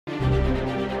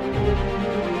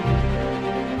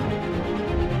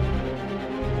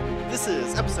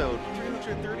episode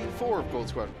 334 of Gold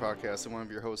Squadron Podcast. I'm one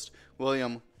of your hosts,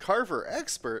 William Carver,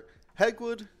 expert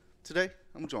Hegwood. Today,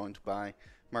 I'm joined by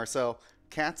Marcel.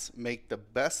 Cats make the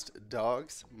best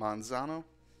dogs, Manzano.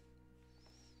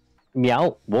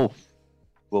 Meow, wolf.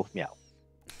 Wolf, meow.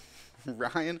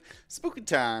 Ryan, Spooky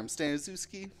Time,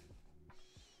 Staniszewski.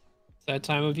 It's that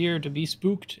time of year to be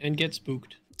spooked and get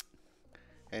spooked.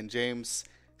 And James,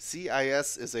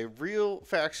 CIS is a real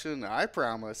faction, I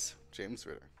promise. James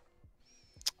Ritter.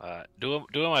 Doing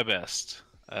my best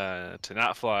to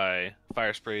not fly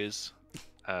fire sprays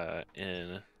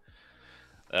in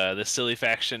this silly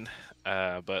faction,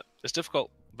 but it's difficult.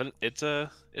 But it's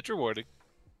rewarding.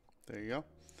 There you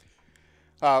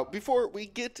go. Before we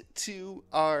get to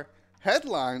our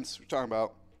headlines, we're talking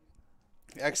about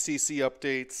XTC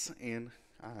updates and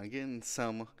getting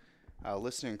some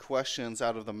listener questions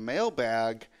out of the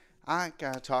mailbag. I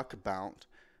gotta talk about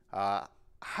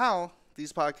how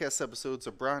these podcast episodes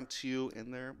are brought to you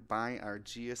in there by our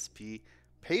GSP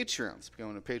patrons.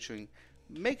 Becoming a patron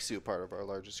makes you a part of our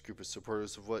largest group of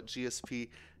supporters of what GSP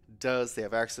does. They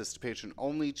have access to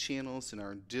patron-only channels in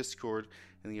our Discord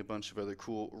and a bunch of other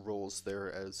cool roles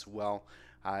there as well.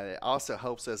 It also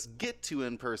helps us get to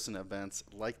in-person events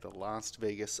like the Las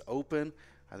Vegas Open.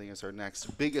 I think it's our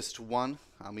next biggest one.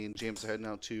 Me and James are heading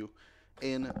out to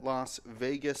in Las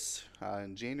Vegas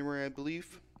in January, I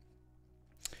believe.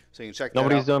 So you can check that out.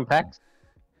 Nobody's doing PAX?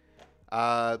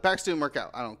 PAX didn't work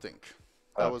out, I don't think.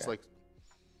 That was Okay. like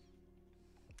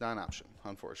not an option,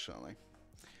 unfortunately.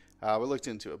 We looked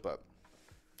into it, but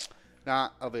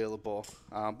not available.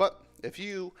 But if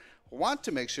you want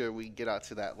to make sure we get out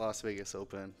to that Las Vegas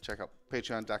Open, check out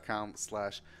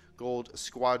patreon.com/Gold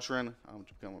Squadron.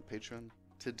 To become a patron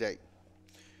today.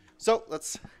 So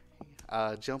let's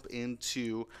jump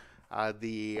into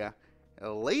the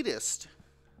latest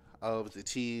of the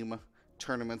team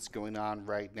tournaments going on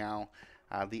right now.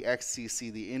 The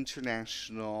XTC, the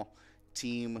International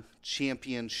Team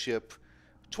Championship,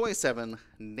 27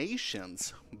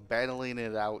 nations battling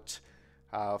it out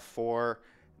for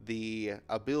the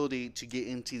ability to get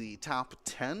into the top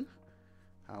 10,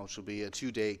 which will be a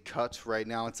 2-day cut. Right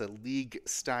now it's a league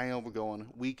style. We're going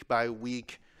week by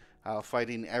week,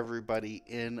 fighting everybody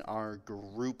in our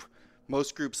group.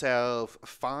 Most groups have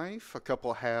 5, a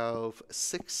couple have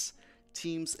 6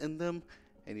 teams in them,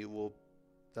 and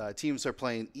teams are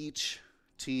playing each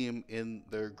team in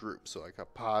their group, so like a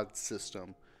pod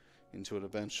system into an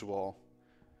eventual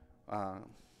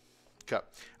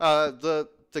cut.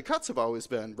 The cuts have always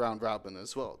been round robin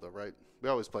as well, though, right? We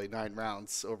always play 9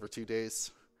 rounds over 2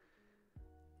 days.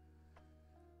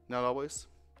 Not always.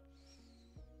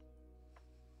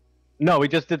 No, we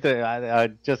just did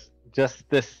the just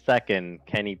this second.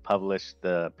 Kenny published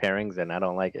the pairings, and I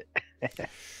don't like it.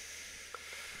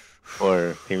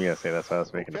 Or Team USA. That's why I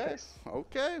was making a face.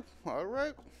 Okay. All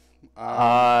right.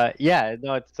 Yeah.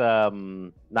 No, it's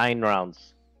 9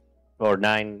 rounds, or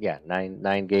 9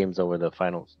 games over the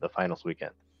finals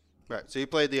weekend. Right. So you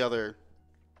played the other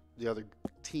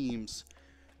teams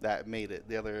that made it.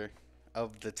 The other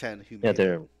of the 10 who made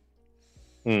it.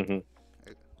 Mm-hmm.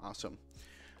 Awesome.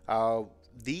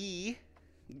 The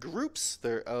groups,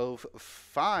 they're of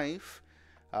 5,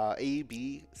 A,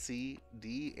 B, C,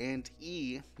 D, and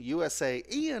E. USA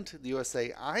and the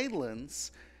USA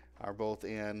Islands are both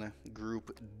in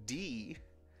Group D.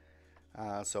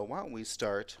 So why don't we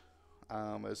start,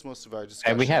 as most of our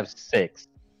discussion... And we have 6.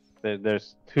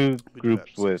 There's 2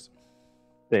 groups with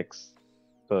 6.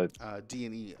 So it's D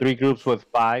and E. 3 groups with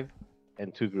 5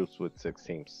 and 2 groups with 6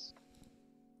 teams.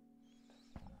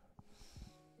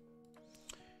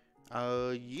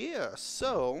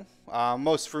 So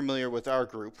most familiar with our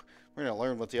group. We're gonna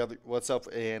learn what's up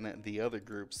in the other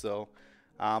groups. So,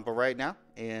 but right now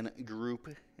in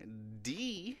Group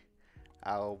D,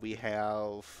 we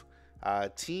have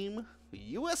Team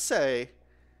USA,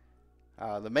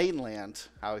 the mainland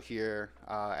out here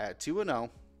at 2-0,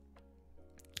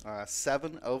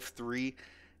 7 of 3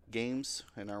 games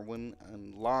in our win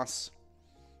and loss.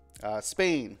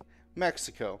 Spain,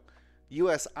 Mexico,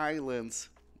 U.S. Islands,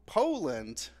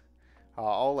 Poland,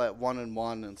 all at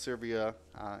 1-1, and Serbia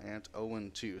at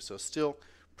 0-2. So still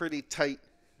pretty tight.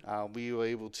 We were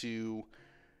able to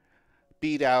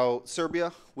beat out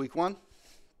Serbia week 1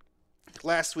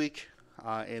 last week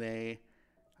in a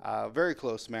very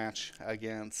close match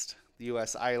against the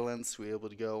U.S. Islands. We were able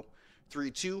to go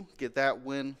 3-2, get that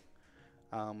win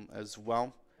as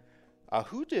well.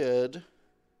 Who did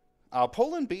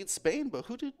Poland beat Spain? But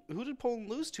who did Poland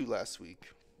lose to last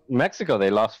week? Mexico.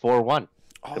 They lost 4-1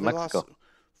 Oh, to they Mexico. lost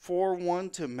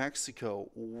 4-1 to Mexico.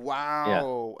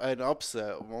 Wow, an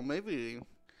upset. Well, maybe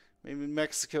maybe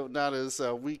Mexico not as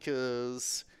weak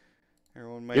as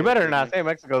everyone may You better think. not say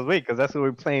Mexico's weak, because that's who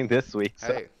we're playing this week.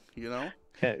 So. Hey, you know.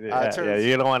 Yeah.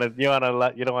 You don't want to. You don't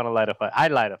want to light a fire. I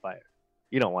light a fire.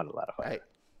 You don't want to light a fire. Hey,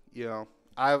 you know,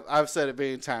 I've said it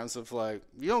many times of like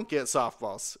you don't get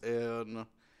softballs in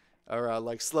or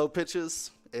like slow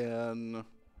pitches in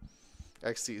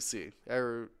XTC.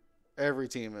 Every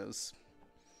team is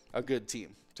a good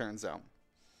team, turns out.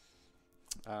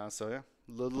 So yeah,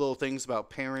 little things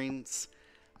about pairings,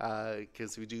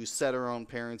 because we do set our own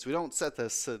pairings. We don't set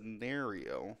the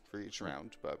scenario for each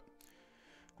round, but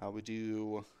we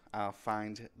do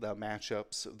find the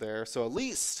matchups there. So at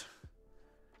least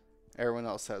everyone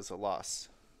else has a loss.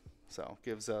 So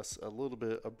gives us a little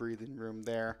bit of breathing room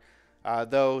there.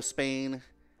 Though Spain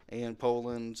and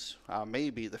Poland may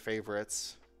be the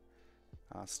favorites.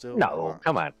 Still No,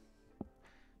 come on.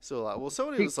 Still a lot. Well,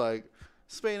 somebody was like,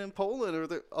 Spain and Poland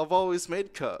have always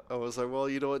made cut. I was like, well,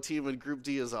 you know what team in Group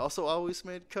D has also always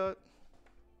made cut?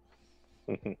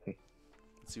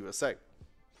 It's USA.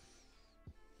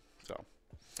 So,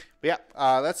 but yeah,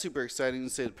 that's super exciting to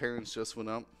say the parents just went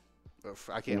up.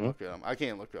 I can't look at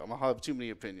them. I'll have too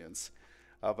many opinions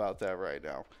about that right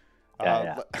now.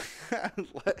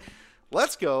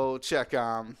 Let's go check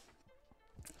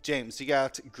James, you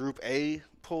got Group A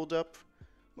pulled up.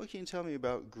 What can you tell me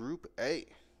about Group A?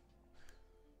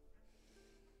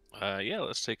 Yeah,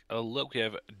 let's take a look. We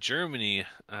have Germany,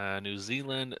 New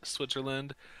Zealand,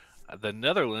 Switzerland, the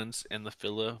Netherlands, and the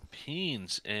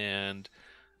Philippines. And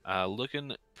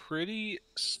looking pretty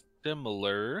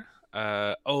similar.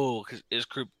 Because is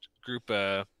Group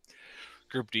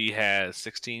D has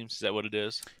 6 teams. Is that what it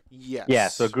is? Yes. Yeah.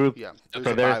 So there's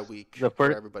a bye week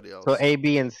for everybody else. So A,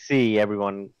 B, and C.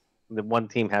 The one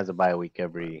team has a bye week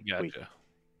every week.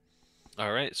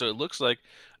 All right. So it looks like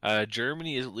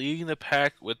Germany is leading the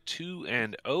pack with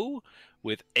 2-0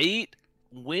 with 8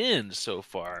 wins so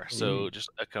far. So just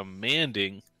a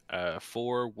commanding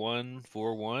 4-1,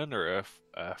 4-1, or a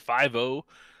 5-0,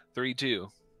 3-2.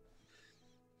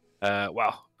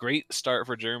 Wow, great start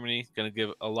for Germany. Going to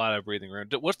give a lot of breathing room.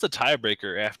 What's the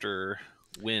tiebreaker after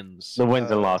wins? The wins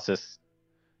and losses.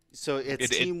 So it's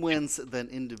team wins then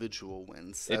individual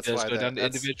wins. That's it does go down to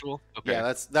individual. Okay. Yeah,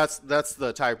 that's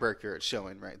the tiebreaker it's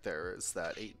showing right there is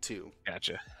that 8-2.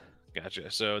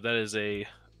 Gotcha. So that is a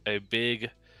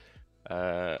big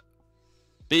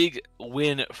big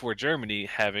win for Germany,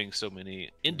 having so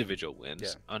many individual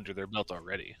wins under their belt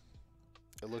already.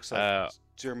 It looks like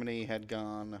Germany had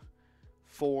gone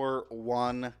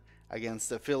 4-1 against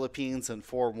the Philippines and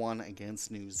 4-1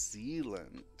 against New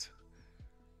Zealand.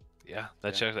 Yeah,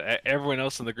 that checks. Everyone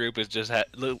else in the group is just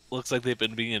looks like they've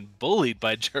been being bullied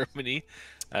by Germany.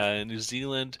 New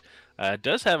Zealand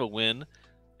does have a win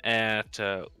at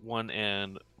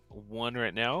 1-1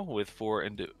 right now with four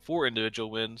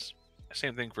individual wins.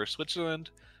 Same thing for Switzerland,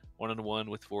 1-1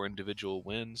 with 4 individual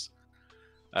wins.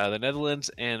 The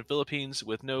Netherlands and Philippines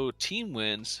with no team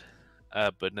wins,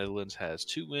 but Netherlands has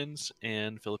 2 wins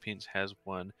and Philippines has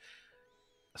 1.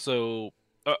 So,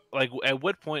 at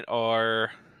what point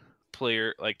are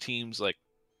teams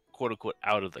quote unquote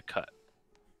out of the cut?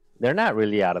 They're not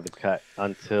really out of the cut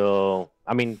until,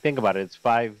 I mean, think about it. It's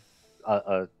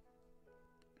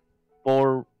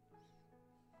 4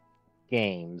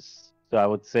 games. So I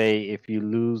would say if you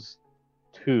lose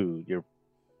 2, you're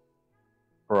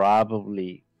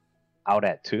probably out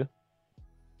at 2.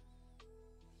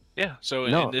 Yeah. So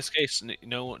in this case,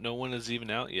 no one is even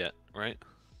out yet, right?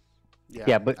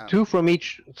 Yeah, but 2 from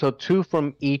each. So 2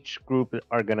 from each group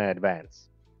are gonna advance.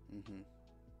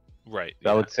 Mm-hmm. Right. So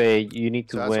I would say you need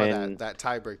to win. That's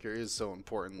why that tiebreaker is so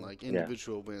important. Like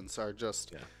individual wins are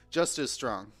just as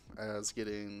strong as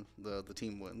getting the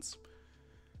team wins.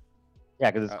 Yeah,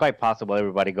 because it's quite possible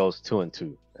everybody goes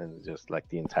 2-2 and just like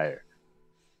the entire.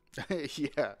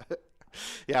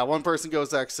 Yeah. One person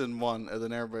goes X-1, and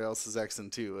then everybody else is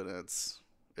X-2, and it's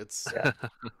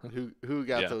who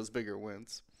got those bigger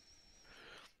wins.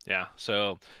 Yeah.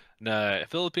 So,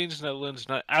 Philippines and Netherlands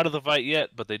not out of the fight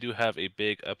yet, but they do have a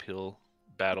big uphill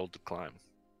battle to climb.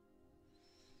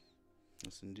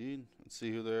 Yes, indeed. Let's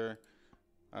see who the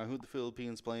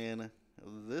Philippines playing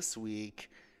this week.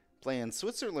 Playing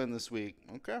Switzerland this week.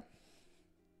 Okay.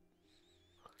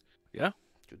 Yeah.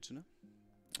 Good to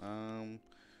know.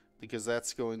 Because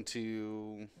that's going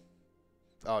to.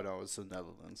 Oh no, it's the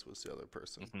Netherlands was the other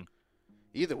person. Mm-hmm.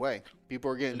 Either way,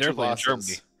 people are getting They're 2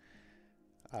 losses.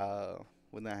 Germany.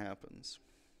 When that happens.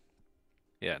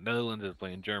 Yeah, Netherlands is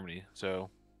playing Germany, so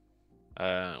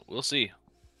we'll see.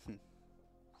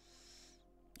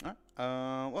 All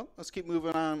right. Well, let's keep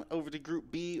moving on over to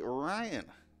Group B. Ryan,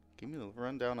 give me the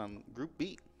rundown on Group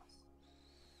B.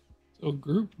 So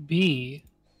Group B,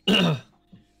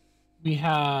 we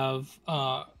have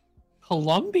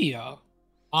Colombia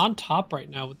on top right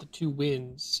now with the 2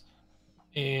 wins,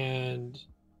 and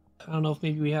I don't know if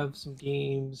maybe we have some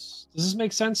games. Does this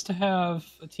make sense to have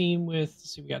a team with?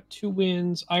 Let's see, we got 2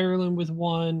 wins: Ireland with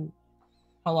 1,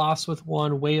 Hellas with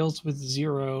 1, Wales with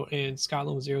 0, and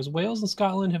Scotland with 0. Wales and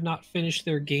Scotland have not finished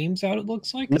their games out. It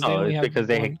looks like because they No, only it's have because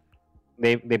one.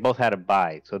 they both had a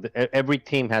bye. So every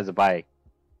team has a bye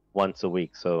once a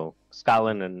week. So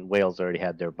Scotland and Wales already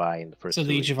had their bye in the first. So 2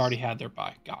 they each weeks. have already had their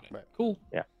bye. Got it. Right. Cool.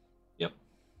 Yeah. Yep.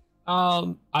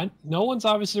 No one's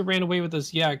obviously ran away with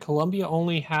this. Yeah, Colombia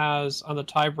only has on the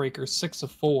tiebreaker 6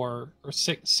 of 4, or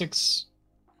six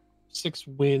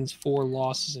wins, 4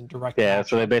 losses in direct. Yeah,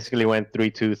 so they matchup. basically went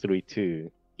 3-2,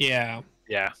 3-2. Yeah.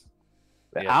 Yeah.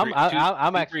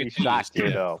 I'm actually shocked here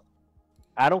yeah. though.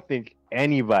 I don't think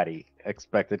anybody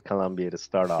expected Colombia to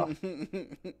start off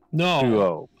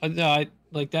No. 2-0. No, I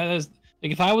like that is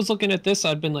like if I was looking at this,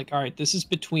 I'd been like, all right, this is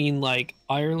between like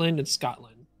Ireland and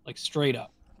Scotland, like straight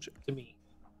up to me.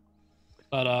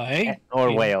 But hey, Or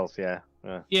you know, Wales, yeah.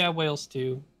 yeah, Wales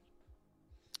too.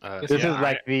 This is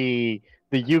like the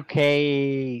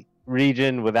UK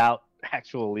region without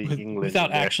actually England. Without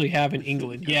in there. actually having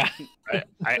England, yeah.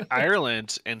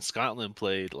 Ireland and Scotland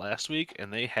played last week,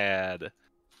 and they had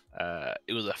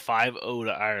it was a 5-0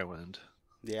 to Ireland.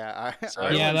 Yeah,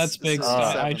 Yeah, that's big.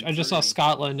 I 7-3. just saw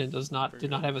Scotland and did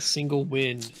not have a single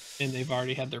win, and they've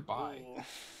already had their bye.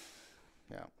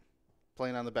 Yeah,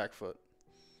 playing on the back foot.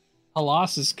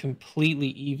 Halas is completely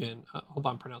even. Hope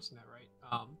I'm pronouncing that right.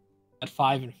 At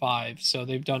 5-5, so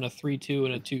they've done a 3-2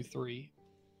 and a 2-3.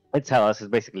 It's Hellas. It's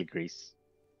basically Greece.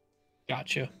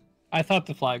 Gotcha. I thought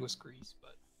the flag was Greece,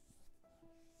 but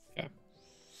okay.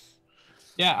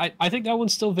 Yeah, I think that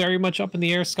one's still very much up in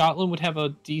the air. Scotland would have a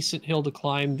decent hill to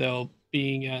climb, though,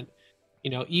 being at,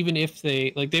 even if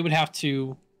they would have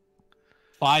to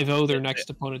 5-0 their next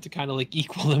opponent to kind of like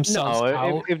equal themselves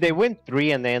out. If they win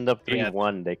 3 and they end up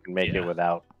 3-1, they can make it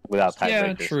without tiebreakers.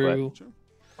 Yeah, true.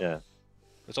 Yeah.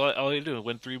 That's all you do is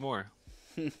win 3 more.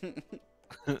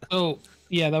 So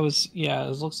yeah, it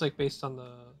looks like based on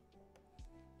the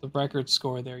record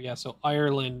score there, yeah. So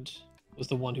Ireland was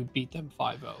the one who beat them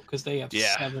 5-0 because they have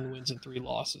 7 wins and 3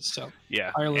 losses. So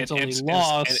yeah, Ireland's only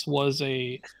loss was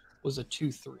a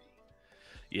 2-3.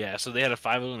 Yeah, so they had a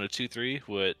 5-0 and a 2-3,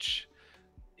 which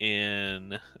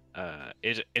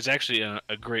it's actually a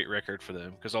great record for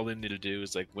them because all they need to do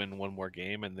is like win 1 more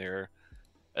game, and they're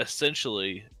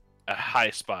essentially a high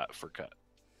spot for cut.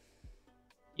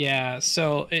 Yeah,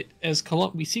 so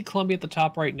we see Colombia at the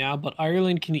top right now, but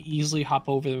Ireland can easily hop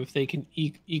over them if they can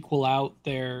equal out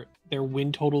their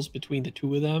win totals between the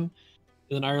 2 of them. And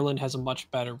then Ireland has a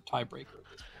much better tiebreaker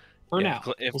for now.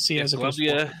 We'll see as it goes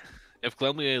forward. If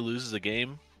Colombia loses a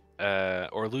game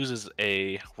or loses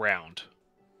a round,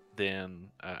 then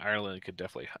Ireland could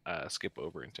definitely skip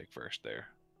over and take first there.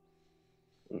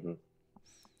 Mm-hmm.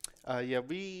 Yeah,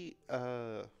 we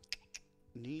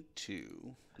need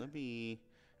to. Let me.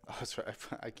 Oh, sorry,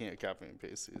 I can't copy and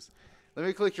paste these. Let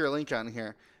me click your link on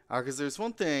here because there's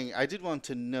one thing I did want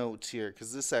to note here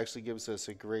because this actually gives us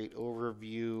a great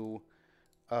overview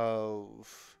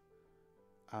of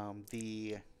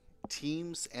the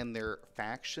teams and their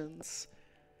factions.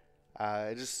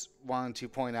 I just wanted to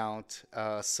point out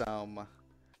some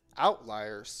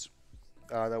outliers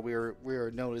that we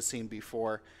were noticing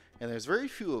before, and there's very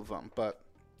few of them. But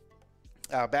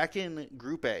back in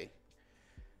Group A,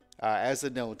 as a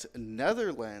note,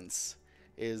 Netherlands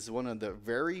is one of the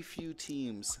very few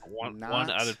teams. One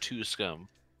out of 2 scum.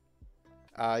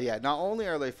 Yeah, not only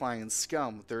are they flying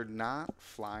scum, they're not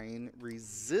flying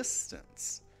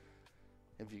resistance,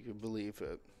 if you can believe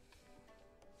it.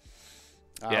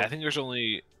 Yeah, I think there's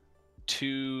only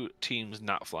 2 teams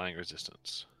not flying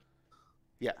resistance.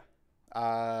 Yeah.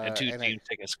 And 2 teams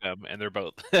taking scum, and they're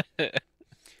both.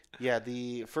 Yeah,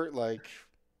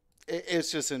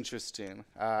 it's just interesting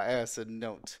as a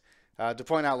note to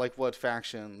point out like what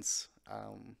factions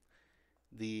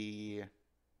these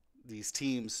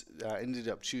teams ended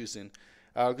up choosing,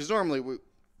 because normally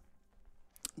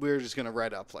we're just gonna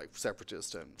write up like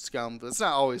separatist and scum, but it's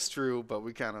not always true. But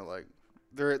we kind of like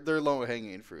they're low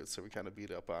hanging fruit, so we kind of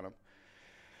beat up on them.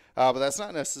 But that's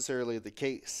not necessarily the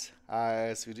case,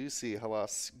 as we do see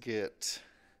Hellas get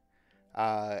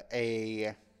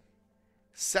a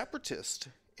separatist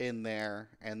in there,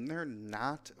 and they're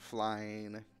not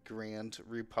flying Grand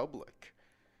Republic.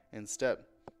 Instead,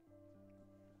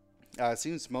 it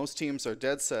seems most teams are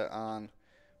dead set on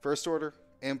First Order,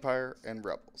 Empire, and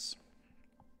Rebels.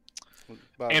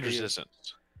 And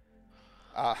Resistance.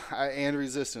 And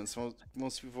Resistance.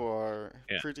 Most people are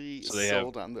Yeah. pretty So they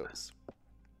sold on those.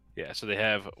 Yeah, so they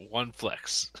have one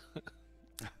flex.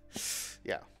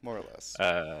 Yeah, more or less.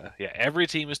 Yeah, every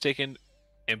team is taking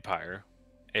Empire,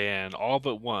 and all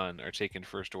but one are taking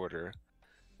First Order.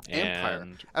 Empire.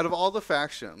 And Out of all the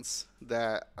factions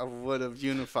that would have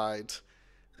unified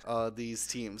these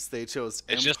teams, they chose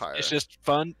Empire. it's just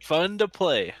fun to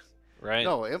play, right?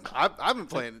 No, I've been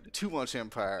playing too much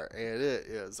Empire, and it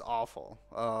is awful.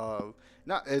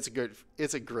 Not it's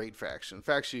a great faction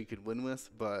you could win with,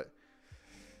 but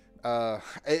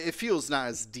it feels not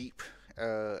as deep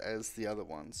as the other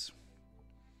ones.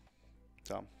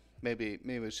 So maybe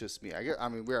it's just me. I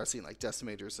mean, we are seeing like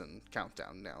Decimators and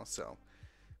Countdown now, so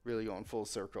really going full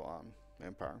circle on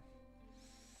Empire.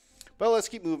 But let's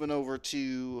keep moving over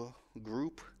to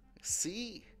Group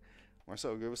C.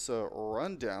 Marcel, give us a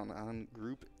rundown on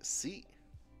Group C.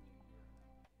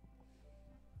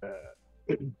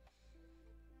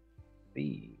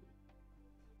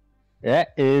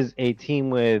 That is a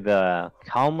team with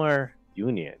Kalmar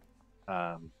Union.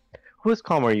 Who is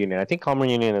Kalmar Union? I think Kalmar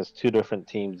Union is two different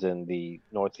teams in the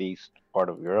northeast part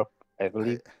of Europe, I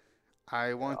believe.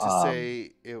 I want to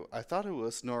say I thought it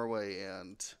was Norway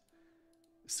and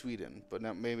Sweden, but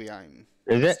now maybe I'm.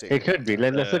 Is it? mistaken. It could be.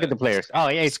 Let's look at the players. Oh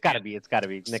yeah, it's gotta be. It's gotta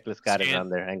be. Nicholas Scott is on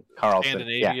there and Carlson.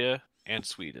 Scandinavia and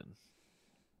Sweden.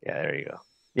 Yeah, there you go.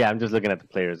 Yeah, I'm just looking at the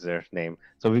players' their name.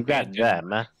 So we've got And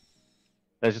them.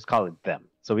 Let's just call it them.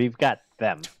 So we've got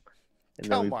them,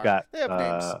 and then we've got They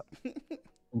have names.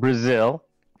 Brazil,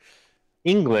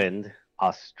 England,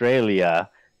 Australia.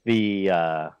 The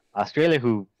Australia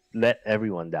who let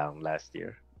everyone down last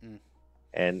year,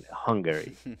 and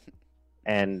Hungary.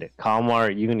 And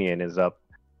Kalmar Union is up.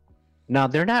 Now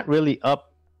they're not really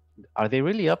up. Are they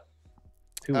really up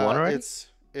 2-1 already?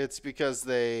 It's because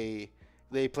they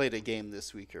played a game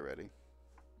this week already.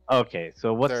 Okay,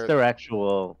 so what's their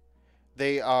actual?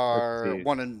 They are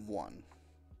 1-1.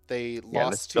 They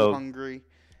lost to Hungary,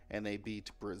 and they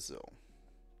beat Brazil.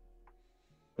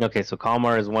 Okay, so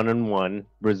Kalmar is 1-1.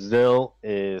 Brazil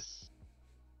is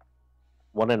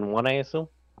 1-1, I assume,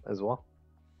 as well.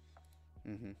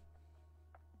 Mm-hmm.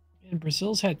 And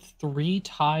Brazil's had 3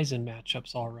 ties in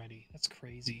matchups already. That's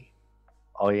crazy.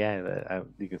 Oh yeah,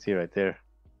 you can see it right there.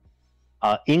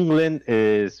 England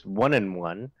is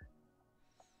 1-1.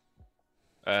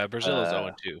 Brazil is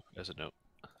 0-2, as a note.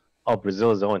 Oh,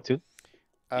 Brazil is 0-2.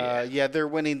 Yeah, they're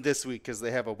winning this week because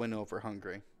they have a win over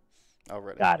Hungary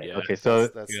already. Got it. Yeah, okay, so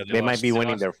they might be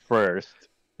winning their first.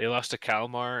 They lost to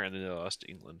Kalmar and then they lost to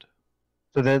England.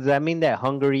 So does that mean that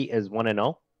Hungary is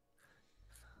 1-0?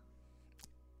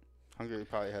 Hungary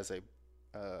probably has a.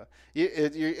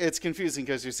 It's confusing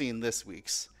because you're seeing this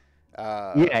week's.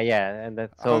 Yeah, and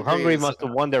so Hungary must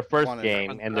have won their first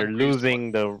game, and they're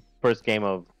losing the first game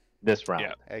of this round.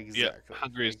 Yeah, exactly. Yeah.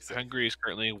 Hungary is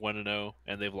currently 1-0,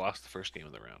 and they've lost the first game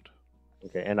of the round.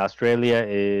 Okay, and Australia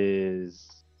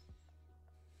is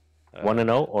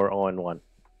 1-0 or 0-1?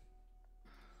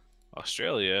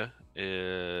 Australia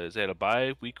is they had a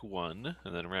bye week 1,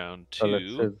 and then round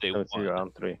 2 they won.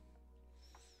 Round 3.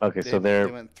 Okay, they so they're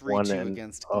went 3-2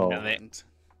 against England.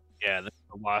 And the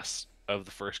loss of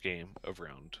the first game of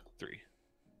round 3.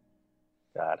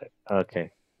 Got it.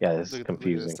 Okay. Yeah, this is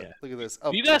confusing. Look at this.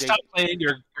 You guys stop playing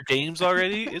your games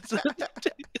already? It's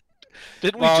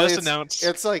didn't we just announce?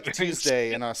 It's like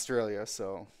Tuesday in Australia,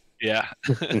 so yeah.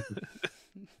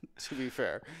 To be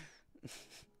fair.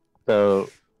 So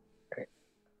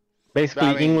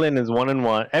basically, England is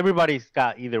 1-1. Everybody's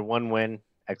got either one win,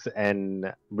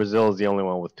 and Brazil is the only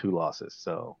one with 2 losses.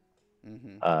 So,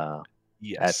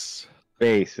 yes, that's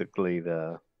basically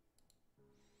the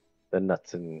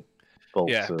nuts and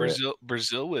bolts. Yeah,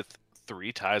 Brazil with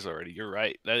 3 ties already. You're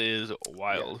right. That is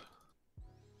wild.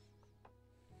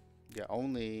 Yeah,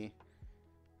 only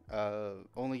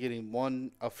getting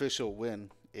one official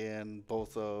win in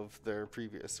both of their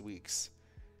previous weeks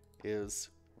is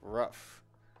rough.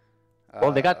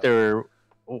 Well, they got their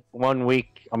 1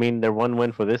 week. I mean, their 1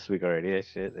 win for this week already.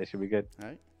 They should be good. All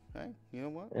right. You know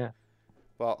what? Yeah.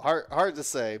 Well, hard to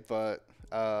say, but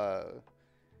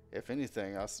if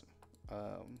anything,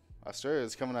 Australia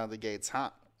is coming out of the gates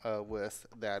hot with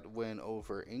that win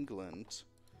over England.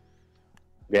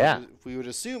 Yeah. We would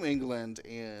assume England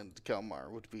and Kalmar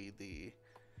would be the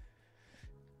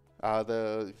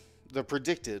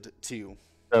predicted 2.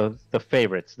 The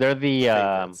favorites. They're the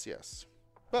favorites, yes,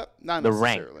 but not the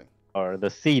necessarily. Rank or the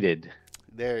seeded.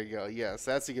 There you go. Yes,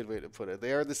 that's a good way to put it.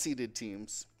 They are the seeded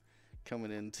teams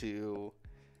coming into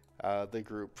the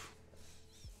group.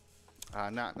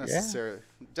 Not necessarily,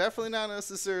 definitely not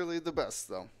necessarily the best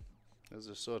though. Because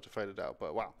they're still have to fight it out.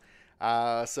 But wow,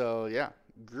 So yeah,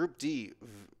 Group D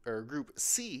or Group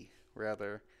C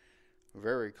rather,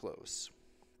 very close.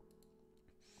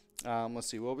 Let's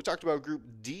see. Well, we talked about Group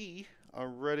D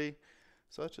already,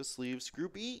 so that just leaves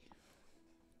Group E.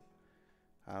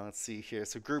 Let's see here.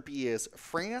 So Group E is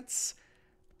France,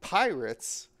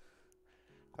 Pirates,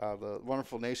 the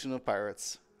wonderful nation of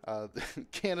pirates,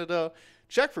 Canada,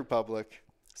 Czech Republic,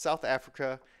 South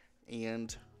Africa,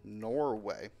 and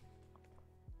Norway.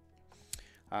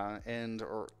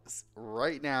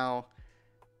 Right now,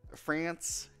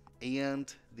 France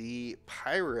and the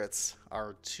Pirates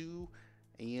are 2-0.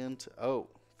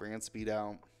 France beat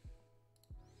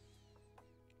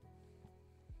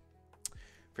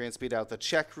out the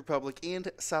Czech Republic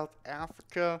and South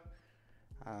Africa,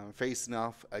 facing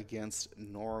off against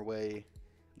Norway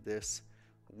this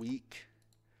week.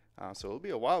 So it'll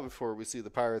be a while before we see the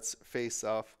Pirates face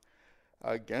off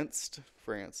against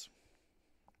France.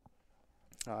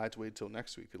 I have to wait till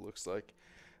next week, it looks like.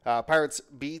 Pirates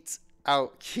beat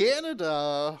out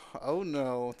Canada. Oh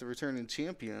no, the returning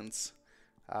champions.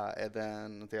 And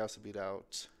then they also beat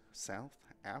out South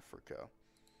Africa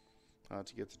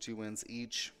to get the 2 wins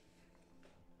each.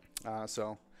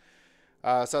 So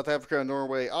South Africa and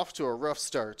Norway off to a rough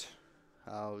start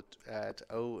out at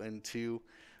 0-2.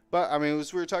 But, I mean,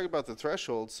 as we were talking about the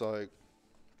threshold, so like,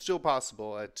 still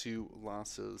possible at 2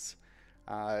 losses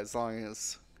as long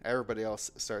as everybody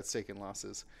else starts taking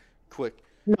losses quick.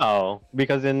 No,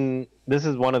 because this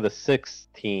is one of the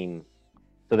 16,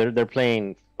 so they're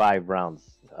playing 5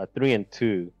 rounds,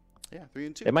 3-2. Yeah,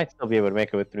 3-2. They might still be able to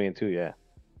make it with 3-2. Yeah,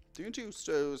 3-2,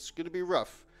 so it's going to be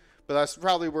rough. But that's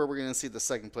probably where we're going to see the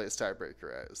second place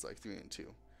tiebreaker at, is like 3-2.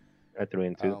 At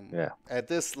 3-2. Yeah. At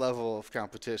this level of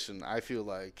competition, I feel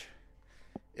like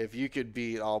if you could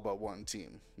beat all but one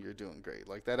team, you're doing great.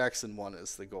 Like that X and 1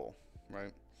 is the goal,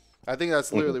 right? I think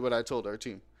that's literally what I told our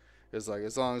team. Is like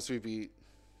as long as we beat,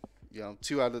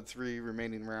 2 out of the 3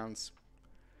 remaining rounds,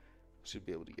 should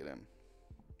be able to get in.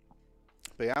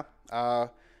 But yeah,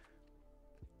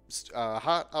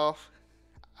 hot off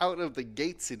out of the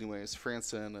gates, anyways.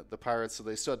 France and the Pirates, so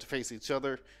they still had to face each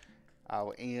other,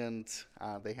 and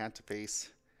they had to face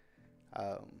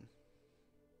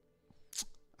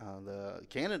the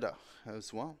Canada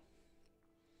as well.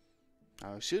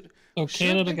 So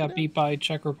Canada got beat by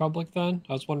Czech Republic then?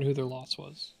 I was wondering who their loss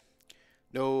was.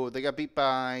 No, they got beat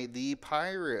by the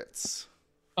Pirates.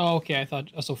 Oh, okay. I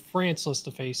thought so. France was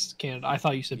to face Canada. I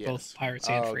thought you said both Pirates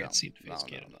and France need to face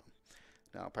Canada.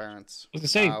 No, Pirates. I was gonna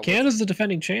say Canada's the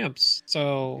defending champs,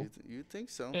 so you'd think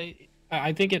so.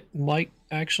 I think it might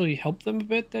actually help them a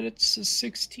bit that it's a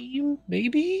 6-team,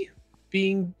 maybe.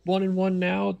 Being 1-1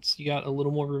 now, you got a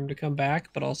little more room to come back,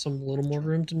 but also a little more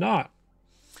room to not.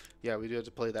 Yeah, we do have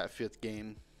to play that 5th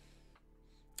game,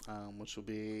 which will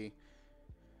be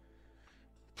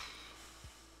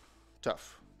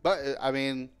tough. But, I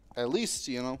mean, at least,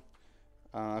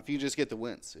 if you just get the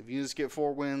wins. If you just get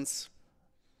 4 wins,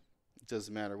 it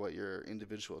doesn't matter what your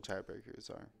individual tiebreakers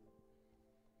are.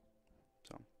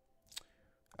 So,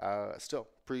 still,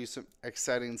 pretty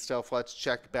exciting stuff. Let's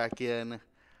check back in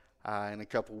a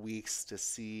couple weeks to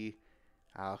see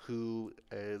who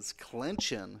is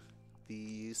clinching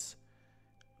these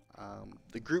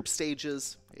the group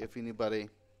stages, if anybody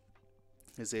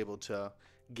is able to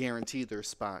guarantee their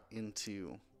spot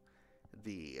into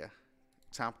the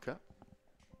Top Cup.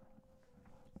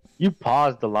 You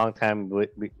paused a long time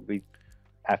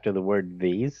after the word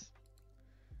 "these."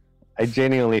 I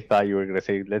genuinely thought you were gonna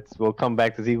say, we'll come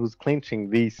back to see who's clinching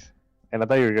these, and I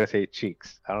thought you were gonna say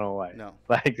Cheeks. I don't know why. No,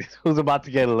 like who's about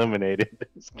to get eliminated?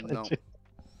 No.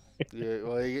 Yeah,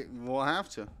 well, we'll have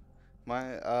to.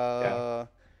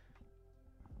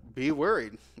 Be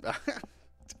worried.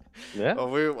 Yeah.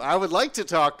 I would like to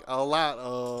talk a lot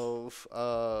of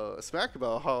smack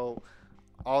about how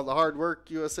all the hard work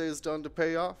USA has done to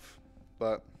pay off,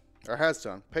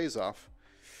 pays off.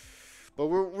 But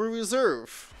we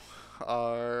reserve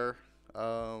our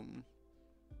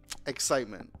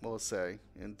excitement, we'll say,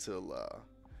 until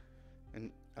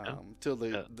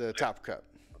the Top Cup.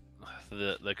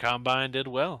 The combine did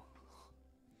well.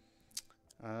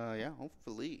 Yeah,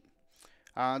 hopefully.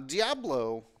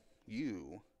 Diablo,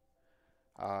 you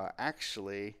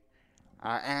actually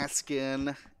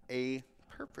asking a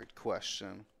perfect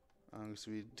question.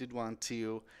 So we did want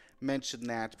to mention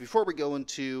that before we go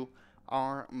into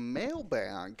our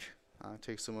mailbag.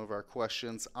 Take some of our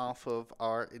questions off of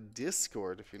our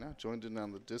Discord. If you're not joined in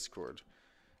on the Discord,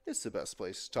 it's the best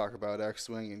place to talk about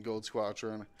X-Wing and Gold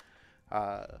Squadron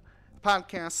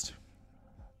podcast.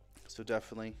 So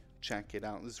definitely check it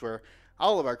out. This is where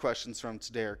all of our questions from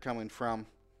today are coming from.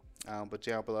 But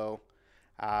Diablo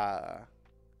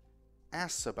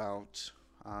asks about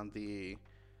on the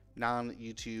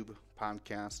non-YouTube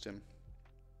podcast, and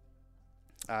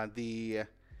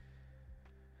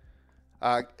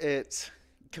it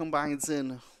combines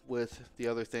in with the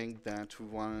other thing that we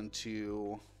wanted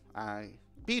to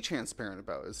be transparent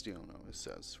about, as Dion always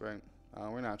says, right?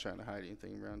 We're not trying to hide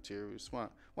anything around here. We just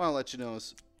want to let you know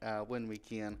when we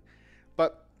can.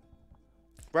 But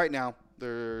right now,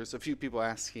 there's a few people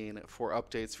asking for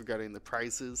updates regarding the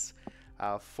prizes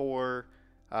for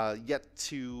yet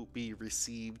to be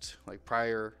received, like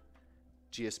prior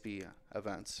GSB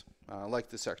events, like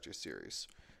the Sector Series.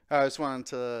 I just wanted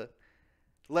to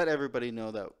let everybody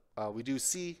know that we do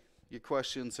see your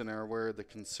questions and are aware of the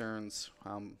concerns.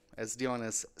 As Dion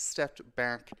has stepped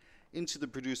back into the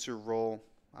producer role,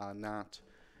 not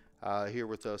here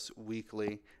with us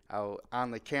weekly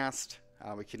on the cast,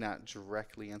 we cannot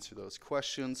directly answer those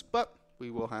questions, but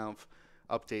we will have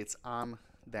updates on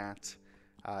that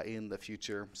in the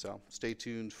future. So stay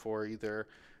tuned for either,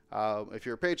 if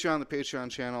you're a Patreon, the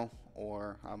Patreon channel,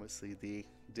 or obviously the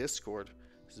Discord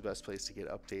is the best place to get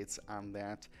updates on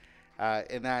that.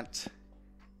 And that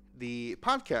the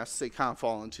podcasts, they kind of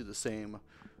fall into the same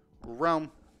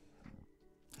realm.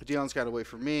 Dion's got to wait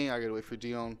for me, I got to wait for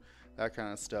Dion, that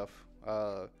kind of stuff.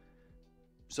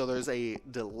 So there's a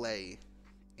delay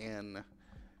in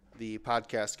the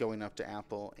podcast going up to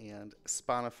Apple and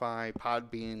Spotify.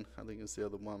 Podbean, I think is the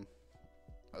other one.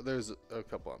 There's a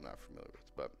couple I'm not familiar with,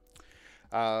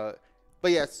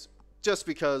 but yes, just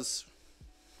because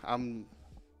I'm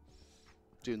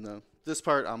doing this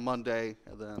part on Monday,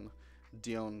 and then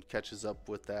Dion catches up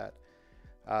with that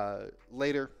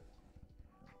later.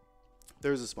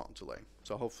 There's a small delay,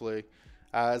 so hopefully,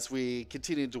 as we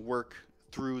continue to work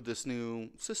through this new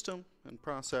system and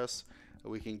process,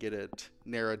 we can get it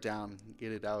narrowed down,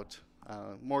 get it out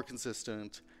more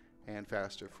consistent and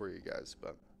faster for you guys.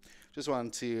 But just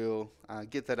wanted to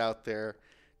get that out there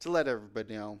to let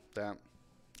everybody know that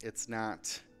it's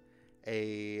not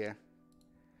a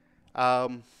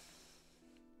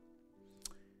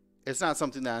it's not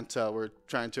something that we're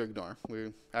trying to ignore.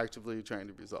 We're actively trying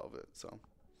to resolve it. So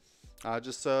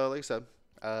just like I said,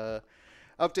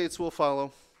 updates will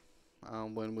follow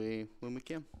when we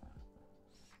can.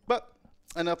 But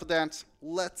enough of that.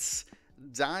 Let's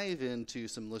dive into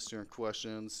some listener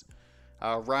questions.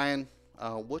 Ryan,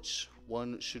 which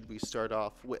one should we start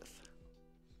off with?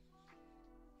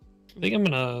 I think I'm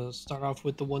gonna start off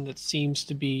with the one that seems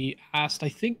to be asked, I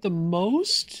think, the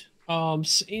most,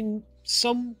 in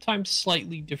sometimes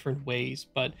slightly different ways,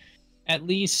 but at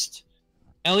least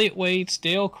Elliot Waits,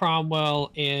 Dale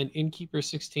Cromwell, and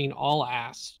Innkeeper16 all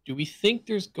asked, do we think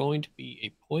there's going to be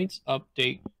a points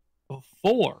update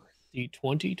before the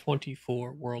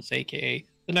 2024 Worlds, aka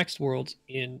the next Worlds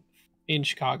in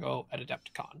Chicago at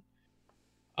Adepticon?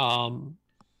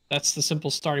 That's the simple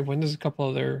starting point. There's a couple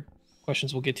other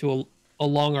questions we'll get to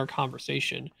along our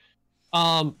conversation.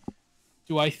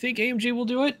 Do I think AMG will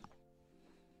do it?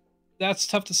 That's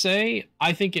tough to say.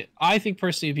 I think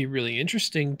personally it'd be really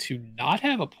interesting to not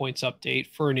have a points update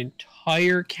for an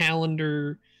entire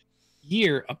calendar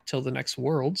year up till the next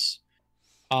Worlds.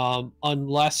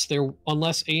 Unless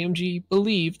AMG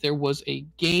believed there was a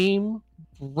game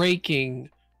breaking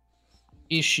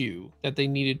issue that they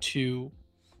needed to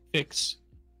fix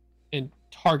and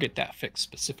target that fix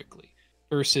specifically,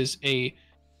 versus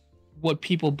what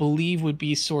people believe would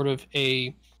be sort of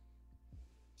a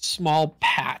small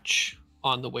patch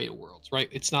on the way to Worlds, right?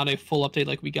 It's not a full update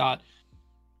like we got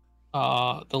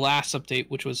the last update,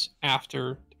 which was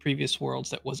after the previous Worlds.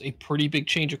 That was a pretty big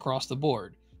change across the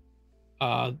board.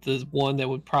 The one that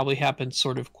would probably happen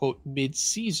sort of, quote,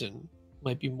 mid-season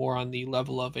might be more on the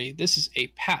level of this is a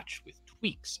patch with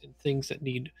tweaks and things that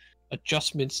need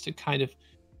adjustments to kind of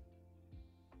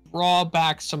draw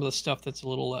back some of the stuff that's a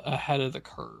little ahead of the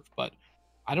curve. But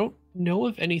I don't know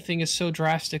if anything is so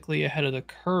drastically ahead of the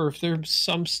curve. There's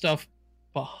some stuff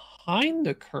behind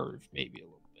the curve, maybe a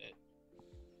little bit.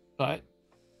 But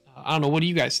I don't know. What do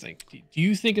you guys think? Do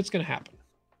you think it's going to happen?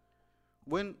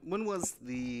 When was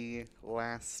the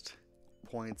last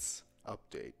points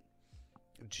update?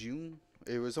 June?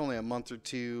 It was only a month or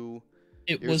two.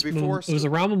 It was before. It was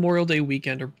around Memorial Day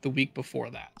weekend or the week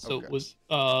before that. So okay. It was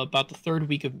about the third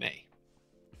week of May.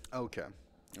 Okay.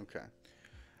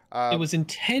 It was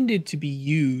intended to be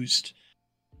used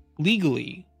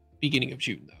legally beginning of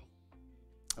June,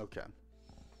 though. Okay.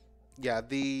 Yeah,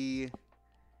 the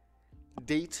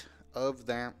date of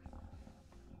that,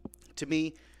 to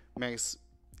me, makes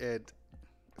it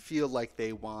feel like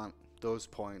they want those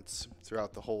points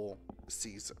throughout the whole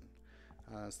season.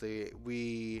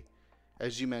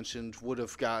 as you mentioned, would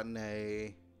have gotten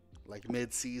a like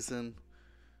mid-season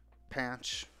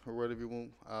patch or whatever you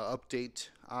want, update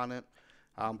on it.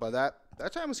 But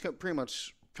that time is pretty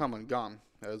much come and gone,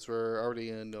 as we're already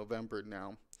in November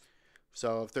now.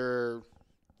 So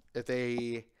if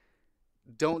they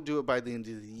don't do it by the end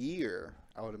of the year,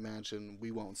 I would imagine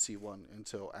we won't see one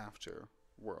until after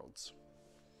Worlds.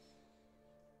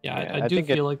 Yeah, I do think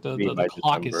it feel like the be by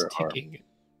clock is December or- ticking.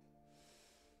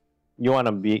 You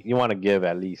want to give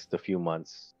at least a few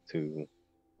months to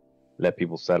let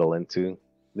people settle into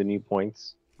the new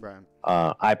points. Right.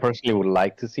 I personally would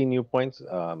like to see new points.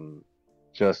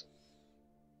 Just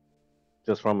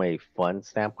from a fun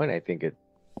standpoint, I think it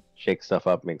shakes stuff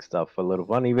up, makes stuff a little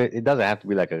fun. Even it doesn't have to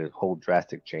be like a whole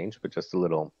drastic change, but just a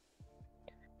little,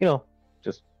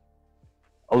 just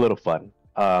a little fun.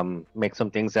 Make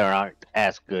some things that aren't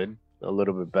as good a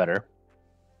little bit better.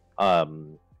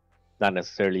 Not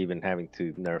necessarily even having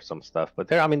to nerf some stuff, but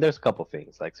there's a couple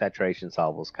things like saturation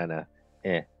salvos, kind of,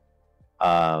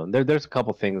 there's a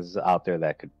couple things out there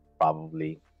that could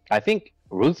probably. I think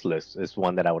Ruthless is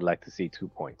one that I would like to see 2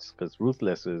 points, because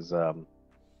Ruthless is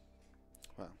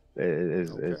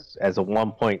is as a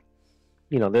 1 point.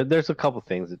 There's a couple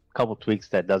things, a couple tweaks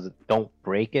that don't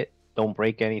break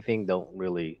anything,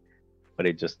 but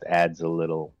it just adds a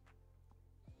little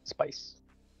spice.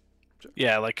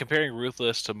 Yeah, like comparing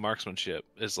Ruthless to Marksmanship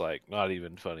is like not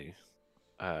even funny.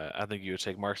 I think you would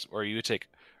take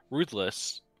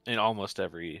Ruthless in almost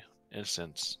every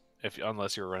instance,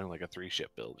 unless you're running like a 3-ship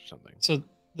build or something. So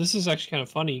this is actually kind of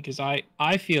funny because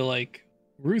I feel like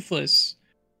Ruthless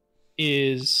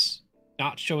is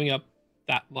not showing up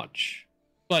that much,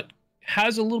 but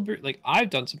has a little bit. Like,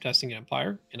 I've done some testing in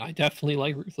Empire, and I definitely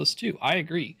like Ruthless too. I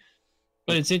agree,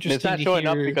 but it's interesting. It's not showing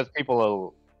up because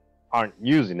people aren't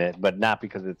using it, but not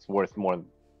because it's worth more.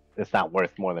 It's not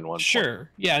worth more than 1 point.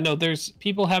 Sure. Yeah, no, there's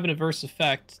people have an adverse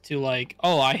effect to like,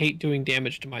 oh, I hate doing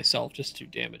damage to myself just to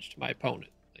do damage to my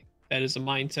opponent. Like, that is a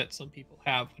mindset some people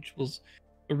have, which was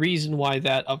the reason why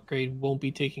that upgrade won't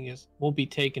be taken as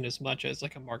much as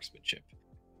like a marksmanship.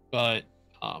 But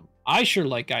I sure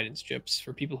like guidance chips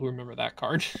for people who remember that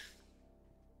card.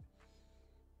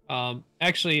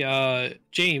 Actually,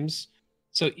 James,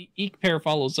 so Eekpair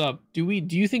follows up. Do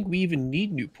you think we even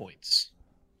need new points?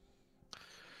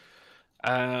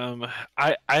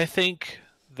 I think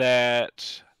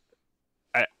that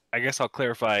I guess I'll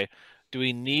clarify. Do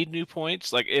we need new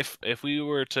points? Like, if we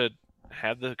were to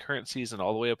have the current season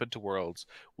all the way up into Worlds,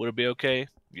 would it be okay?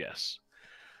 Yes.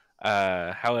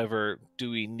 However,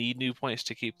 do we need new points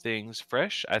to keep things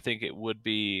fresh? I think it would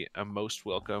be a most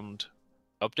welcomed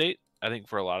update. I think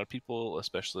for a lot of people,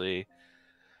 especially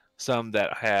some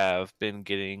that have been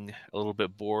getting a little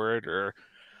bit bored or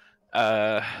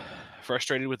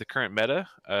frustrated with the current meta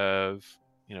of,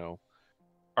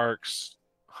 arcs,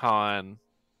 Han,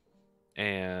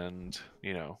 and,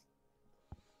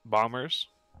 bombers.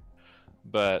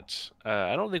 But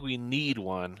I don't think we need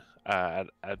one. I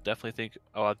definitely think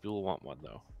a lot of people want one,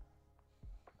 though.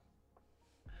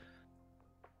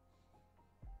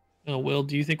 Will,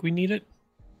 do you think we need it?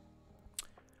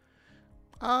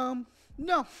 No.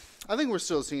 I think we're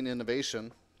still seeing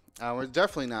innovation. We're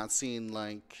definitely not seeing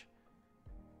like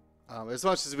as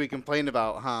much as we complain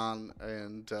about Han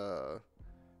and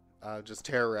just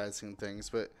terrorizing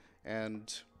things,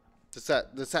 and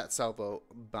the Sat Salvo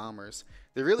bombers,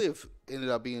 they really have ended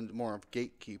up being more of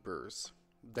gatekeepers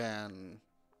than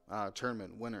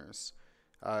tournament winners.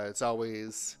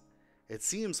 It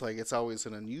seems like it's always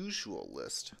an unusual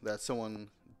list that someone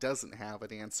doesn't have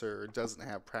an answer or doesn't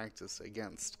have practice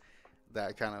against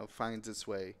that kind of finds its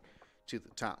way to the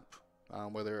top.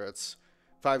 Whether it's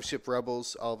 5-ship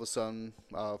rebels, all of a sudden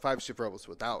 5-ship rebels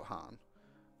without Han,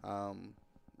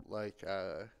 like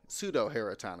pseudo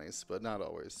Heritanis, but not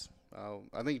always.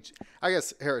 I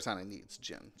guess Heritani needs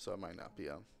Jin, so it might not be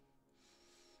a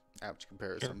apt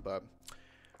comparison. Sure.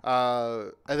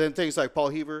 But and then things like Paul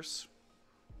Heavers,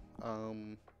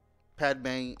 Padme,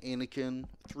 Anakin,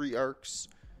 3 arcs,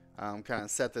 kind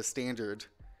of set the standard,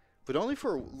 but only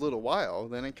for a little while.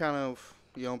 Then it kind of,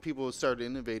 people started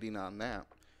innovating on that.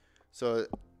 So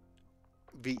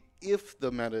if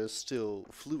the meta is still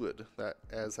fluid, that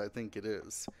as I think it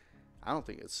is, I don't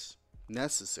think it's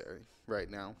necessary right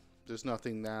now. There's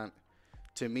nothing that,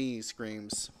 to me,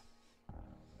 screams,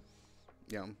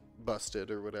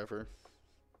 busted or whatever.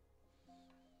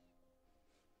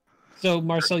 So,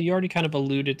 Marcel, you already kind of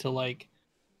alluded to, like,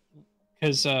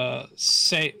 because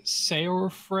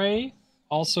Sayorfray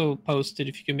also posted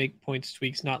if you can make points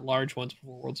tweaks, not large ones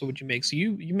before Worlds, so would you make? So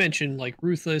you mentioned, like,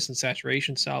 Ruthless and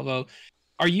Saturation Salvo.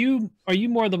 Are you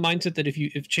more the mindset that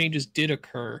if changes did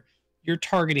occur, you're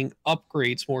targeting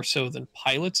upgrades more so than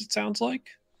pilots. It sounds like.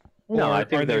 No, Or I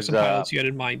think are there there's some pilots you had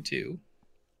in mind too?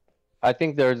 I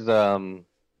think there's some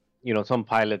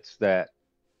pilots that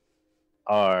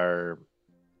are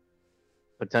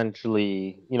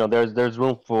potentially, there's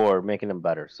room for making them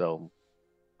better. So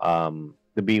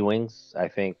the B wings, I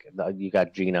think you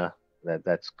got Gina,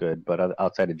 that's good, but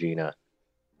outside of Gina,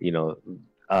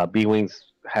 B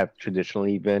wings have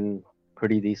traditionally been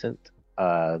pretty decent.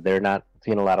 They're not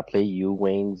seeing a lot of play. U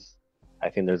wings, I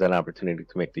think there's an opportunity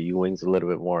to make the U wings a little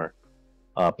bit more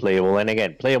playable. And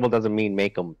again, playable doesn't mean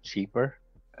make them cheaper.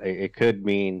 It could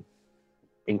mean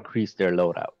increase their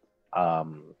loadout.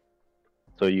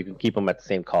 So you can keep them at the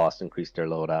same cost, increase their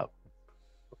loadout.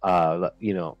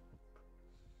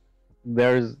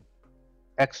 There's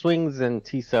X-wings and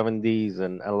T-70s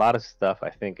and a lot of stuff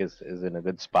I think is in a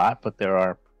good spot, but there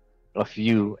are a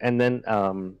few. And then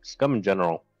Scum in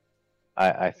general,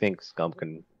 I think Scum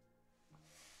can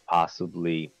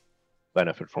possibly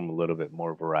benefit from a little bit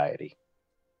more variety.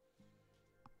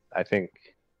 I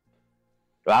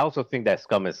also think that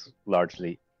Scum is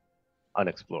largely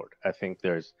unexplored. I think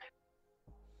there's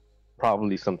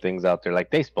probably some things out there like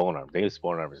Dace Bonearm. Dace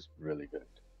Bonearm is really good.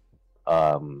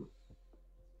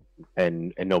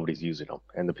 And nobody's using them.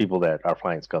 And the people that are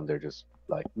flying Scum, they're just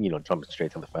like, jumping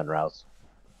straight to the Fen routes.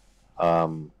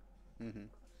 So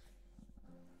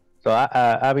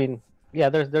I mean, yeah,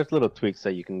 there's little tweaks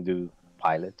that you can do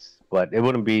pilots, but it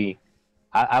wouldn't be.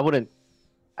 I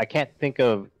can't think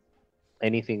of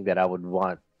anything that I would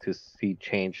want to see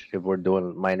change if we're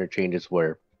doing minor changes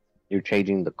where you're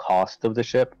changing the cost of the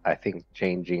ship. I think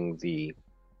changing the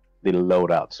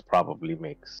loadouts probably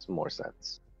makes more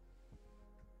sense.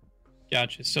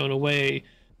 Gotcha. So in a way,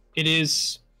 it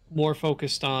is more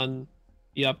focused on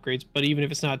the upgrades, but even if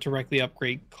it's not directly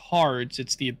upgrade cards,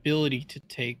 it's the ability to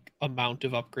take amount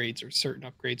of upgrades or certain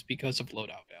upgrades because of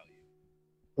loadout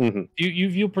value. Mm-hmm. You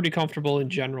feel pretty comfortable in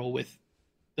general with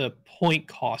the point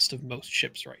cost of most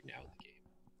ships right now in the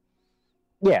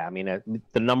game. Yeah, I mean,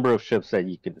 the number of ships that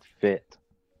you can fit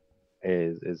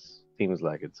is seems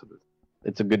like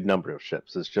it's a good number of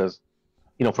ships. It's just,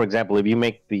 for example, if you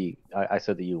make I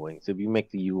said the U-wings, if you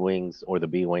make the U-wings or the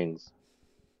B-wings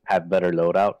have better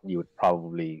loadout, you would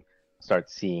probably start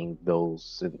seeing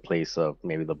those in place of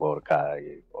maybe the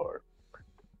Bodakai or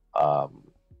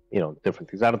different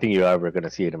things. I don't think you're ever going to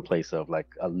see it in place of like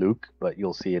a Luke, but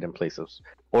you'll see it in place of,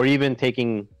 or even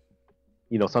taking,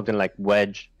 something like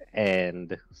Wedge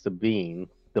and Sabine,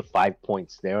 the 5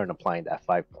 points there, and applying that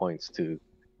 5 points to,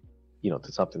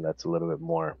 to something that's a little bit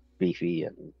more beefy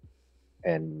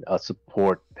and a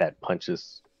support that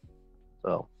punches.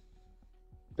 So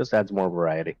just adds more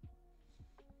variety.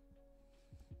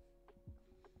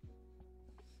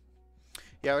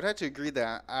 Yeah, I would have to agree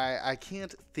that I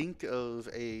can't think of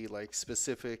a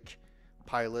specific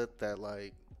pilot that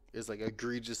is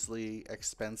egregiously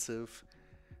expensive.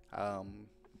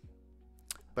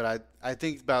 But I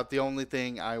think about the only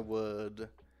thing I would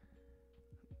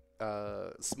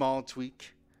small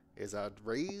tweak is I'd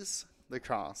raise the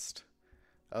cost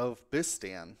of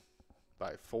Bistan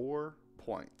by 4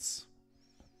 points.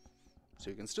 So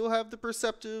you can still have the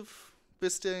perceptive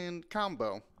Bistan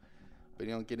combo, but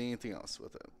you don't get anything else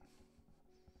with it.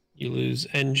 You lose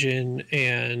engine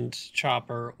and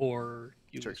chopper, or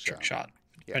you lose trick shot,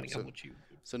 depending on what you.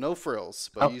 So no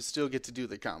frills, but you still get to do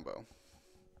the combo.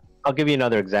 I'll give you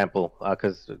another example,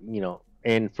 because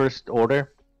in first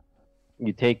order,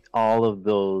 you take all of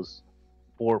those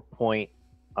 4-point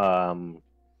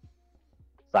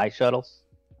side shuttles,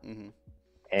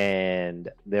 and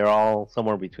they're all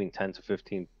somewhere between 10 to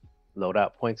 15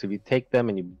 loadout points. If you take them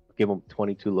and you give them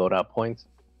 22 loadout points,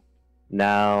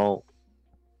 now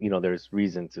there's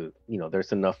reason to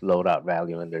there's enough loadout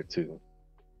value in there too.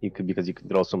 Because you can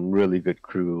throw some really good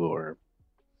crew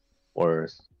or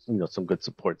some good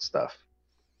support stuff.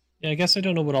 Yeah, I guess I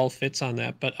don't know what all fits on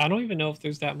that, but I don't even know if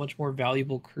there's that much more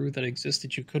valuable crew that exists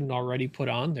that you couldn't already put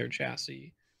on their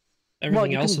chassis.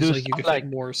 Everything else is you could fit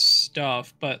more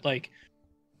stuff, but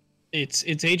it's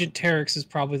Agent Terex is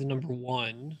probably the number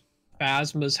one.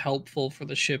 Phasma's helpful for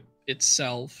the ship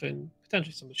itself and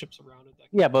potentially some of the ships around it.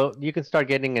 Yeah, but you can start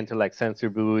getting into sensor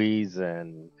buoys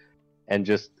and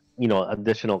just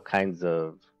additional kinds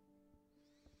of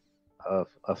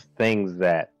things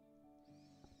that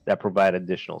provide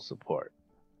additional support.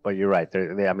 But you're right.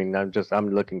 I'm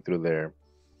looking through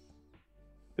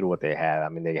what they have. I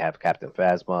mean, they have Captain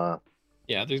Phasma.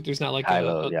 Yeah, there's not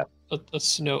Kylo,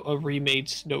 a remade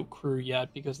Snow crew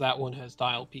yet, because that one has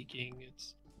dial peaking.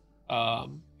 It's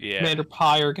Commander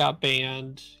Pyre got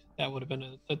banned. That would have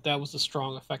been that was a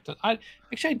strong effect. I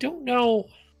don't know.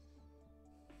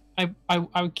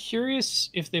 I'm curious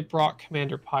if they brought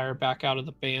Commander Pyre back out of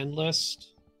the ban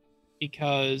list,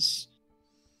 because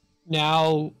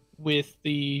now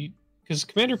because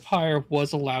Commander Pyre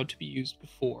was allowed to be used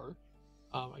before.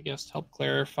 I guess to help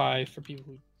clarify for people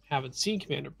who haven't seen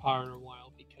Commander Pyre in a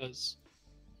while, because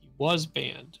he was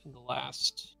banned in the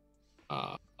last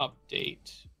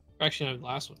update. Actually, not the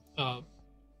last one.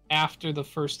 After the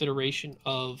first iteration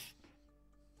of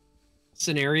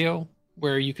Scenario,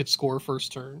 where you could score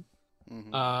first turn.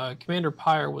 Commander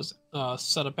Pyre was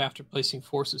set up after placing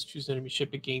forces, choose an enemy ship,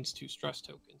 it gains 2 stress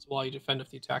tokens. While you defend, if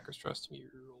the attacker stressed him, you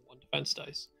roll 1 defense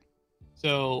dice.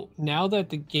 So now that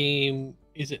the game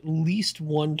is at least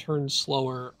 1 turn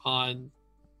slower on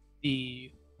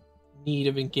the need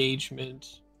of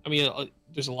engagement, I mean,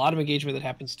 there's a lot of engagement that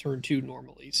happens turn 2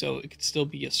 normally, so it could still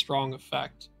be a strong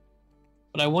effect.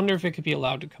 But I wonder if it could be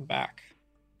allowed to come back.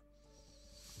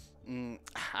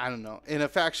 I don't know. In a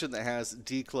faction that has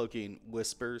decloaking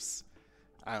whispers,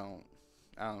 I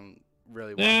don't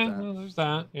really want that. Well, there's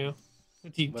that. Yeah,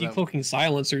 decloaking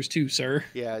silencers too, sir.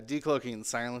 Yeah, decloaking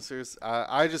silencers.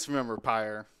 I just remember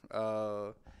Pyre.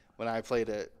 When I played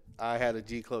it, I had a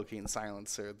decloaking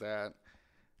silencer that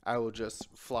I would just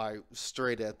fly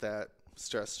straight at that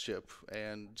stress chip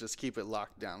and just keep it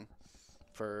locked down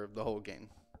for the whole game.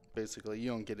 Basically, you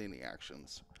don't get any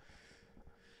actions.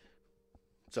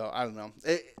 So I don't know.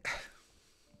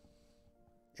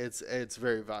 It's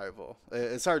very viable.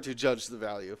 It's hard to judge the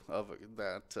value of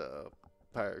that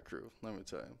Pyre crew. Let me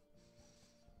tell you,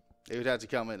 it would have to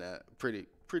come in at pretty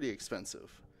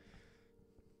expensive.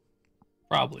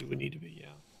 Probably would need to be,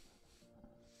 yeah.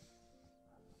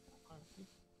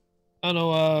 I don't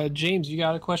know, James, you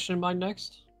got a question in mind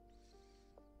next?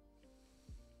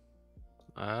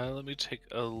 Let me take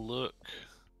a look.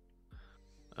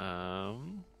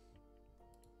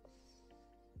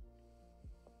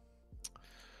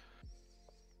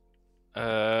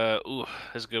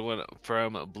 That's a good one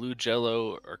from Blue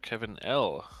Jello or Kevin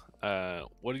L.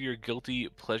 What are your guilty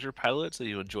pleasure pilots that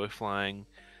you enjoy flying,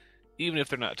 even if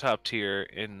they're not top tier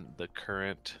in the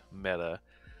current meta?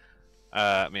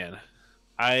 Man,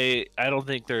 I don't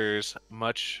think there's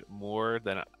much more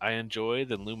than I enjoy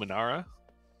than Luminara.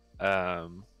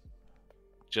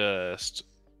 Just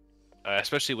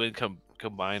especially when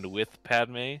combined with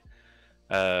Padme,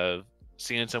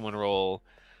 seeing someone roll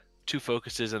 2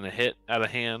 focuses and a hit out of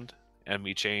hand, and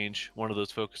me change one of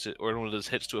those focuses or one of those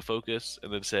hits to a focus,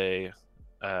 and then say,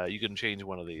 "You can change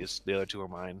one of these. The other 2 are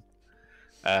mine."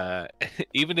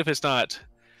 Even if it's not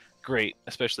great,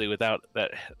 especially without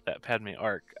that Padme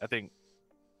arc, I think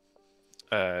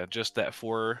just that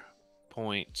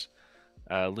 4-point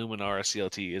Luminara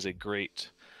CLT is a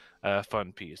great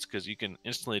fun piece, because you can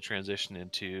instantly transition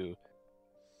into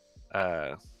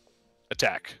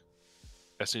attack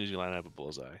as soon as you line up a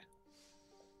bullseye.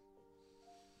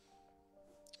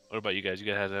 What about you guys? You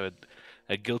guys have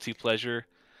a guilty pleasure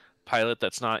pilot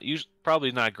that's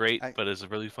probably not great, but is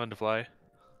really fun to fly?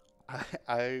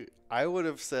 I would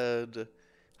have said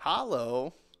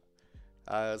Hollow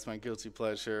as my guilty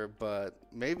pleasure, but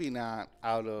maybe not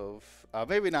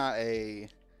maybe not a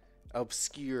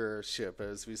obscure ship,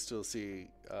 as we still see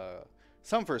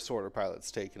some First Order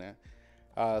pilots taking it.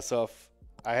 So if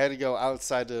I had to go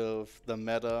outside of the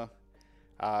meta,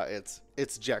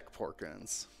 it's Jack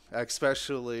Porkins,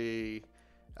 especially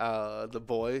the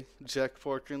boy Jack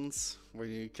Porkins, where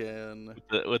you can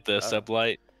with the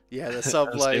sublight. Yeah, the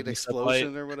sublight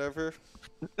explosion or whatever.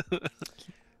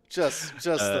 just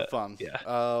the fun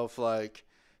of like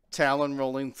Talon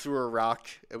rolling through a rock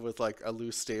with like a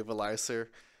loose stabilizer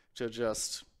to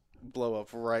just blow up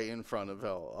right in front of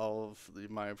all of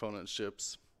my opponent's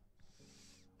ships.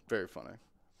 Very funny.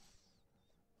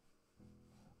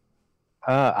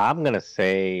 I'm gonna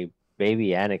say Baby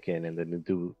Anakin in the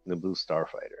Naboo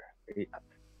Starfighter.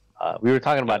 We were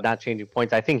talking about not changing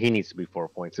points. I think he needs to be 4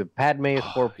 points. If Padme is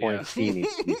 4 points, he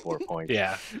needs to be 4 points.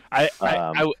 Yeah, I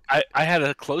had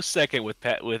a close second with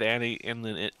Annie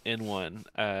in one.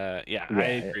 I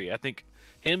agree. I think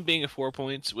him being at 4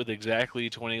 points with exactly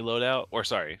 12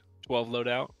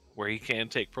 loadout, where he can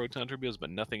take proton torpedoes but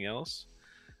nothing else,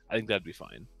 I think that'd be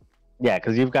fine. Yeah,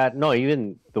 because you've got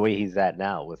even the way he's at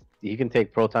now, he can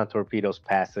take proton torpedoes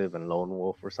passive and lone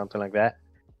wolf or something like that.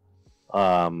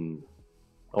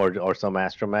 Or some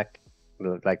astromech,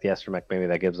 like the astromech maybe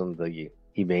that gives them the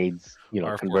evades,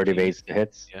 convert evades to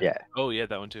hits. Yeah. Oh yeah,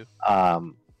 that one too.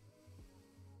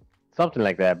 Something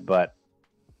like that, but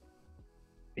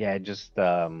yeah, just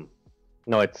no,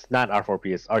 it's not R4P,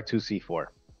 it's R2C4.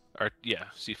 C4,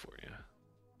 yeah.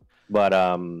 But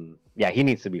yeah, he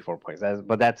needs to be 4 points.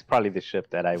 But that's probably the ship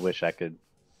that I wish I could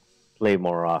play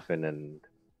more often and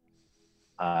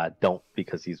don't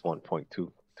because he's 1.2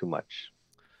 too much.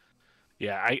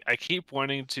 Yeah, I keep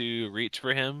wanting to reach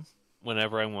for him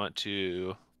whenever I want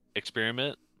to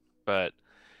experiment, but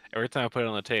every time I put it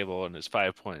on the table and it's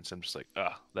 5 points, I'm just like,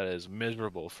 that is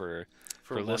miserable for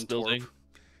For one list building. torp.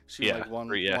 Shooting Yeah, like one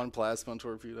for, yeah. one plasma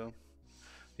torpedo.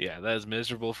 Yeah, that is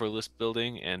miserable for list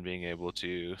building and being able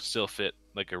to still fit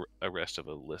like a rest of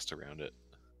a list around it.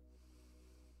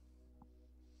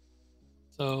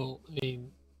 So, I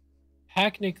mean,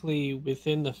 technically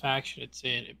within the faction it's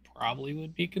in, it probably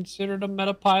would be considered a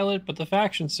meta pilot, but the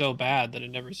faction's so bad that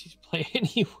it never sees play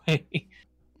anyway.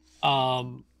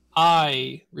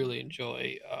 I really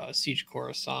enjoy Siege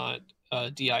Coruscant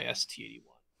DIST-81,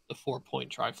 the 4-point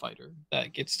tri-fighter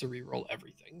that gets to reroll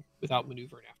everything without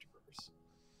maneuver and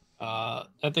afterburners.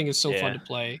 That thing is so fun Yeah. to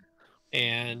play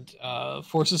and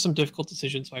forces some difficult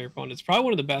decisions by your opponent. It's probably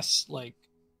one of the best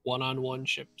one-on-one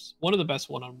ships, one of the best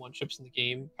one-on-one ships in the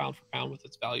game, pound for pound, with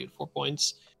its value at 4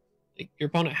 points. Like, your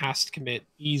opponent has to commit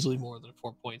easily more than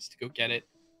 4 points to go get it,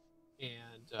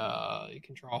 and it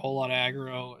can draw a whole lot of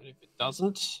aggro. And if it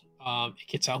doesn't, it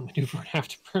gets outmaneuvered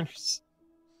afterburners.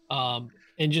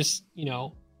 And just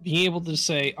being able to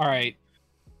say, all right,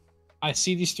 I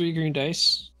see these 3 green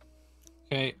dice.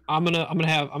 Okay, I'm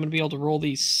gonna be able to roll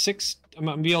these 6. I'm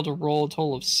gonna be able to roll a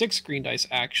total of 6 green dice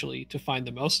actually to find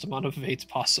the most amount of evades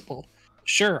possible.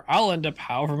 Sure, I'll end up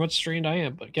however much strained I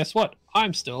am, but guess what?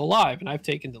 I'm still alive, and I've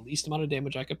taken the least amount of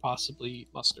damage I could possibly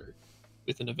muster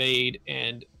with an evade,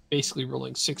 and basically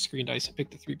rolling 6 green dice and pick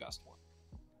the 3 best one.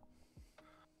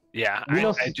 Yeah,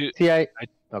 I do.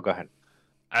 Oh, go ahead.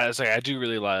 I was like, I do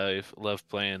really love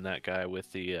playing that guy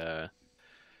with the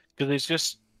because it's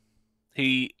just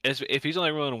if he's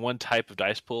only rolling one type of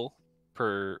dice pool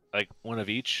per, like, one of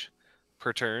each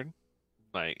per turn,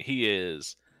 like, he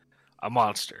is a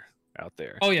monster out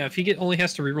there. Oh yeah, if he only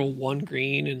has to reroll 1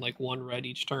 green and like 1 red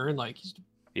each turn, like, he's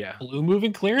Yeah, blue move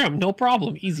and clear him, no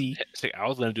problem, easy. See, I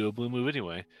was gonna do a blue move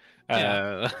anyway.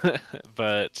 Yeah.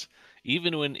 But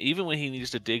even when he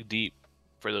needs to dig deep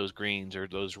for those greens or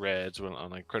those reds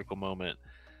on a critical moment,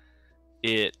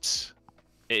 it's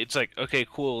like, okay,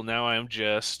 cool. Now I'm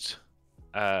just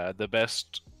the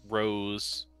best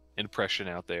Rose impression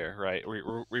out there, right?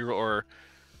 Or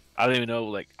I don't even know,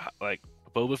 like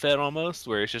Boba Fett almost,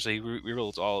 where it's just like he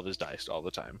rerolls all of his dice all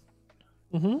the time.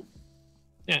 Mm-hmm.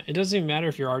 Yeah, it doesn't even matter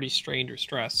if you're already strained or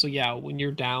stressed. So yeah, when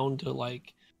you're down to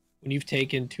when you've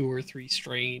taken 2 or 3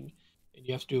 strain and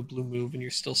you have to do a blue move and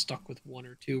you're still stuck with 1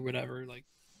 or 2, whatever,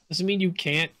 doesn't mean you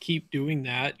can't keep doing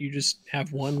that. You just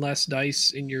have 1 less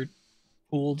dice in your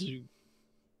pool to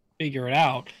figure it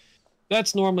out.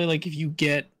 That's normally if you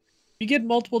get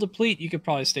multiple deplete, you could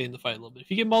probably stay in the fight a little bit.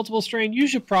 If you get multiple strain, you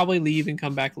should probably leave and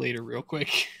come back later real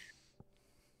quick.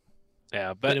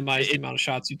 Yeah, but minimize the amount of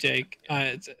shots you take.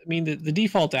 The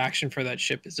default action for that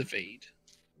ship is evade,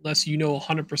 unless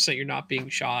 100% you're not being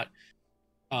shot.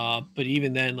 But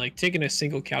even then, taking a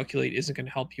single calculate isn't going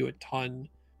to help you a ton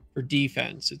for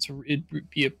defense. It'd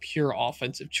be a pure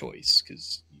offensive choice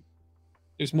because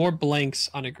there's more blanks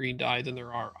on a green die than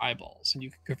there are eyeballs, and you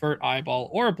can convert eyeball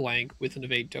or a blank with an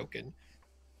evade token.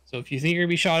 So if you think you're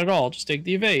gonna be shot at all, just take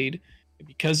the evade. And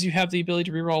because you have the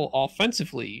ability to reroll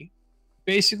offensively,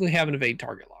 basically have an evade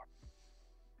target lock.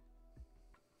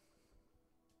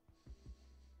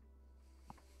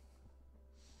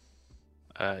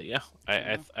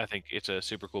 I think it's a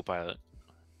super cool pilot.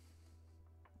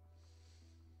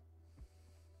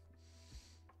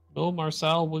 No,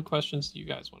 Marcel, what questions do you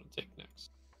guys want to take next?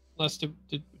 Unless did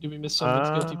we miss someone's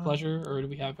guilty pleasure, or do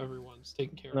we have everyone's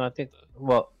taken care of? No,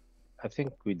 I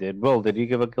think we did. Will, did you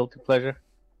give a guilty pleasure?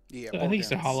 Yeah, I think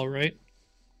it's a hollow, right?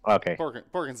 Okay.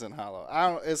 Porkins and hollow.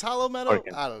 Is hollow meta?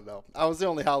 Porkins. I don't know. I was the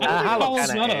only hollow.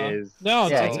 Hollow's kinda meta. is. No,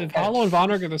 Yeah, it's Hollow and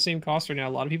Vonreg are the same cost right now.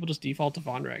 A lot of people just default to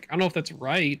Vonreg. I don't know if that's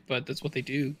right, but that's what they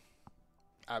do.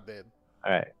 I bet.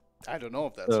 All right. I don't know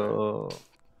if that's right. All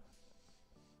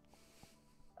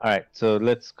right. So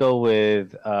let's go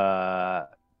with Carrie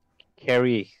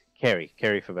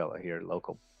Favela here,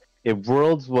 local. If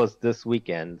Worlds was this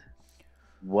weekend,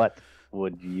 what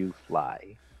would you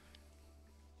fly?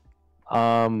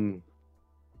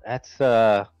 That's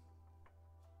So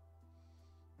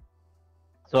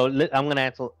I'm gonna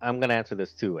answer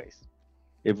this 2 ways.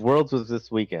 If Worlds was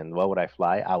this weekend, what would I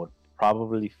fly? I would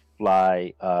probably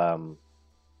fly Delta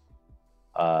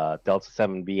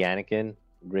 7B Anakin,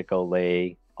 Rick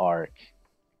Olay, Arc,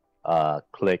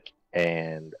 Click,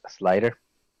 and Slider.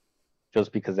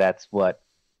 Just because that's what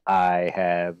I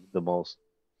have the most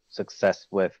success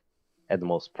with and the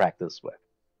most practice with.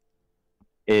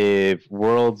 If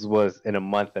Worlds was in a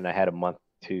month and I had a month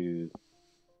to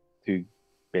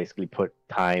basically put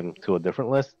time to a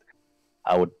different list,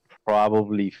 I would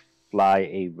probably fly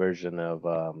a version of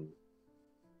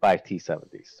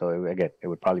 5T70s. So again, it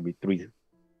would probably be three.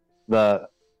 The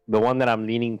one that I'm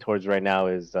leaning towards right now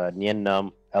is Nien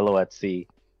Num, LO at Sea,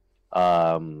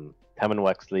 Temmin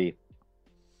Wexley.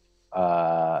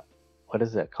 What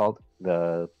is it called?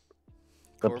 The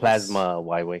Corvus? Plasma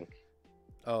Y-Wing.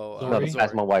 Oh, No, the Zori?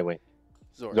 Plasma Y-Wing.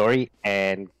 Zori. Zori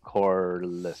and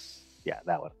Corliss. Yeah,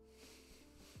 that one.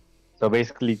 So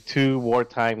basically 2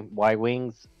 wartime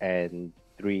Y-Wings and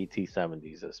 3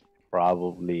 T-70s is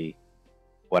probably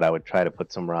what I would try to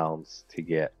put some rounds to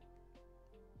get.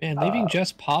 Man, leaving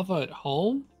Jess Pava at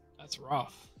home? That's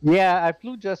rough. Yeah, I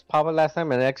flew just Pava last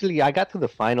time, and actually I got to the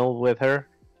final with her,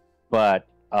 but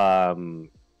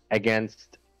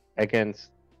against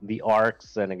the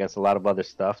arcs and against a lot of other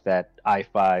stuff, that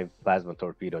I-5 plasma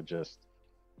torpedo just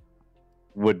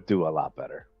would do a lot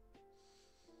better.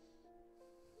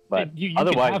 But you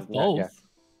otherwise, can have both. Yeah.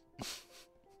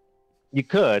 You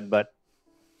could, but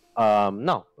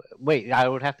no. Wait, I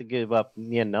would have to give up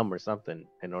Nien Num or something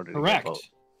in order to Correct. get both.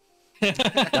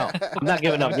 No, I'm not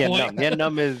giving up Nien Num. Nien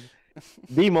Num is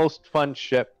the most fun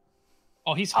ship.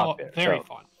 Oh, he's out there, very so-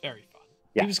 fun. Very fun.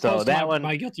 Yeah, He was so close that to one.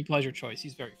 my guilty pleasure choice.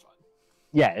 He's very fun.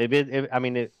 Yeah,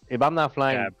 if I'm not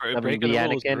flying Yeah, 7B breaking the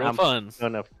rules, Anakin, real I'm fun.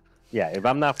 gonna. Yeah, if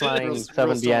I'm not flying Rules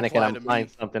 7B don't Anakin, apply I'm to me. flying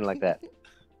something like that.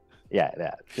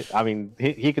 Yeah. I mean,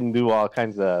 he can do all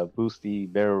kinds of boosty,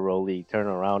 barrel rolly, turn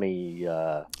aroundy.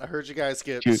 I heard you guys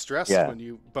get Shoot, stressed yeah. when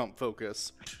you bump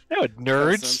focus. No,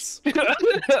 nerds.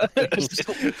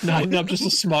 I'm just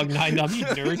a smug 9-num. You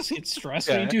nerds get stressed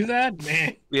when you do that?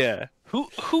 Man. Yeah.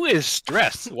 Who is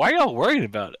stressed? Why are y'all worried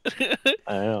about it?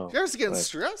 I know. You guys are getting But-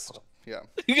 stressed? Yeah.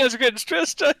 You guys are getting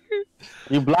stressed out here.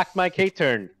 You blocked my K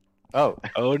turn. Oh,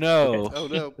 Oh no. Oh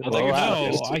no. I was like, Wow.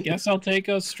 no, I guess I'll take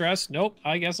a stress. Nope,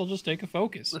 I guess I'll just take a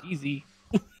focus. Easy.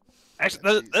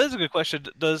 Actually, that is a good question.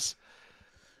 Does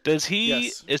he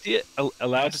Yes. is he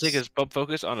allowed to take Yes. his bump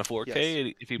focus on a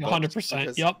 4K if he bumps? 100%.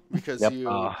 Because- Yep. Because Yep. you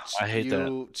Oh, I hate that.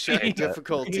 you check hate that.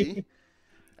 difficulty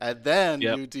and then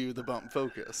Yep. you do the bump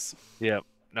focus. Yep.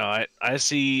 No, I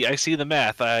see the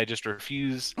math. I just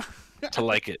refuse to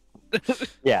like it.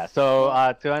 yeah. So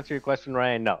to answer your question,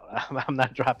 Ryan, no, I'm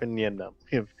not dropping Nien Num.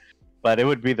 But it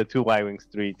would be the 2 Y-Wings,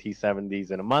 3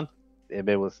 T-70s in a month. If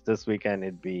it was this weekend,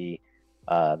 it'd be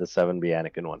the 7B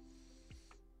Anakin one.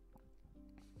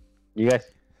 You guys?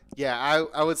 Yeah,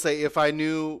 I would say if I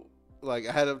knew like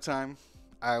ahead of time,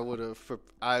 I would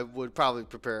probably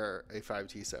prepare a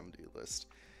 5T70 list.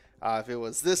 If it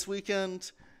was this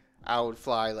weekend, I would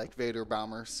fly like Vader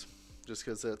bombers, just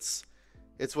because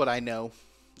it's what I know.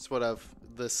 It's what I've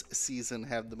this season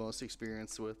had the most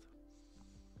experience with.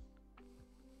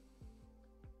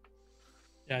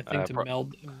 Yeah, I think to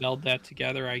meld that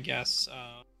together, I guess.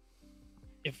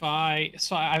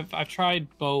 I've tried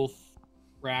both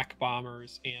rack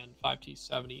bombers and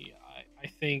 5T70. I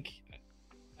think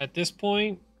at this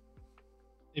point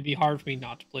it'd be hard for me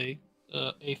not to play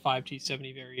a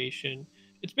 5T70 variation.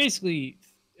 It's basically,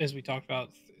 as we talked about,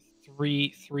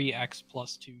 3x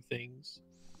plus 2 things.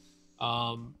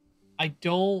 I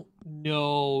don't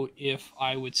know if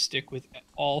I would stick with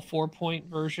all 4-point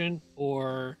version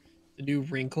or the new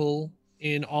wrinkle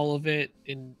in all of it.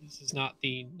 And this is not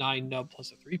the 9-nub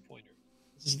plus a 3-pointer.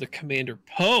 This is the Commander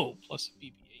Poe plus a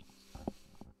BB-8.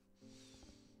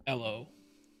 LO,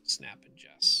 Snap, and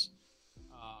Jess.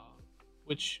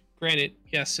 Which, granted,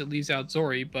 yes, it leaves out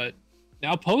Zori, but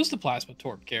now Poe's the Plasma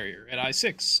Torp carrier at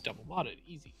I6, double modded,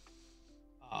 easy.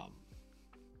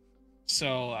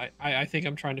 So I think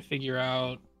I'm trying to figure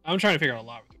out a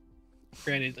lot with him.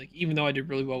 Granted, like, even though I did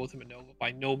really well with him in Nova,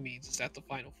 by no means is that the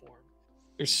final form.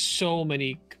 There's so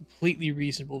many completely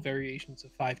reasonable variations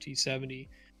of 5T70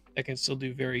 that can still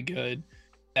do very good,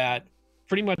 that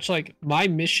pretty much like my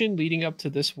mission leading up to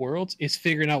this Worlds is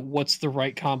figuring out what's the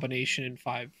right combination in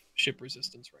 5 ship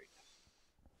resistance right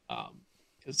now.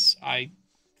 Because I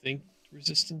think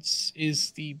resistance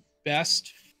is the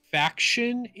best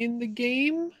faction in the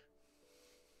game,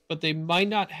 but they might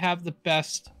not have the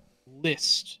best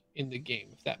list in the game,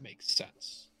 if that makes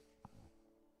sense.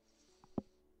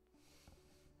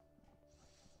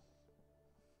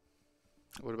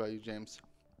 What about you, James?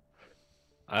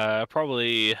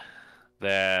 Probably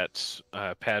that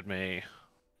Padme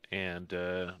and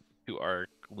who are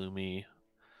Gloomy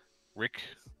Rick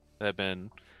that have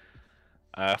been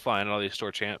flying all these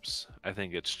store champs. I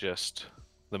think it's just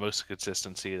the most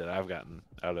consistency that I've gotten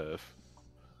out of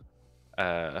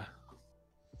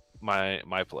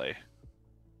my play.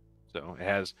 So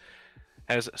it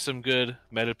has some good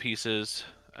meta pieces.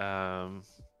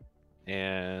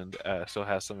 and still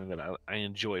has something that I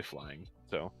enjoy flying.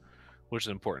 So, which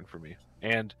is important for me,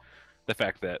 and the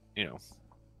fact that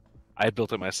I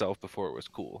built it myself before it was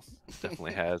cool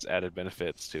definitely has added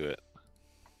benefits to it.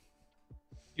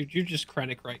 You're just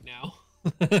Krennic right now.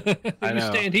 I You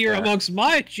know. stand here Yeah. amongst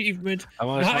my achievement,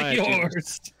 Amongst not my yours.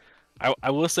 achievements.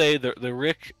 I will say the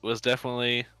Rick was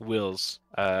definitely Will's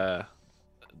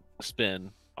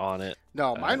spin on it.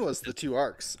 No, mine was the 2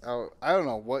 arcs. I don't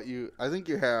know what you. I think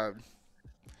you had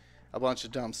a bunch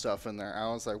of dumb stuff in there.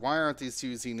 I was like, why aren't these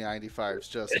 2 Z95s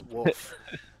just Wolf?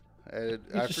 You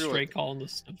I just feel straight like, calling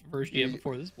this the version you had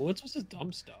before this. What's this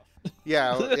dumb stuff?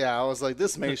 yeah. I was like,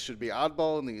 this mace should be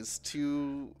oddball, and these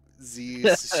 2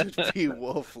 Z's should be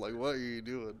Wolf. Like, what are you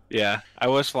doing? Yeah, I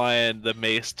was flying the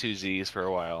Mace 2Zs for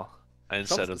a while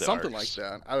instead of the Something arcs. like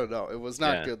that. I don't know. It was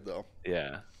not Yeah. good though.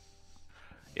 Yeah.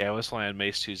 Yeah, I was flying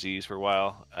Mace 2Zs for a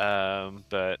while.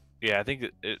 But yeah, I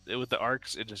think with the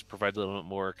arcs, it just provides a little bit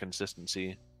more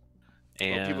consistency.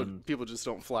 And Well, people just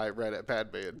don't fly right at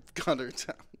Padme and Gunner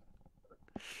Town.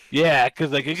 yeah,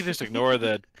 because like you can just ignore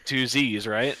the 2Zs,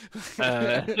 right?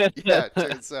 Yeah,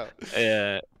 turns out.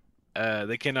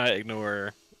 They cannot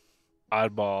ignore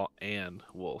Oddball and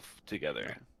Wolf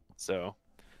together. So,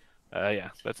 yeah,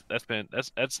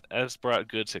 that's brought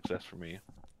good success for me.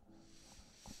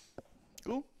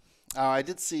 Cool. I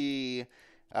did see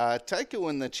Tycho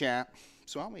in the chat,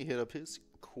 so let me hit up his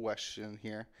question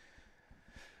here.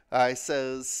 It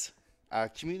says,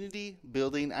 community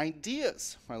building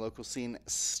ideas. My local scene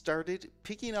started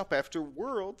picking up after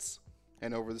Worlds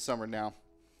and over the summer now.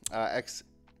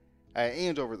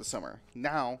 And over the summer.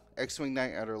 Now, X-Wing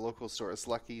Night at our local store is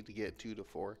lucky to get 2 to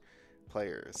 4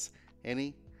 players.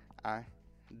 Any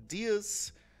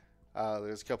ideas?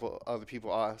 There's a couple other people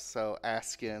also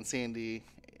asking. Sandy,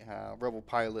 Rebel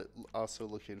Pilot, also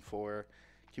looking for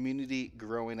community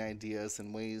growing ideas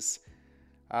and ways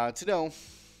to know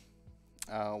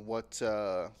what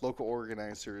local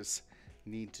organizers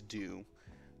need to do.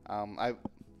 I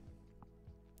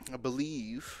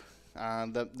believe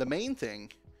the main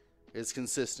thing is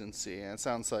consistency, and it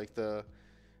sounds like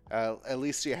at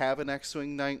least you have an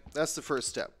X-Wing night. That's the first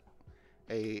step.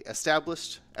 A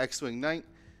established X-Wing night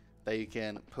that you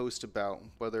can post about,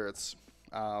 whether it's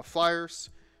flyers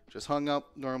just hung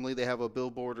up. Normally they have a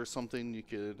billboard or something. You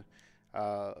could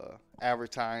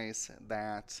advertise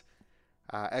that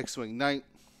X-Wing night.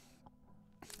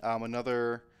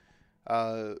 Another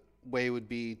way would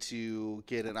be to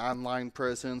get an online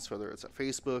presence, whether it's a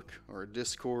Facebook or a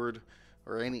Discord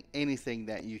or anything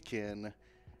that you can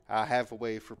have a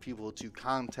way for people to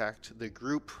contact the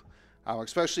group,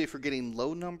 especially if you're getting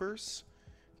low numbers.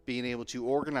 Being able to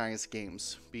organize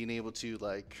games, being able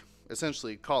to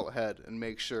essentially call ahead and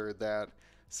make sure that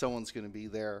someone's going to be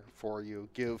there for you.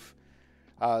 Give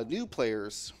new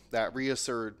players that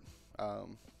resurgence?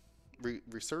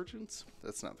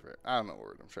 That's not the right. I don't know what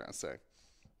word I'm trying to say.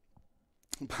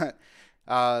 But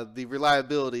the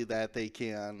reliability that they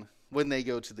can, when they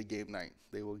go to the game night,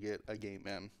 they will get a game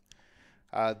in.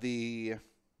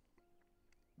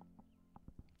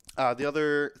 The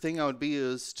other thing I would be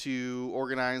is to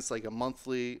organize like a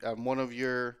monthly, one of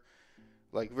your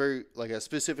a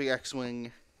specific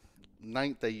X-Wing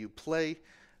night that you play.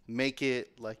 Make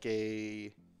it like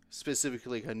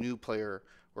specifically a new player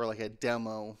or like a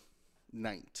demo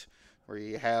night where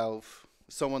you have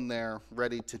someone there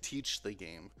ready to teach the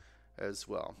game as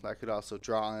well. That could also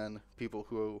draw in people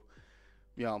who,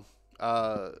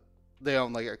 they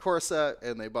own like a Corset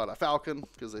and they bought a Falcon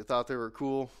because they thought they were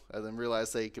cool and then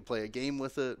realized they could play a game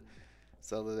with it,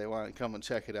 so that they want to come and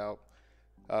check it out.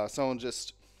 Someone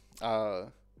just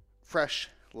fresh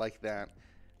like that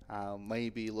may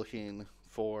be looking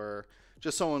for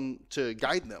just someone to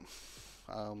guide them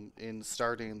in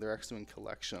starting their X-Wing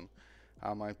collection.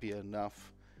 Might be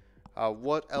enough.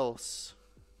 What else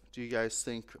do you guys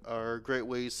think are great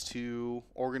ways to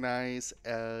organize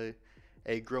a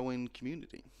growing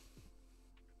community?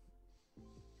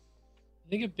 I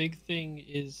think a big thing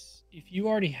is if you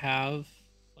already have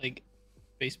like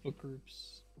Facebook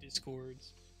groups,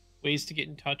 Discords, ways to get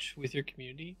in touch with your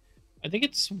community, I think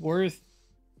it's worth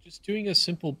just doing a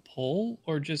simple poll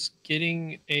or just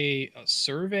getting a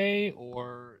survey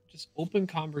or just open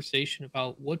conversation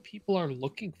about what people are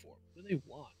looking for. What do they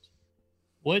want?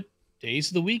 What days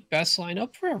of the week best line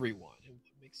up for everyone? And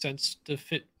what makes sense to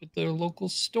fit with their local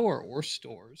store or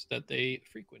stores that they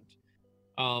frequent?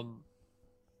 I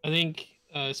think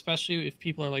especially if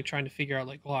people are like trying to figure out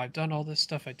like, well, I've done all this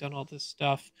stuff.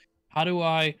 How do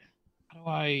I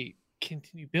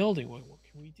continue building? What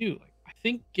can we do? Like, I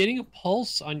think getting a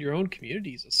pulse on your own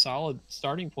community is a solid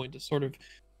starting point to sort of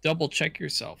double check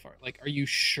yourself. Like, are you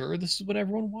sure this is what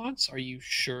everyone wants? Are you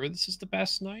sure this is the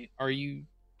best night?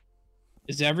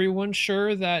 Is everyone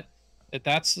sure that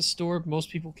that's the store most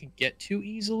people can get to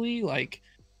easily? Like,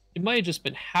 it might have just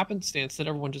been happenstance that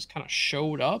everyone just kind of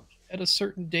showed up at a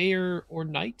certain day or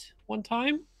night one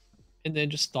time, and then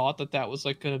just thought that that was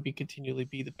like going to be continually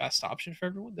be the best option for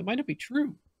everyone. That might not be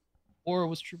true, or it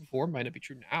was true before, might not be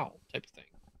true now, type of thing.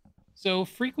 So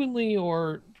frequently,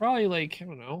 or probably like, I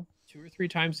don't know, 2 or 3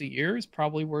 times a year is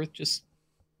probably worth just,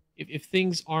 if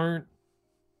things aren't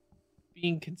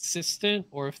being consistent,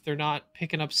 or if they're not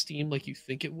picking up steam like you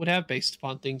think it would have based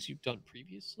upon things you've done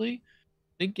previously.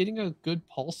 I think getting a good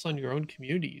pulse on your own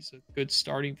community is a good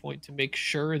starting point to make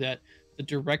sure that the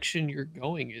direction you're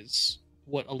going is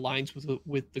what aligns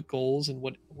with the goals and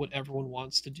what everyone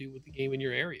wants to do with the game in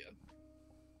your area.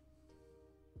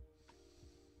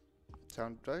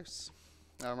 Sound advice.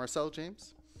 Marcel,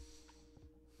 James?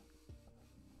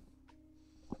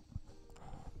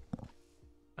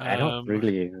 I don't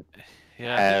really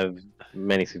Yeah. have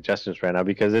many suggestions right now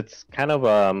because it's kind of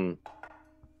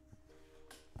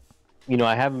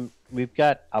we've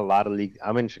got a lot of league.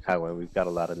 I'm in Chicago and we've got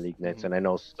a lot of league nights, and I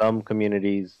know some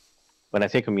communities. When I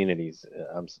say communities,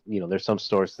 there's some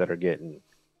stores that are getting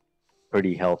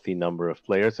pretty healthy number of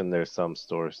players, and there's some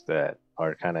stores that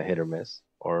are kind of hit or miss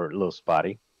or a little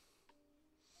spotty.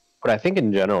 But I think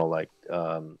in general, like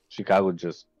Chicago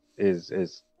just is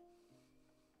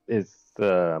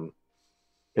a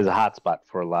hot spot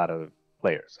for a lot of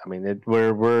players. I mean,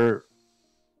 we're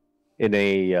in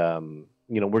a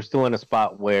we're still in a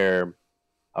spot where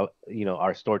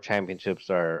our store championships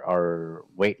are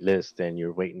wait list, and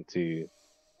you're waiting to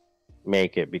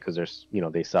make it because there's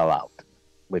they sell out,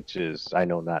 which is, I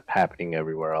know, not happening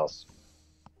everywhere else.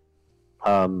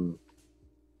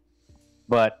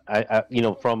 But I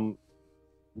from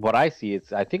what I see,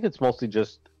 I think it's mostly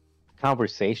just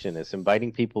conversation. It's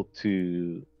inviting people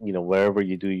to wherever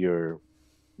you do your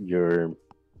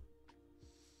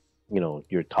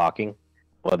talking,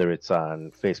 whether it's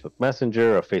on Facebook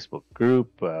Messenger or Facebook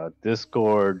group,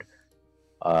 Discord,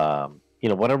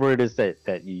 whatever it is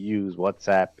that you use,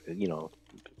 WhatsApp,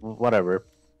 whatever,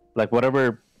 like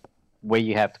whatever way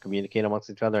you have to communicate amongst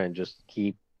each other, and just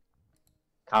keep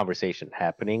conversation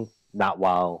happening, not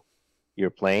while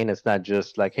you're playing. It's not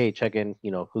just like, hey, check in,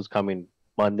 who's coming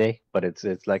Monday, but it's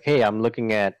like, hey, I'm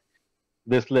looking at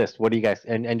this list. What do you guys,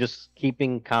 and just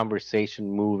keeping conversation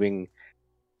moving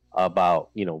about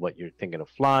what you're thinking of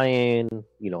flying,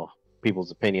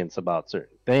 people's opinions about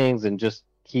certain things, and just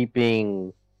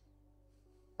keeping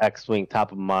X-Wing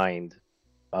top of mind,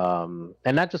 and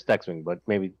not just X-Wing, but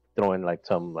maybe throwing like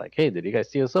some, like, hey, did you guys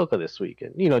see Ahsoka this week?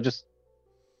 And just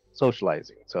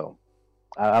socializing. So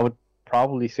I would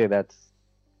probably say that's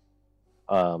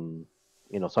something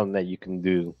that you can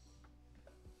do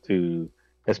to,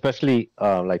 especially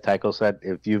like Tycho said,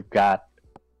 if you've got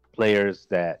players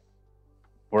that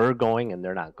were going and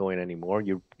they're not going anymore,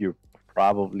 you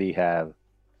probably have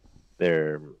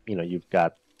their you've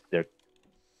got their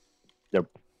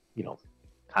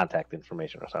contact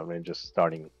information or something, and just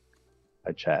starting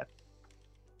a chat.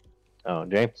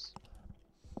 James?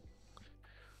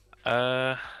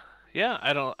 Yeah,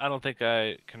 I don't think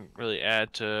I can really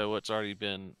add to what's already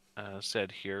been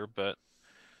said here, but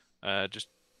just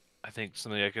I think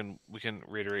something we can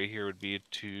reiterate here would be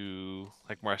to,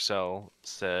 like Marcel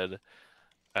said,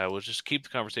 we'll just keep the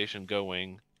conversation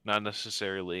going, not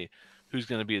necessarily who's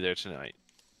going to be there tonight.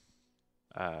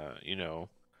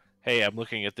 Hey, I'm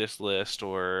looking at this list,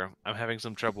 or I'm having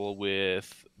some trouble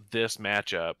with this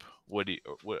matchup. What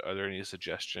are there any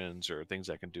suggestions or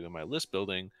things I can do in my list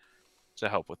building to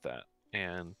help with that?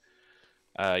 And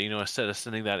instead of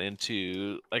sending that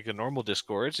into like the normal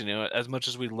discords, as much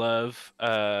as we love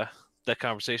that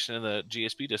conversation in the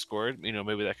GSP Discord,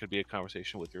 maybe that could be a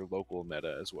conversation with your local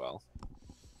meta as well.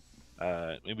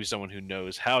 Maybe someone who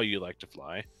knows how you like to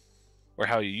fly, or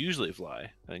how you usually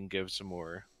fly, and give some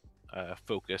more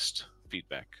focused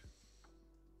feedback.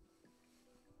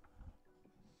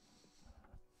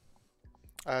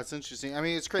 It's interesting. I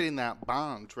mean, it's creating that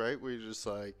bond, right? Where you're just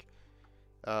like,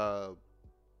 that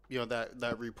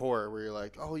rapport where you're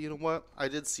like, oh, you know what? I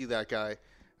did see that guy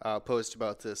post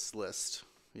about this list.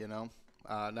 Now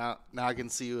I can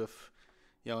see you if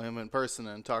him in person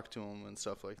and talk to him and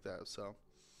stuff like that. So,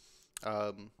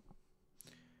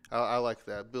 I like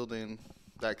that, building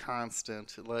that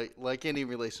constant, like any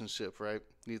relationship, right?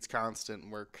 Needs constant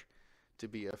work to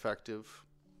be effective.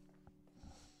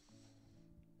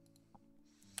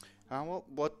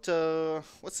 What's the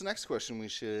next question we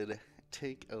should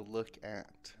take a look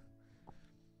at?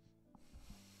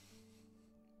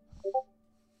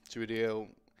 Should we do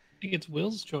think it's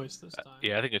Will's choice this time.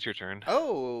 Yeah, I think it's your turn.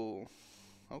 Oh,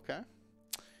 okay.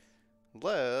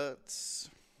 Let's.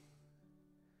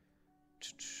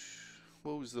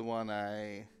 What was the one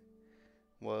I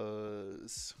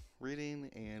was reading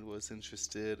and was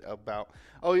interested about?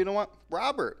 Oh, you know what?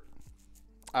 Robert.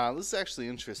 This is actually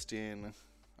interesting.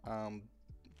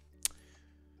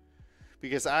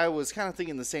 Because I was kind of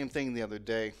thinking the same thing the other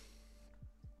day.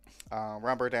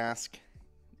 Robert asked,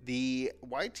 the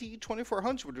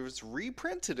YT2400 was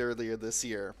reprinted earlier this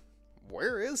year.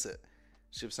 Where is it?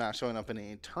 Ship's not showing up in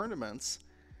any tournaments,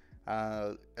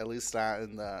 at least not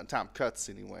in the top cuts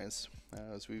anyways,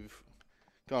 as we've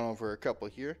gone over a couple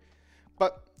here.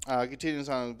 But continues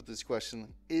on with this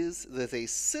question, is this a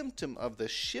symptom of the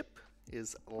ship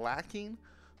is lacking,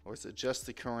 or is it just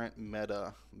the current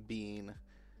meta being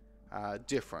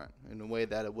different in a way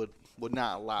that it would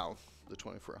not allow the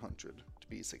 2400 to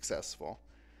be successful?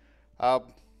 I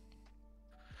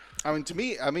mean, to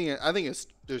me, I think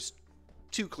there's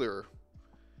two clear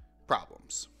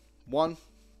problems. One,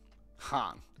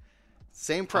 Han,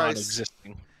 same price,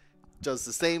 existing, does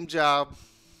the same job.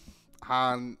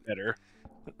 Han better,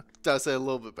 does it a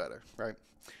little bit better, right?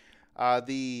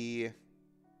 The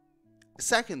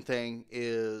second thing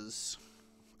is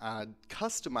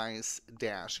customize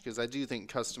dash, because I do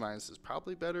think customize is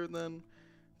probably better than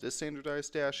the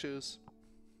standardized dashes,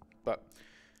 but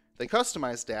the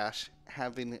customized dash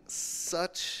having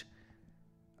such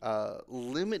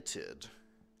limited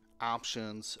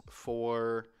options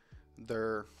for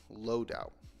their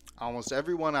loadout. Almost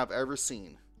everyone I've ever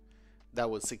seen that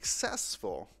was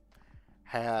successful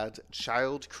had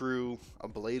child crew,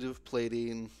 ablative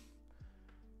plating,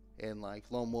 and like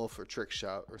lone wolf or trick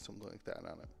shot or something like that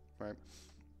on it, right?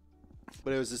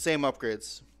 But it was the same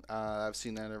upgrades. I've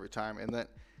seen that every time, and that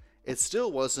it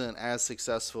still wasn't as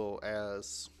successful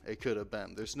as it could have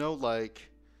been. There's no like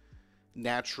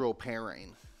natural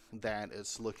pairing that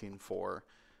it's looking for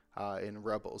in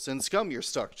Rebels. In Scum, you're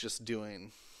stuck just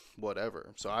doing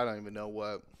whatever. So I don't even know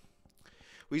what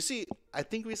we see. I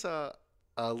think we saw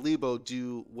Lebo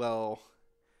do well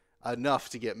enough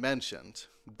to get mentioned,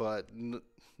 but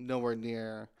nowhere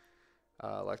near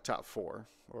like top 4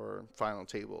 or final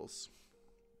tables.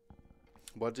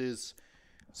 What is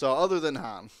so other than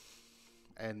Han,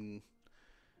 and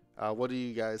what do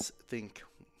you guys think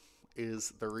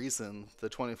is the reason the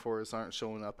 24s aren't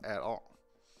showing up at all?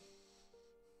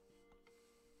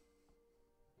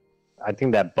 I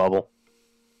think that bubble,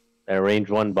 that range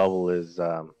 1 bubble is.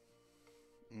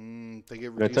 They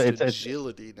get reduced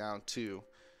agility now too.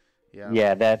 Yeah.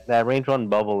 Yeah, that range 1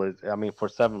 bubble is. I mean, for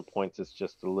 7 points, it's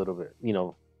just a little bit.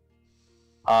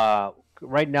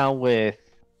 Right now with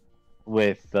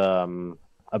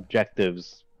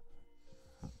objectives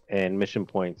and mission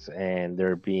points, and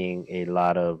there being a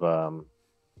lot of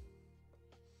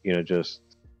just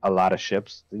a lot of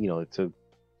ships,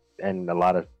 and a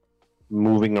lot of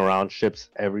moving around ships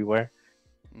everywhere.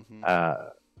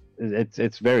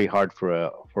 It's very hard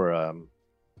for a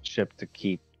ship to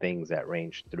keep things at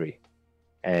range 3,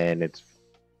 and it's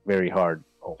very hard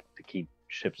to keep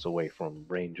ships away from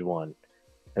range 1,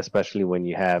 especially when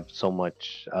you have so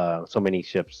many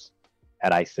ships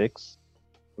at I6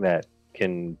 that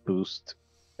can boost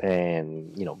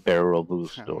and barrel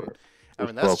boost or. I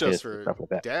mean that's just for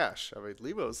like dash. I mean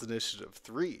Lebo's initiative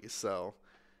 3, so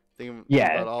think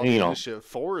about all the initiative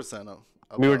 4s and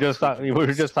we were just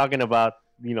talking about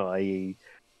a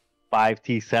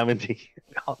 5T70.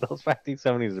 All those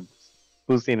 5T70s are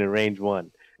boosting in range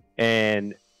 1,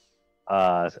 and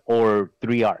or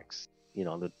 3 arcs.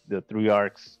 The 3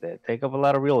 arcs that take up a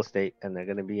lot of real estate, and they're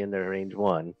going to be in their range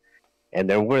 1, and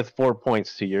they're worth 4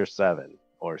 points to your 7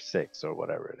 or 6 or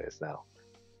whatever it is now.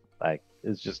 Like,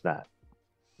 it's just not.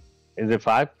 Is it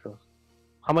 5?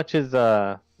 How much is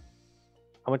Lebo?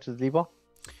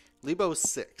 Lebo's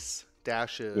 6.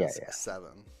 Dash is 7.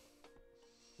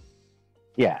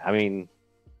 Yeah, I mean,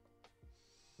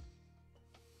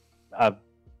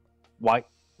 white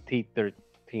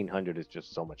T1300 is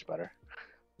just so much better,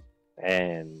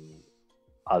 and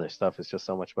other stuff is just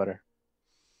so much better.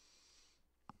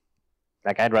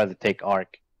 Like, I'd rather take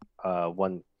Arc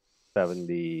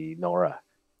 170 Nora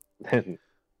than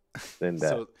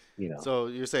that. So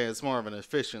you're saying it's more of an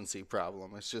efficiency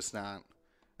problem. It's just not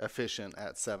efficient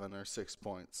at 7 or 6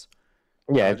 points.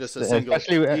 Yeah, just a single.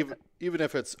 Even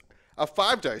if it's a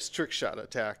 5 dice trick shot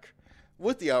attack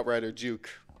with the Outrider juke,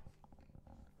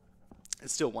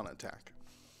 it's still 1 attack.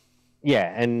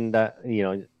 Yeah, and that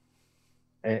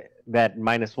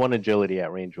 -1 agility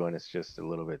at range 1 is just a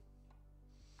little bit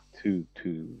too.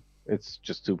 It's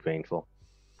just too painful.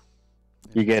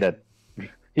 You get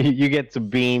to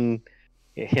bean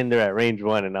hinder at range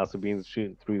 1 and also being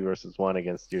shooting 3 versus 1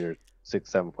 against your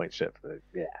 6-7 point ship.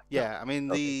 Yeah. Yeah, I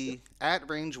mean, Okay, the at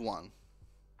range 1,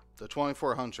 the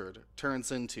 2400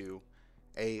 turns into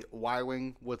a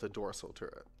Y-wing with a dorsal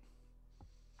turret.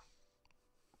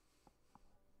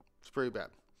 It's pretty bad.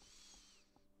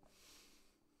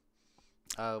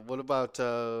 What about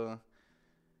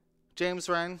James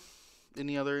Ryan?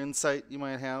 Any other insight you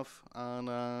might have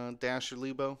on Dash or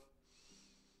Lebo?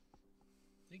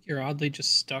 I think you're oddly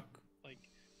just stuck. Like,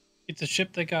 it's a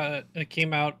ship that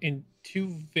came out in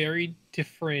two very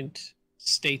different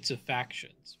states of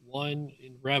factions. One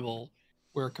in Rebel,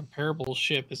 where a comparable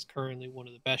ship is currently one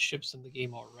of the best ships in the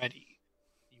game already.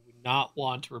 You would not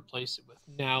want to replace it with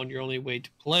now, and your only way to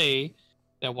play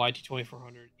that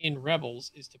YT-2400 in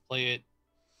Rebels is to play it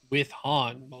with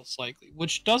Han, most likely,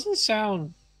 which doesn't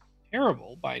sound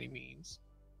terrible by any means.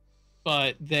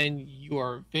 But then you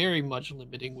are very much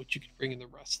limiting what you can bring in the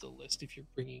rest of the list. If you're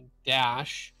bringing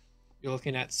Dash, you're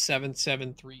looking at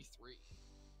 7733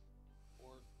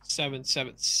 or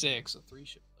 776, a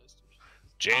 3-ship list.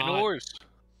 Janors.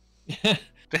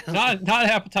 Not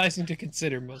appetizing to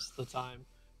consider most of the time.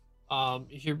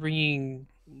 If you're bringing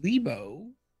Lebo,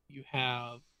 you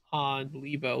have Han,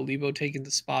 Lebo taking the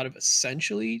spot of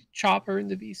essentially Chopper in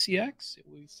the VCX.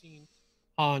 We've seen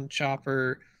Han,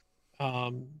 Chopper,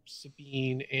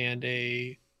 Sabine, and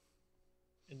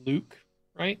Luke,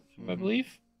 right? I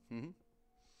believe.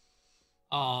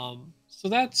 So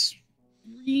that's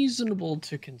reasonable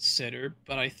to consider,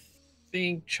 but I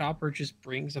think Chopper just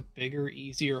brings a bigger,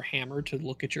 easier hammer to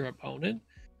look at your opponent.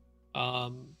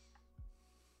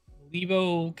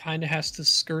 Lebo kind of has to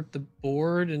skirt the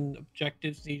board, and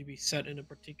objectives need to be set in a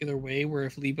particular way, where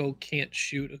if Lebo can't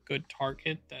shoot a good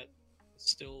target, that is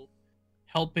still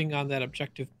helping on that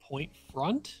objective point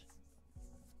front.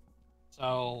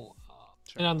 So,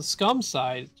 and on the Scum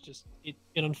side, it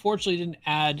unfortunately didn't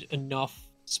add enough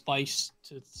spice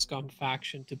to the Scum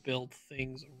faction to build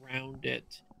things around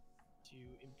it to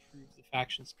improve the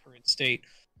faction's current state,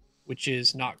 which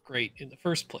is not great in the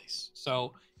first place.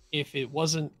 So if it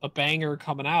wasn't a banger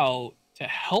coming out to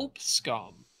help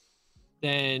Scum,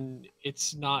 then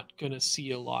it's not going to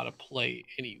see a lot of play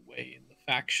anyway in the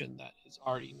faction that is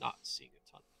already not seeing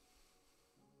a ton.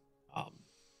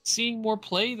 Seeing more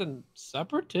play than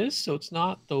Separatists, so it's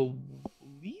not the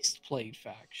least played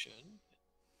faction,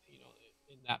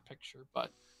 in that picture.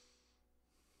 But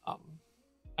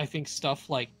I think stuff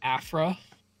like Afra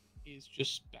is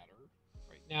just better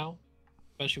right now,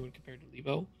 especially when compared to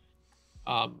Lebo.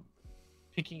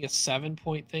 Picking a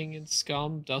 7-point thing in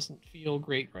Scum doesn't feel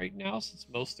great right now, since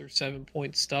most of their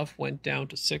 7-point stuff went down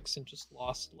to 6 and just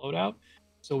lost loadout.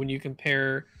 So when you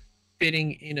compare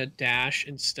fitting in a Dash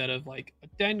instead of like a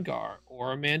Dengar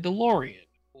or a Mandalorian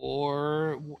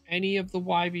or any of the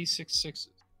YV66s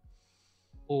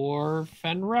or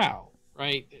Fen Rao,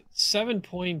 right? 7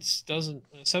 points doesn't,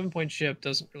 a 7-point ship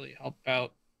doesn't really help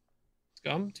out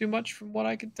Scum too much from what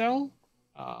I can tell.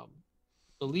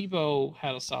 The Lebo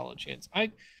had a solid chance.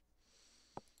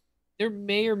 There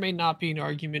may or may not be an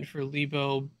argument for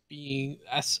Lebo being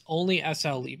only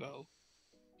SL Lebo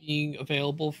being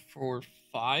available for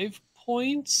 5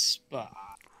 points, but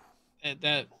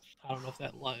that I don't know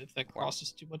if that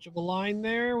crosses too much of a line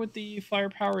there with the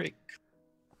firepower it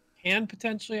can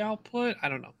potentially output. I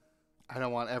don't know. I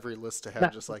don't want every list to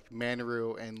have just like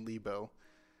Manaru and Lebo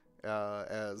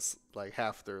as like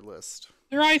half their list.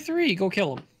 They're I3. Go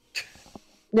kill them.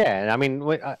 Yeah, and I mean,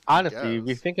 honestly, if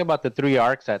you think about the 3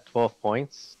 arcs at 12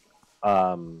 points,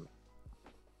 those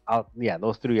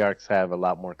 3 arcs have a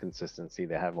lot more consistency.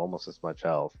 They have almost as much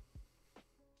health,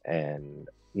 and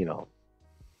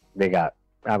they got.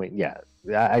 I mean, yeah,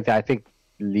 I think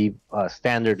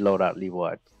standard loadout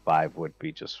Levo at 5 would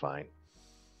be just fine.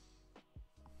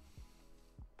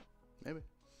 Maybe.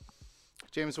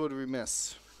 James, what did we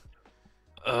miss?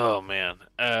 Oh man,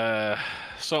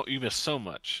 so you missed so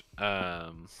much.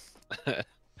 No,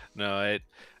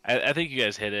 I think you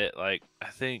guys hit it. Like,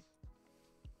 I think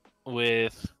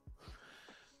with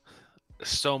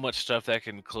so much stuff that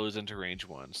can close into range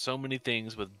 1, so many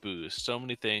things with boost, so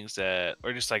many things that,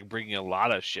 or just like bringing a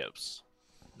lot of ships,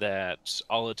 that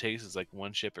all it takes is like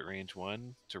 1 ship at range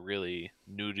 1 to really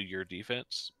neuter your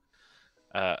defense,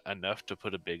 enough to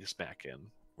put a big smack in,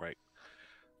 right?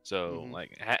 So,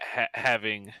 like,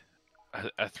 having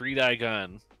a 3-die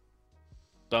gun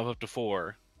bump up to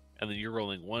 4, and then you're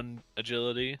rolling 1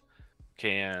 agility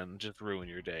can just ruin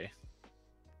your day.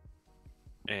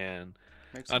 And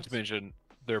not to mention,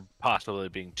 there possibly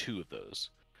being 2 of those.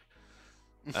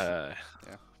 Yeah.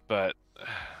 But,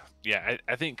 yeah,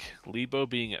 I think Lebo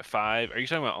being at 5... Are you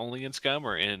talking about only in Scum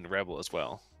or in Rebel as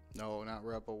well? No, not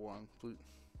Rebel 1.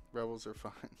 Rebels are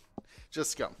fine.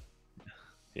 Just Scum.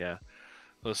 Yeah.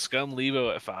 So Scum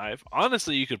Levo at 5.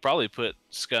 Honestly, you could probably put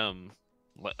Scum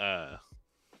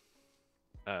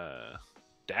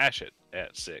Dash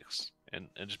at 6 and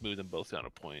just move them both down a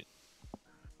point.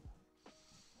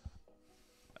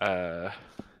 Because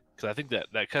I think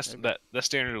that custom that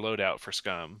standard loadout for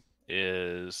Scum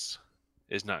is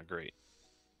not great.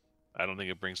 I don't think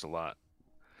it brings a lot.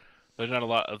 There's not a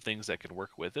lot of things that can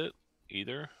work with it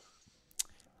either.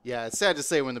 Yeah, it's sad to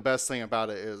say when the best thing about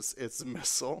it is it's a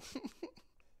missile.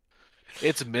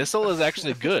 Its missile is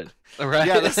actually good, right?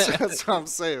 Yeah, that's what I'm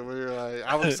saying. We're like,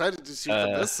 I'm excited to shoot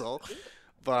the missile,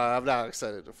 but I'm not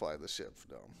excited to fly the ship.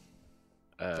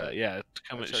 No. Yeah,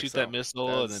 come and shoot that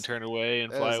missile and then turn away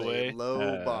and fly away. A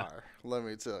low bar, let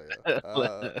me tell you.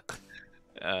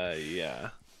 Yeah.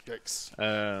 Yikes.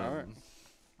 All right.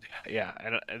 Yeah,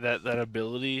 and that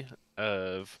ability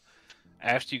of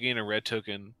after you gain a red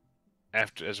token,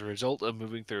 as a result of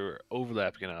moving through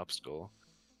overlapping an obstacle,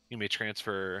 you may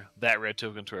transfer that red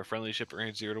token to a friendly ship at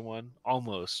range 0 to 1.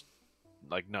 Almost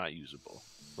like not usable,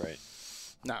 right?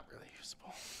 Not really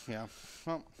usable. Yeah.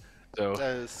 Well, so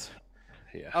that is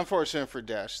unfortunate for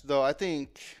Dash, though. I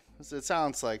think it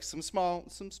sounds like some small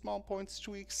points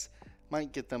tweaks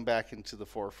might get them back into the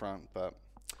forefront, but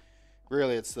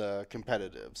really it's the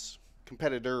competitors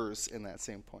in that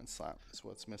same point slot is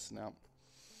what's missing out.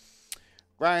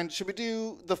 Ryan, should we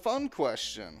do the fun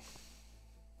question?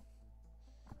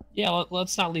 Yeah,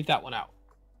 let's not leave that one out.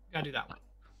 Gotta do that one.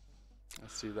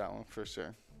 Let's do that one for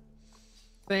sure.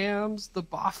 Thams the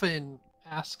Boffin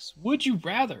asks, would you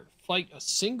rather fight a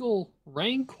single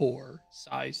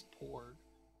Rancor-sized Porg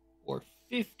or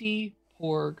 50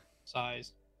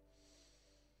 Porg-sized?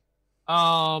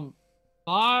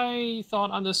 My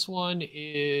thought on this one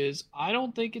is I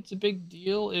don't think it's a big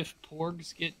deal if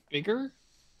Porgs get bigger.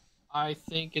 I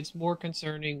think it's more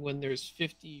concerning when there's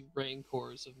 50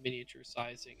 Rancors of miniature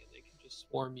sizing and they can just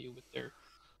swarm you with their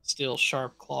still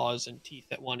sharp claws and teeth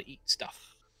that want to eat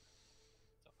stuff.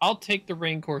 So I'll take the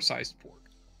Rancor-sized Porg.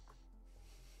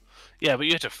 Yeah, but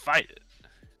you have to fight it.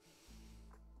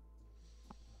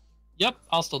 Yep,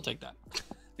 I'll still take that.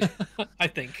 I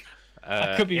think.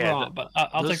 I could be wrong, but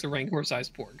I'll take the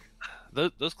Rancor-sized Porg.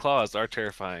 Those claws are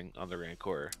terrifying on the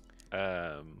Rancor.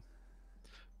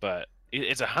 But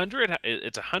it's 100.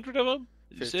 It's 100 of them.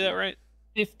 Did you say that right?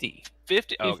 50.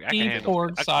 50. Oh, 50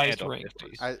 Porg-sized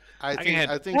Rancors. I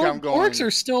think I'm going. Porgs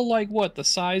are still like what, the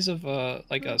size of a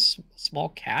small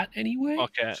cat anyway. Small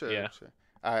cat. Sure, yeah. Sure.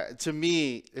 To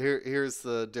me, here's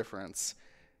the difference.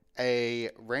 A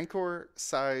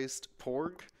Rancor-sized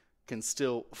Porg can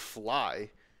still fly.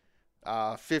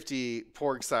 50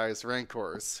 Porg-sized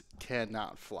Rancors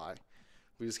cannot fly.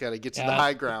 We just got to get to the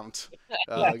high ground.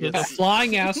 The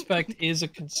flying aspect is a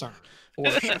concern, for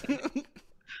sure.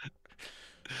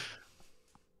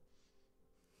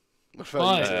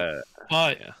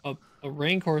 But a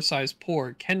Rancor-sized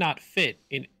Porg cannot fit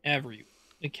in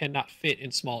it cannot fit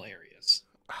in small areas.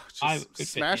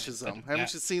 Just smashes them.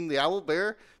 Haven't you seen the owl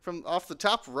bear from off the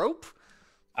top rope?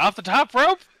 Off the top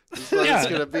rope? That's what it's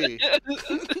gonna be.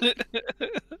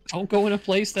 Don't go in a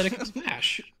place that it can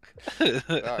smash. All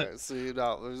right, so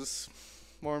there's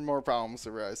more and more problems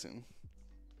arising.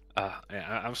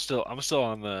 Yeah, I'm still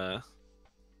on the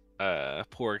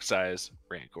Porg size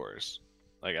Rancors.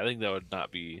 Like, I think that would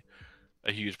not be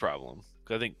a huge problem.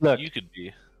 I think you could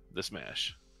be the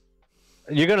smash.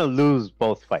 You're gonna lose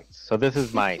both fights. So this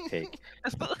is my take.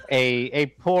 A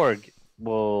Porg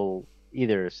will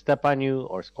either step on you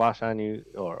or squash on you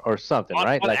or something,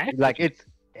 right? Like it's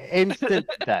instant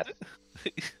death.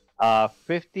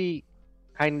 50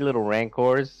 tiny little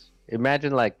Rancors.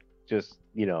 Imagine just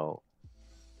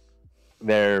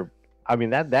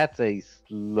that's a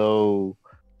slow,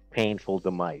 painful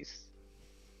demise.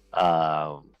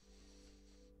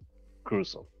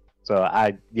 Gruesome.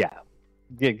 So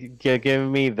give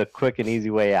me the quick and easy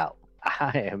way out.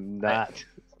 I am not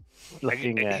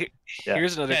looking at.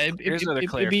 Here's another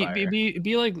clarifier.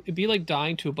 It'd be like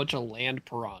dying to a bunch of land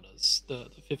piranhas. The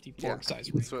 50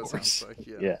 Porg-sized Rancors.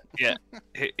 Yeah.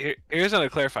 Here's another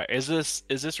clarifier. Is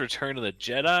this Return of the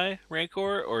Jedi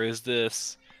Rancor or is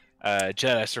this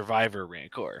Jedi Survivor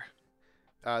Rancor?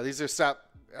 These are stop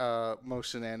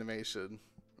motion animation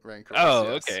Rancors. Oh,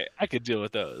 yes. okay. I could deal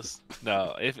with those.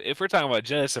 No, if we're talking about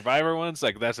Jedi Survivor ones,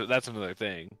 like that's another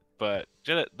thing. But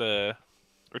the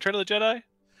Return of the Jedi,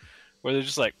 where they're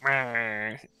just like,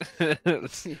 I'm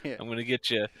gonna get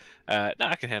you. No,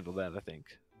 I can handle that. I think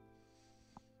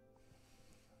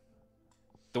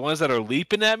the ones that are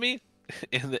leaping at me,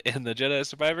 in the Jedi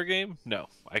Survivor game, no,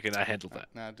 I cannot handle that.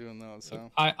 Not doing those.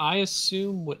 So I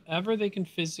assume whatever they can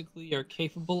physically are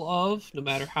capable of, no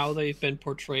matter how they've been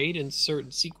portrayed in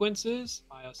certain sequences,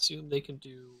 I assume they can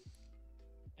do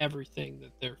everything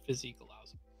that their physique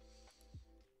allows.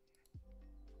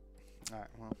 all right.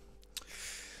 Well,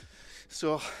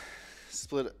 so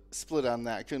split on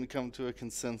that. Couldn't come to a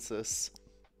consensus.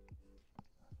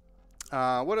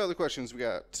 What other questions we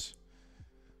got?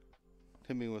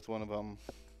 Hit me with one of them.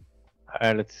 All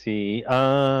right, let's see.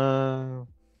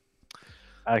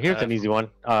 Here's an easy one.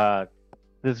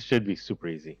 This should be super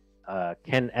easy.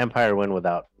 Can Empire win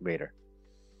without Vader?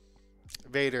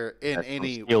 Vader in That's from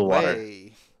any Stillwater.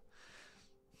 way.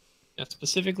 Yeah,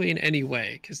 specifically in any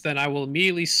way, because then I will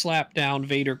immediately slap down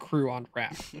Vader crew on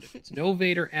rack. But if it's no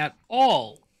Vader at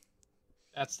all,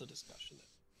 that's the discussion.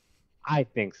 I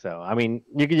think so. I mean,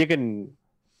 you can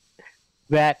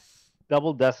that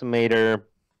double decimator,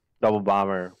 double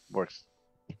bomber works.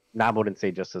 I wouldn't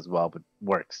say just as well, but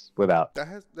works without. That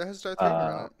has Darth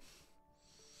Vader in it.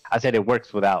 I said it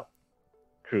works without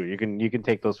crew. You can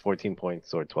take those 14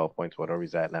 points or 12 points, whatever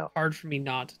he's at now. Hard for me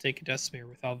not to take a decimator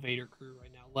without Vader crew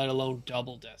right now, let alone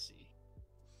double deci.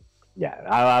 Yeah,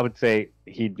 I would say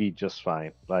he'd be just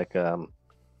fine. Like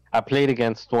I played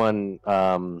against one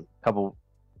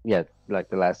like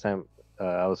the last time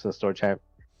I was in the store chat,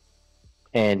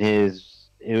 and it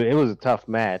was a tough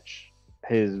match.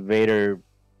 His Vader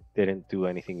didn't do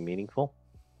anything meaningful,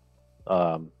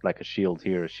 like a shield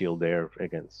here, a shield there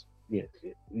against. Yeah.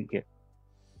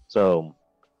 So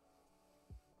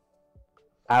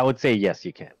I would say yes,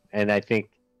 you can, and I think,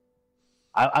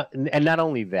 and not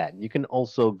only that, you can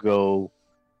also go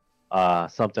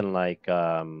something like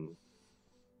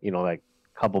like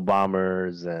couple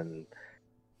bombers and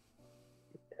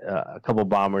couple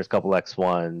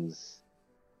X1s,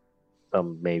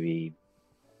 some maybe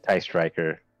TIE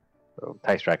Striker.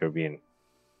 TIE Striker being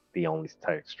the only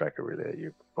TIE Striker really that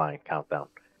you're flying countdown.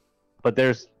 But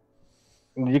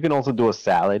you can also do a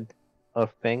salad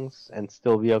of things and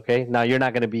still be okay. Now you're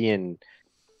not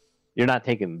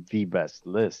taking the best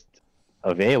list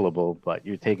available, but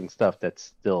you're taking stuff that's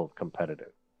still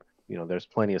competitive. There's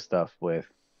plenty of stuff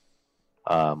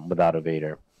without a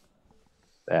Vader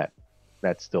that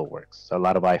still works. A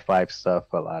lot of I5 stuff,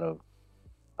 a lot of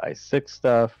I6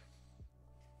 stuff.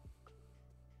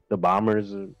 The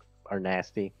bombers are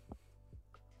nasty.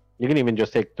 You can even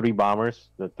just take 3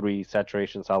 bombers, the 3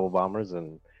 saturation salvo bombers,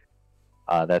 and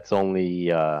that's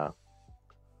only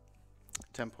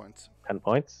 10 points. 10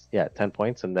 points? Yeah, 10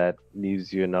 points, and that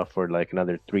leaves you enough for like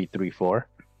another 3, 3, 4.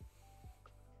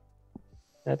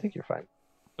 I think you're fine.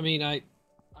 I mean, I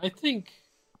think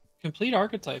complete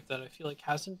archetype that I feel like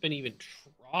hasn't been even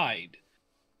tried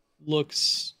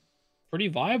looks pretty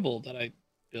viable that I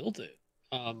built it.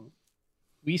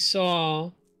 We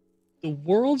saw the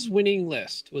world's winning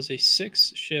list was a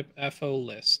 6-ship FO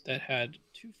list that had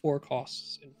 2 4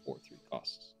 costs and 4 3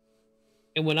 costs.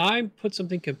 And when I put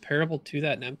something comparable to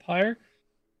that in Empire,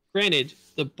 granted,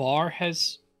 the bar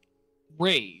has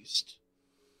raised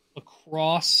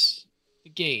across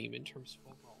the game in terms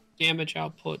of overall damage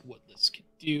output, what this can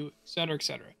do, etc.,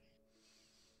 etc.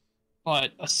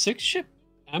 But a 6-ship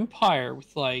Empire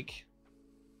with like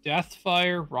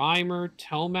Deathfire, Reimer,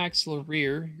 Telmax,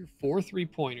 Lareer, your 4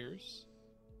 3-pointers,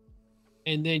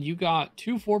 and then you got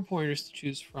 2 4-pointers to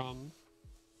choose from.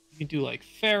 You can do like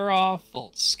Feroff,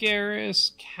 Volt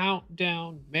Scaris,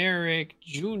 Countdown, Merrick,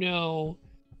 Juno.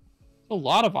 There's a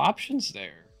lot of options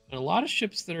there, and a lot of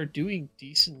ships that are doing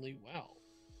decently well.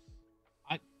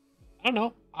 I don't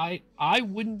know. I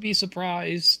wouldn't be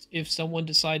surprised if someone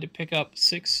decided to pick up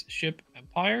 6-ship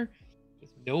Empire with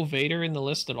no Vader in the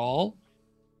list at all.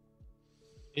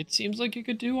 It seems like it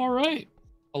could do all right.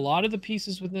 A lot of the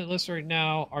pieces within the list right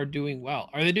now are doing well.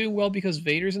 Are they doing well because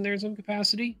Vader's in there in some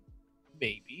capacity?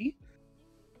 Maybe.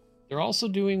 They're also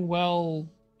doing well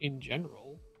in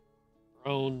general.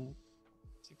 Their own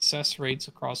success rates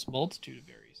across a multitude of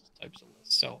various types of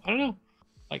lists. So, I don't know.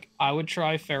 Like, I would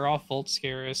try Feroff, Volt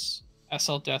Scaris,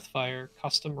 SL Deathfire,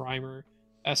 Custom Reimer,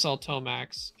 SL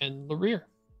Tomax, and Lareer.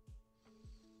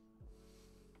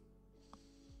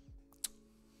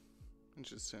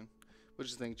 Interesting. What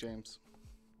do you think, James?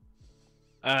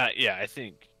 Yeah, I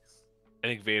think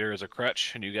Vader is a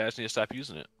crutch, and you guys need to stop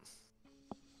using it.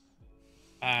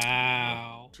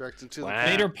 Wow. Direct into Wow.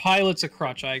 Vader pilot's a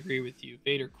crutch. I agree with you.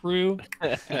 Vader crew,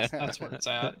 that's where it's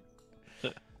at.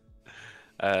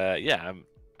 Yeah,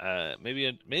 maybe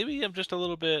I'm just a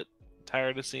little bit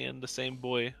tired of seeing the same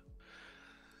boy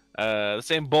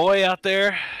out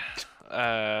there.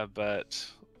 But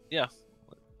yeah,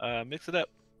 mix it up.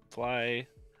 Fly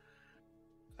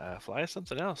fly is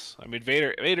something else. I mean,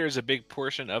 Vader is a big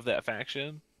portion of that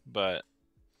faction, but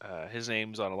his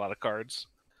name's on a lot of cards.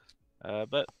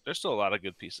 But there's still a lot of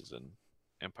good pieces in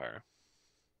Empire.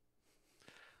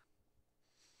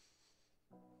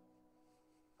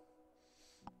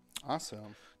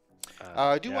 Awesome.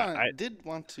 I did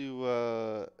want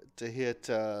to hit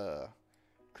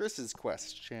Chris's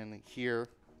question here.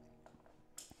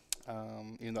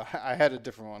 Even though I had a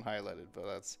different one highlighted, but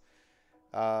that's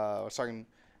I was talking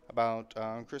about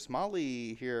Chris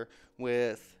Molly here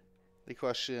with the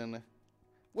question: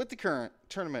 with the current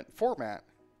tournament format,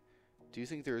 do you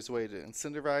think there is a way to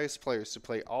incentivize players to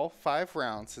play all 5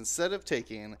 rounds instead of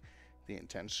taking the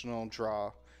intentional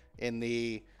draw in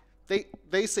the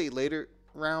they say later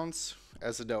rounds?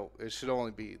 As a note, it should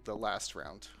only be the last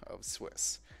round of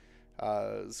Swiss.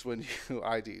 Is when you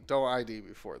ID. Don't ID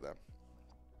before them.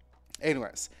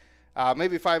 Anyways,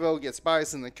 maybe 5-0 gets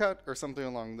buys in the cut or something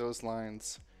along those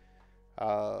lines.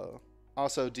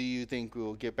 Also, do you think we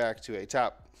will get back to a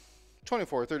top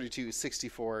 24, 32,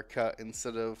 64 cut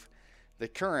instead of the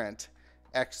current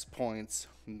X points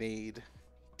made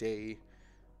day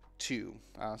 2?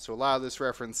 So a lot of this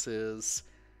references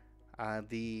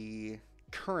the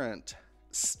current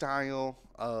style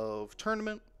of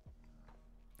tournament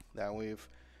that we've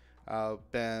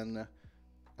been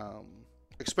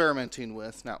experimenting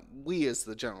with. Now, we as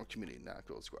the general community, not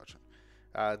Gold Squadron,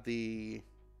 the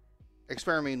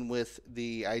experimenting with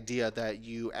the idea that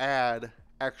you add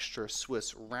extra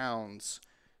Swiss rounds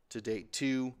to day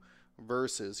 2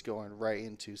 versus going right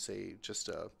into, say, just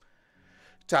a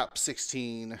top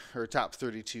 16 or top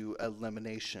 32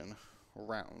 elimination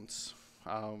rounds.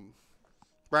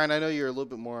 Brian, I know you're a little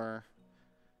bit more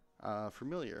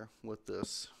familiar with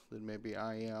this than maybe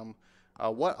I am.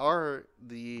 What are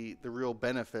the real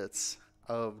benefits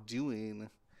of doing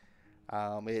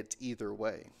it either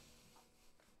way?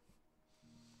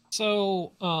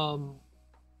 So,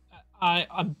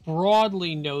 I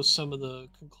broadly know some of the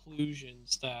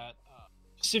conclusions that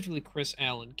specifically Chris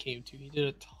Allen came to. He did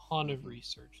a ton of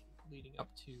research leading up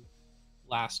to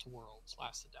last Worlds,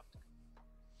 last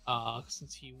Adepticon,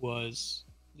 since he was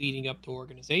leading up the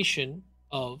organization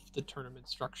of the tournament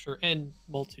structure and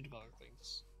multitude of other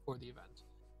things for the event.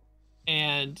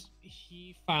 And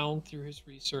he found through his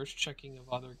research, checking of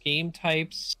other game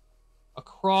types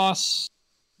across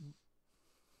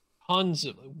tons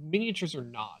of miniatures or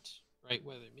not, right?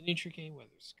 Whether miniature game, whether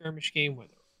skirmish game,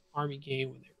 whether army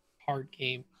game, whether card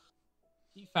game,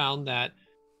 he found that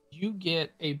you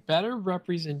get a better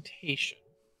representation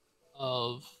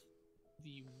of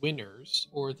the winners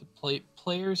or the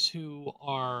players who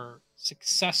are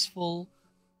successful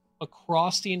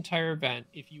across the entire event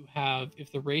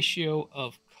if the ratio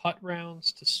of cut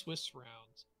rounds to Swiss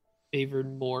rounds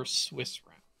favored more Swiss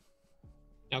rounds.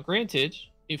 Now, granted,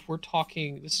 if we're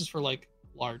talking, this is for like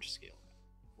large scale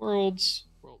worlds,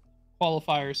 world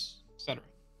qualifiers, etc.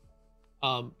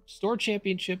 Store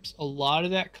championships, a lot of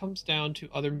that comes down to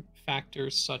other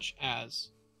factors such as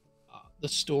the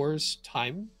store's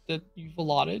time that you've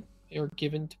allotted or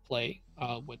given to play,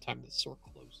 what time the store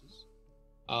closes.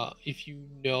 If you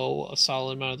know a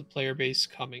solid amount of the player base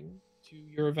coming to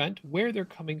your event, where they're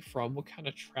coming from, what kind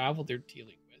of travel they're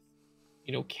dealing with.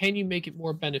 You know, can you make it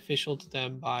more beneficial to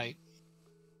them by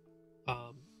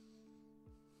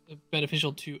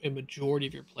beneficial to a majority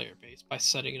of your player base by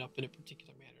setting it up in a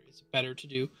particular manner? Is it better to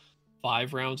do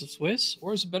 5 rounds of Swiss,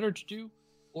 or is it better to do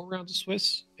 4 rounds of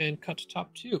Swiss and cut to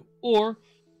top 2, or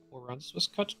 4 rounds of Swiss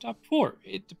cut to top 4?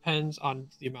 It depends on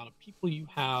the amount of people you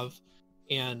have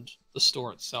and the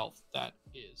store itself that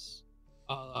is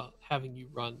having you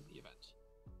run the event.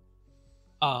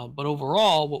 But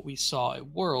overall, what we saw at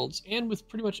Worlds, and with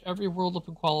pretty much every World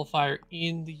Open qualifier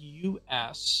in the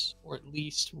US, or at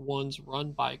least ones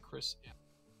run by Chris Allen,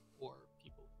 or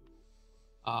people who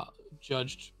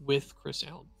judged with Chris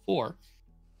Allen before,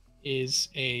 is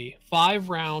a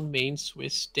 5-round main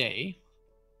Swiss day,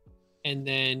 and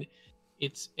then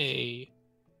it's the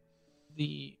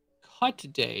cut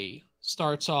day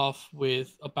starts off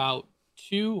with about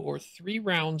 2 or 3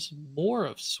 rounds more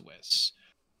of Swiss,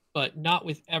 but not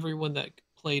with everyone that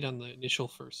played on the initial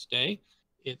first day.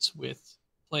 It's with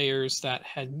players that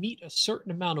had meet a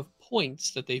certain amount of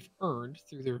points that they've earned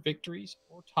through their victories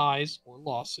or ties or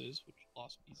losses, which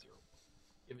loss would be 0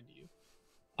 given to you.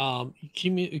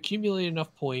 Accumulate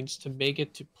enough points to make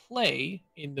it to play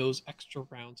in those extra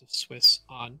rounds of Swiss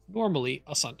on normally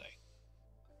a Sunday.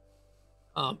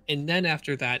 And then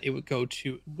after that, it would go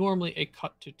to normally a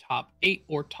cut to top 8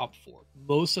 or top 4.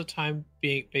 Most of the time,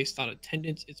 being based on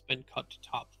attendance, it's been cut to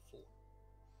top 4.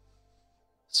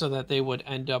 So that they would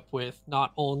end up with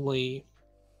not only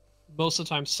most of the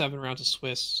time 7 rounds of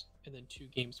Swiss and then 2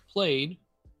 games played,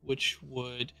 which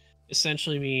would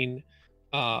essentially mean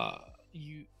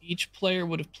each player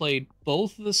would have played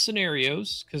both of the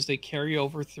scenarios because they carry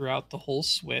over throughout the whole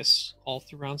Swiss, all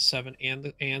through round 7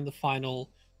 and the final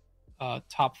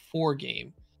top 4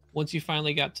 game. Once you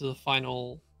finally got to the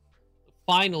final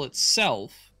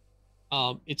itself,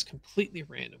 it's completely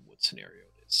random what scenario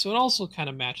it is. So it also kind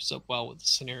of matches up well with the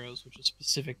scenarios, which is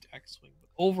specific to X-Wing. But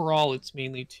overall, it's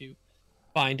mainly to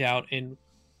find out, and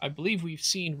I believe we've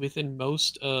seen within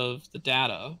most of the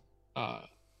data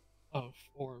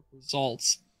or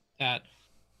results that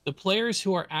the players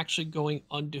who are actually going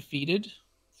undefeated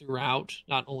throughout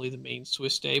not only the main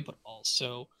Swiss day but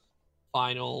also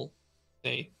final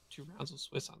day 2 rounds of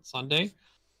Swiss on Sunday,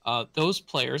 those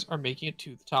players are making it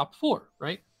to the top 4,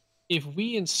 right? If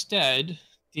we instead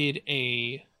did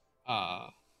a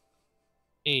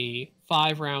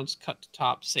 5 rounds cut to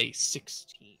top, say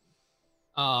 16,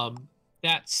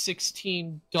 that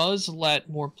 16 does let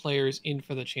more players in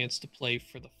for the chance to play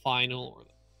for the final or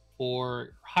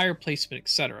for higher placement,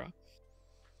 etc.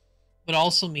 But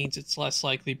also means it's less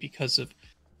likely because of,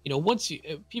 once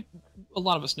a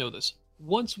lot of us know this.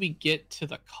 Once we get to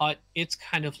the cut, it's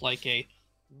kind of like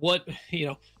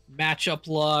matchup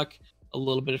luck, a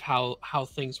little bit of how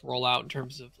things roll out in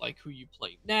terms of like who you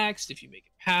play next, if you make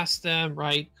it past them,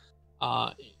 right?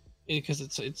 Because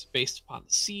it's based upon the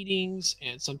seedings,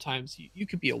 and sometimes you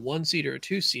could be a 1 seed or a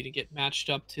 2 seed and get matched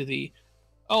up to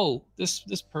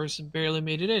this person barely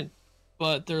made it in,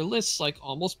 but their list's like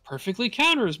almost perfectly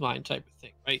counters mine type of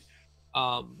thing, right?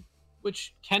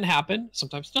 Which can happen.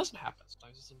 Sometimes it doesn't happen.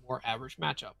 Sometimes it's a more average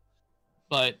matchup.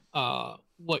 But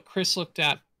what Chris looked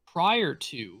at prior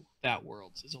to that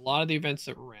Worlds is a lot of the events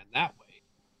that were ran that way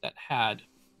that had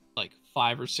like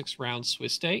 5 or 6 rounds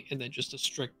Swiss day, and then just a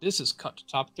strict this is cut to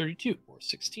top 32 or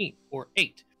 16 or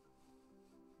 8.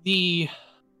 The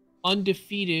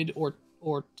undefeated or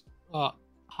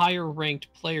higher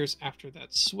ranked players after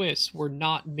that Swiss were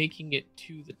not making it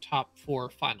to the top 4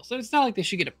 finals. And it's not like they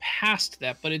should get a pass to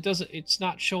that, but it's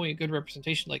not showing a good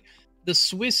representation. Like the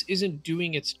Swiss isn't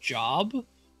doing its job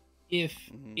if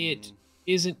it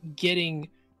isn't getting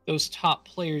those top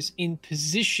players in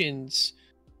positions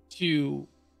to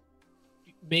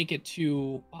make it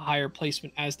to a higher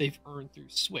placement as they've earned through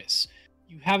Swiss.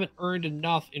 You haven't earned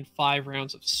enough in 5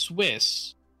 rounds of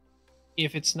Swiss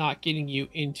if it's not getting you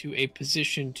into a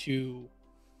position to,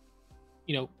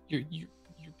 your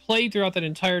play throughout that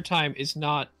entire time is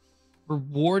not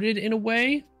rewarded in a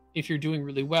way. If you're doing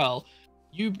really well,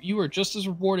 you are just as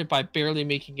rewarded by barely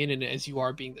making it in as you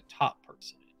are being the top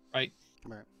person, right?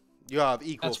 Right. You have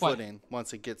equal footing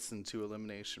once it gets into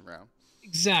elimination round.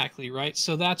 Exactly, right?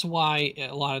 So that's why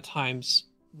a lot of times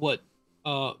what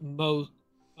Mo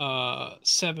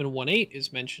 718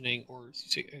 is mentioning, or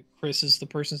Chris is the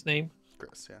person's name?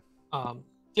 Chris, yeah.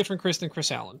 Different Chris than Chris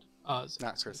Allen. Not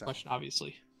Chris Allen. Question,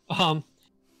 obviously.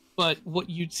 But what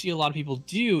you'd see a lot of people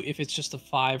do if it's just a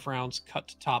 5 rounds cut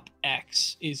to top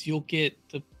X is you'll get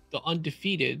the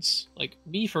undefeateds, like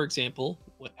me, for example,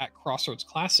 at Crossroads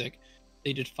Classic,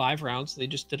 they did 5 rounds. They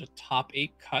just did a top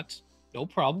 8 cut. No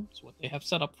problem. It's what they have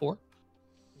set up for,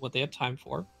 what they have time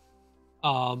for.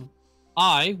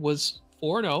 I was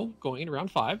 4-0 going into round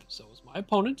 5. So was my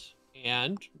opponent.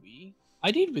 And we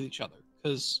ID'd with each other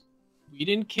because we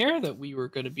didn't care that we were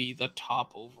going to be the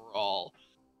top overall.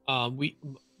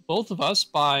 Both of us,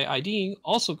 by IDing,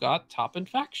 also got top in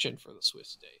faction for the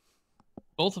Swiss day.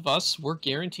 Both of us were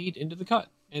guaranteed into the cut.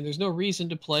 And there's no reason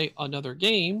to play another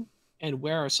game and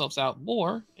wear ourselves out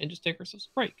more and just take ourselves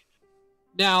a break.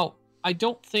 Now, I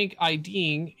don't think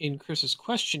IDing in Chris's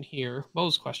question here,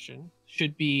 Mo's question,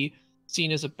 should be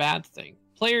seen as a bad thing.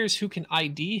 Players who can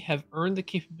ID have earned the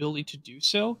capability to do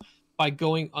so by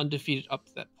going undefeated up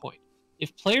to that point.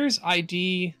 If players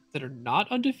ID that are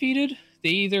not undefeated, they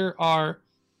either are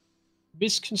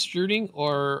misconstruing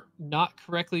or not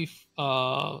correctly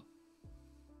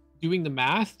doing the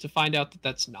math to find out that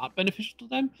that's not beneficial to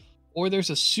them, or there's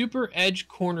a super edge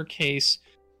corner case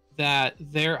that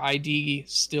their ID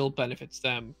still benefits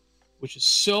them, which is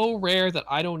so rare that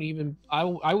I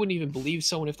wouldn't even believe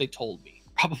someone if they told me,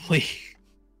 probably.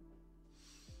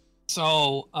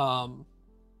 So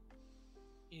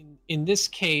in this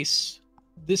case,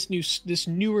 this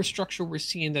newer structure we're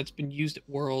seeing that's been used at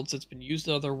Worlds, that's been used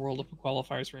at other World Open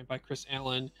qualifiers ran by Chris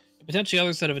Allen, and potentially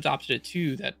others that have adopted it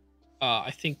too, that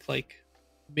I think like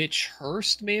Mitch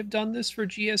Hurst may have done this for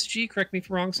GSG. Correct me if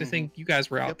I'm wrong, because I think you guys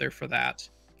were out there for that.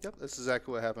 Yep, that's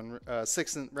exactly what happened.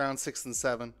 Round 6 and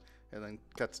 7, and then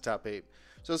cut to top 8.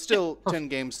 So it's still 10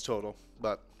 games total,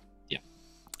 but yeah.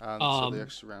 So the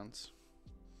extra rounds.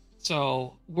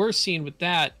 So we're seeing with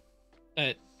that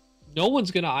no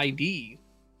one's going to ID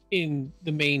in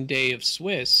the main day of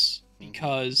Swiss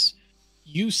because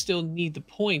you still need the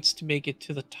points to make it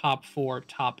to the top 4,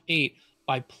 top 8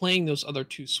 by playing those other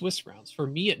 2 Swiss rounds. For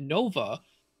me at Nova,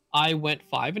 I went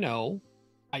 5-0.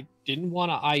 I didn't want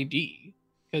to ID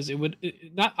because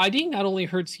not IDing not only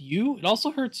hurts you, it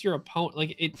also hurts your opponent.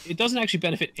 Like it doesn't actually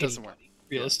benefit anybody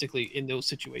realistically in those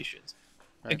situations.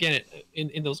 Right. Again,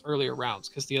 in those earlier rounds,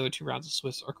 because the other 2 rounds of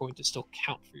Swiss are going to still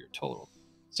count for your total.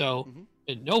 So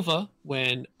in Nova,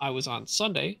 when I was on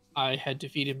Sunday, I had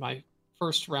defeated my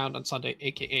first round on Sunday,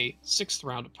 aka 6th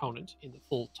round opponent in the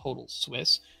full total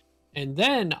Swiss. And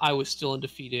then I was still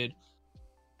undefeated,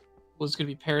 was going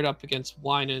to be paired up against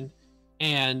Winan,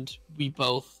 and we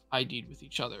both ID'd with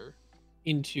each other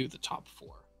into the top 4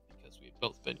 because we had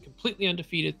both been completely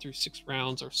undefeated through 6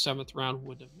 rounds. Our 7th round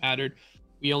wouldn't have mattered.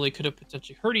 We only could have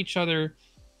potentially hurt each other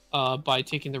by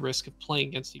taking the risk of playing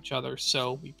against each other.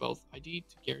 So we both ID'd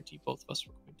to guarantee both of us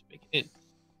were going to make it in.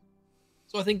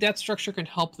 So I think that structure can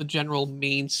help the general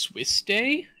main Swiss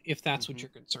day if that's what you're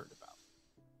concerned about.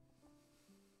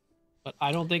 But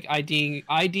I don't think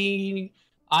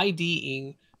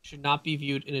IDing should not be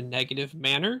viewed in a negative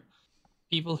manner.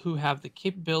 People who have the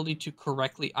capability to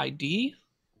correctly ID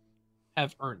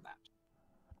have earned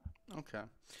that. Okay.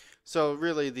 So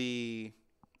really the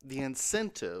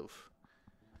incentive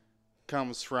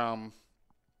comes from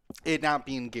it not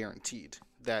being guaranteed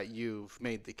that you've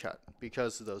made the cut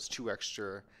because of those 2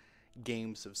 extra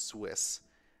games of Swiss.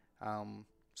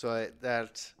 So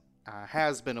that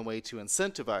has been a way to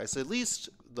incentivize at least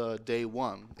the day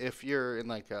 1. If you're in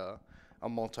like a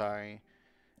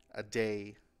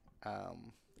day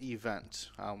event,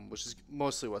 which is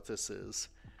mostly what this is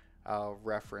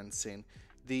referencing.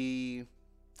 The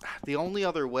only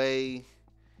other way,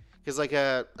 because like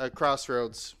at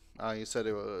Crossroads, you said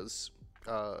it was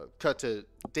cut to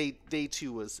day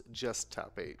 2 was just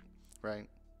top 8, right?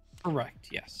 Correct.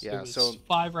 Yes. Yeah. It was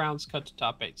 5 rounds cut to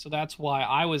top 8, so that's why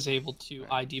I was able to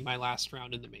ID my last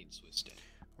round in the main Swiss day.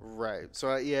 Right.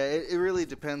 So yeah, it really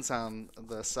depends on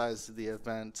the size of the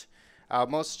event.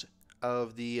 Most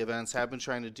of the events have been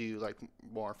trying to do like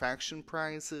more faction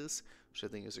prizes, which I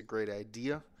think is a great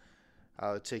idea.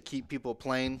 To keep people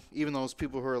playing, even those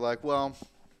people who are like, well,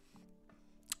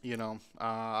 you know,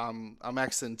 I'm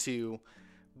Xing too,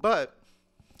 but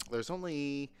there's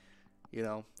only, you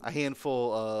know, a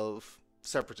handful of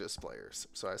separatist players,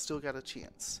 so I still got a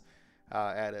chance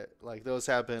at it. Like those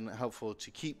have been helpful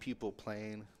to keep people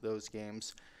playing those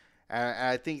games, and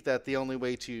I think that the only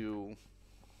way to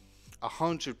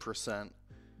 100%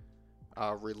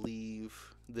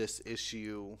 relieve this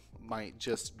issue might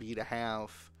just be to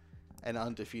have an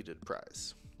undefeated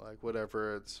prize, like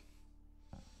whatever it's,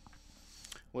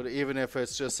 even if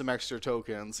it's just some extra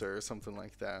tokens or something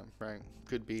like that, right?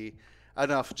 Could be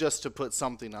enough just to put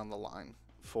something on the line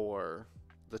for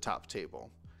the top table,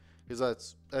 because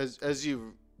that's as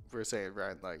you were saying,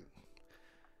 right? Like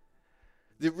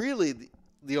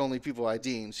the only people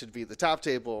IDing should be the top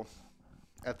table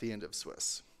at the end of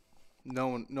Swiss. No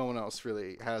one else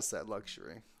really has that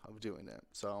luxury of doing it.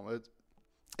 So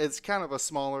it's kind of a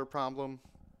smaller problem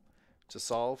to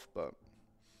solve, but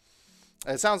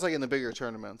it sounds like in the bigger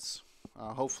tournaments,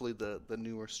 hopefully the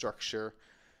newer structure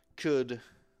could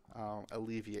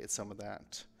alleviate some of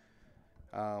that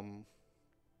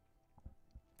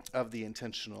of the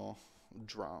intentional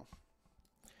draw.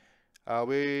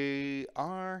 We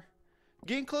are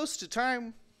getting close to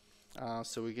time,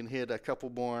 so we can hit a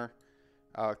couple more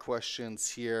questions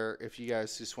here. If you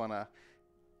guys just want to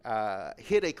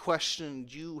hit a question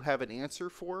you have an answer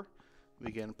for,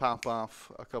 we can pop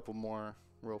off a couple more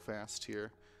real fast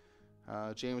here.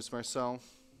 James, Marcel.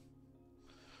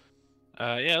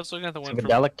 Yeah, I was looking at the one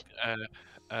from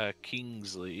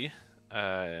Kingsley.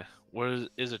 What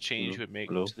is a change you would make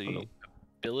to the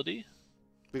ability?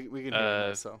 We can hear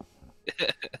Marcel.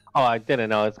 Oh, I didn't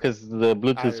know. It's because the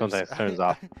Bluetooth sometimes turns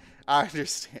off. I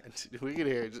understand. We can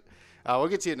hear it. We'll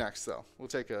get to you next, though. We'll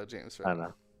take James. I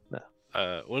know.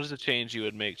 No. What is a change you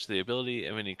would make to the ability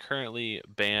of any currently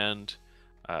banned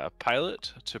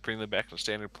pilot to bring them back to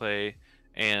standard play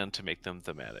and to make them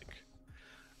thematic?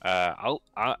 I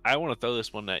want to throw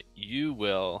this one at you,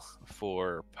 Will,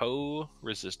 for Han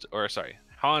resistance.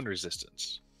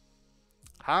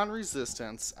 Han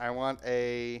resistance. I want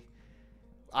a.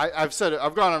 I've said it.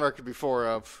 I've gone on record before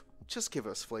of just give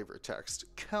us flavor text.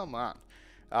 Come on,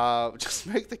 just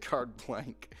make the card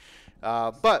blank.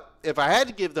 But if I had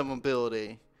to give them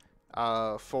ability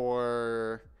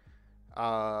for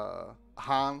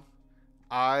Han,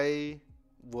 I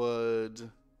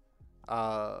would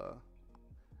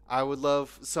I would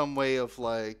love some way of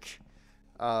like,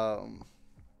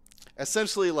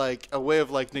 essentially like a way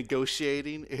of like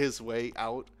negotiating his way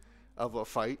out of a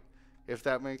fight, if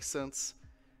that makes sense.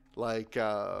 Like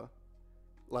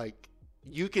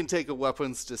you can take a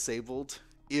weapons disabled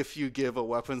if you give a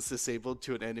weapons disabled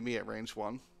to an enemy at range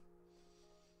 1.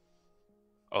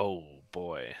 Oh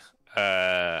boy.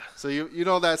 So you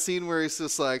know that scene where he's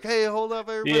just like, "Hey, hold up,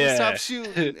 everybody, stop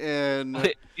shooting," and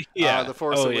the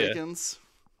Force Awakens.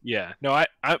 Yeah. No,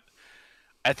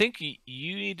 I think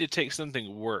you need to take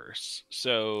something worse.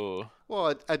 So.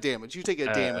 Well, a damage. You take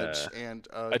a damage and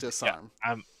disarm.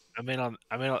 Yeah, I'm in on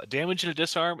damage and a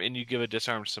disarm, and you give a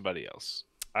disarm to somebody else.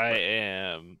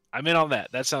 I'm in on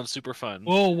that. That sounds super fun.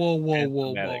 Whoa! Are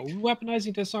we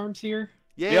weaponizing disarms here?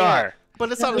 Yeah, we are.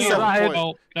 But it's on a 7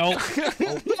 point. No.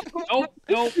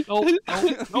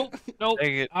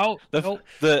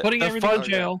 Putting everything in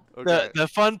jail. Okay. The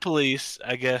fun police,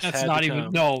 I guess. That's not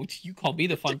even. No, you call me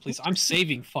the fun police. I'm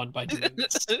saving fun by doing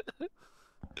this.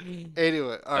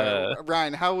 Anyway, all right,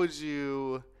 Ryan, how would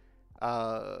you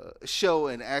show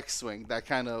an X-wing that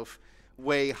kind of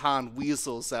way Han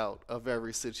weasels out of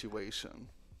every situation?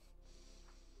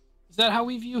 Is that how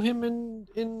we view him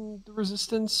in the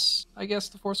Resistance? I guess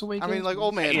the Force Awakens. I mean, like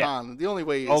old man Han. The only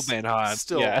way he's old man Han.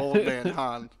 Still old man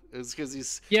Han is because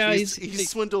he's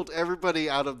swindled everybody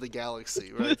out of the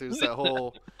galaxy, right? There's that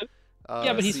whole.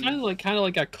 But he's kind of like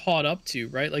got caught up to,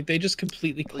 right? Like they just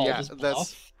completely called his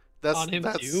bluff on him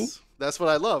too. That's what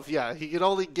I love. Yeah, he could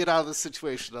only get out of the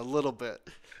situation a little bit,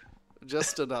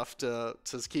 just enough to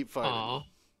keep fighting.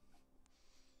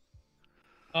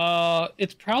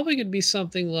 It's probably going to be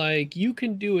something like you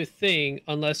can do a thing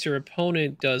unless your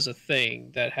opponent does a thing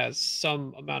that has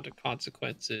some amount of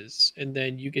consequences, and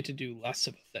then you get to do less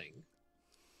of a thing.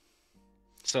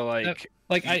 So I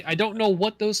don't know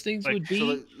what those things would be.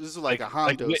 So this is like a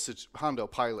Hondo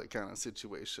pilot kind of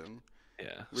situation.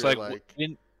 Yeah. So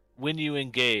when you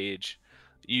engage,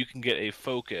 you can get a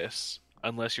focus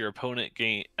unless your opponent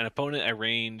at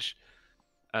range,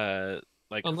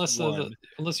 unless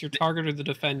your target or the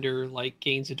defender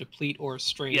gains a deplete or a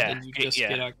strain, then you just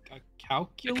get a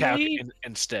calculate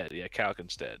instead. Yeah, calc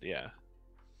instead. Yeah.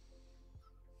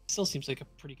 Still seems like a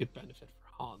pretty good benefit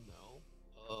for Han, though.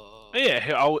 Yeah,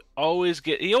 he always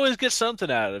gets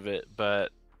something out of it,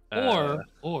 but or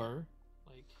I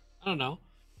don't know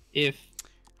if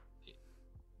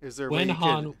is there when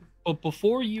Han. But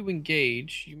before you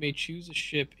engage, you may choose a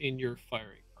ship in your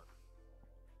firing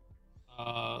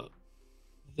arc.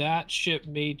 That ship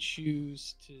may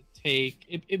choose to take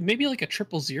it may be like a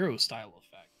 000 style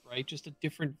effect, right? Just a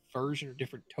different version or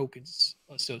different tokens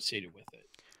associated with it,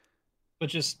 but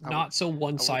just not so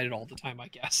one-sided all the time, I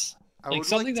guess. Like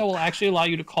something that will actually allow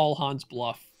you to call Han's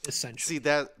bluff, essentially.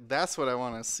 See, that's what I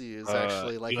want to see is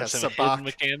actually like a sabacc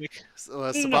mechanic. No,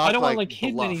 I don't want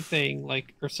hidden anything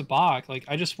or sabacc.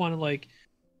 I just want to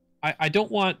I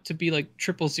don't want to be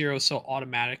 000 so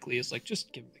automatically is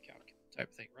just give him the calculate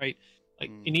type thing, right?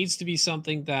 It needs to be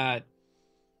something that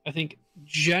I think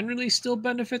generally still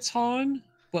benefits Han,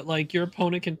 but your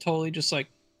opponent can totally just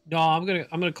no, I'm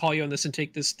gonna call you on this and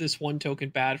take this one token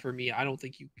bad for me.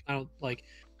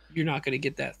 You're not gonna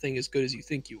get that thing as good as you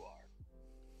think you are.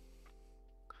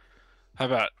 How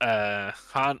about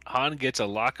Han gets a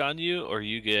lock on you, or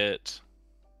you get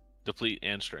deplete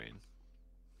and strain?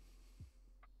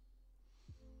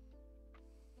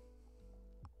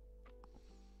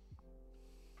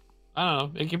 I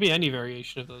don't know. It could be any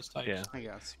variation of those types. Yeah, I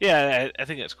guess. Yeah, I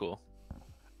think that's cool.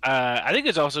 I think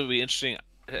it's also be interesting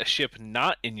a ship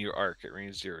not in your arc at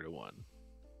range 0 to 1.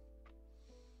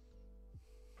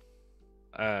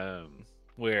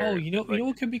 Where you know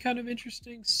what could be kind of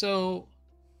interesting? So,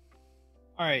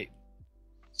 all right.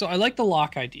 So I like the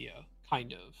lock idea,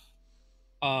 kind of.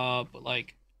 But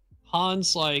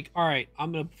Han's all right,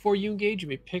 before you engage, you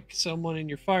may pick someone in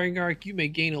your firing arc. You may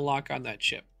gain a lock on that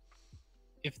ship.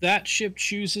 If that ship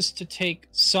chooses to take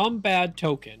some bad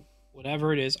token,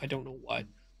 whatever it is, I don't know what,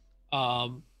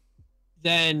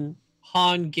 then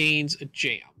Han gains a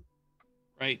jam,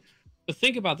 right? But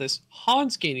think about this.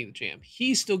 Han's gaining the jam.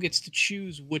 He still gets to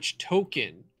choose which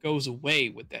token goes away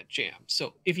with that jam.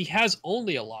 So if he has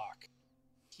only a lock,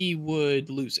 he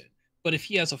would lose it. But if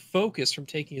he has a focus from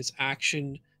taking his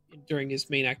action during his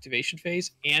main activation phase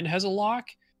and has a lock,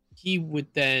 he would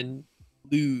then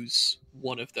lose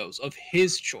one of those of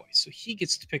his choice. So he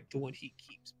gets to pick the one he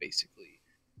keeps, basically.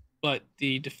 But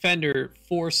the defender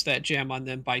forced that jam on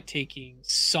them by taking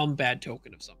some bad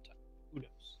token of some type. Who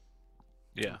knows?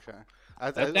 Yeah. Okay.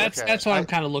 That's what I'm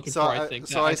kind of looking for. I think.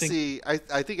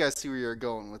 I think I see where you're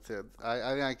going with it.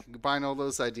 I can combine all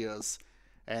those ideas,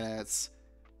 and it's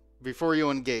before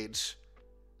you engage,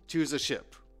 choose a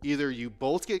ship. Either you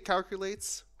both get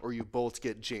calculates or you both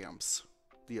get jams.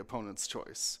 The opponent's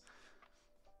choice.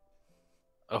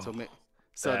 Oh, So now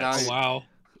that's- Oh, wow.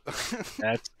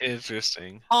 that's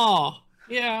interesting. Oh,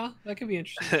 yeah, that could be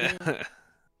interesting. too. Because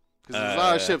there's a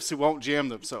lot of ships who won't jam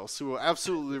themselves, who will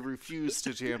absolutely refuse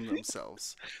to jam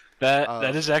themselves.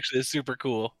 That is actually super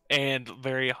cool and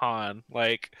very Han.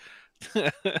 Like,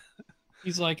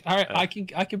 He's like, all right, I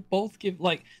can both give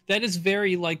like that is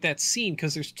very like that scene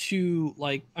because there's two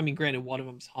like I mean, granted, one of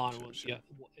them's Han was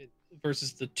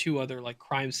versus the two other like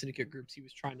crime syndicate groups he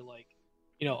was trying to like,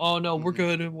 oh no, we're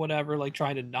good and whatever, like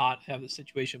trying to not have the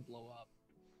situation blow up,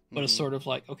 but it's sort of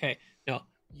like okay, no,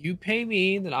 you pay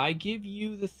me, then I give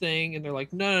you the thing, and they're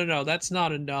like, no, that's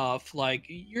not enough. Like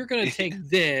you're gonna take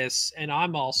this, and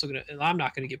I'm not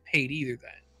gonna get paid either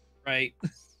then, right?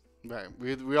 Right.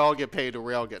 We all get paid or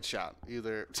we all get shot.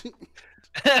 Either.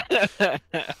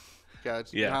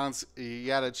 You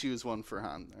gotta choose one for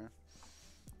Han there.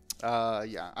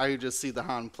 Yeah, I just see the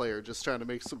Han player just trying to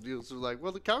make some deals. They're like,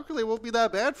 well, the calculate won't be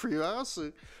that bad for you.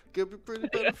 Also, could be pretty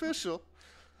beneficial.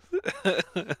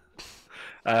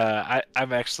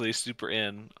 I'm actually super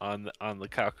in on the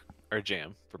calc or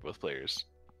jam for both players.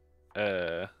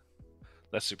 That's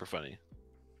super funny.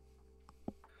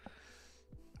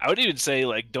 I would even say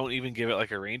like don't even give it like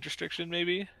a range restriction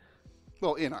maybe.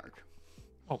 Well, in arc.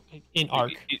 Oh, in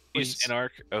arc. Use in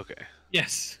arc. Okay.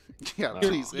 Yes. Yeah,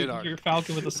 please in arc. Your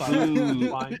Falcon with a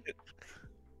silent line.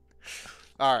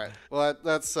 All right. Well,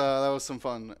 that was some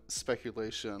fun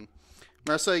speculation.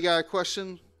 Marcel, you got a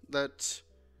question that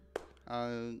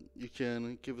you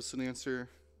can give us an answer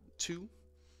to?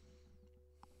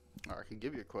 Or I can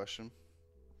give you a question.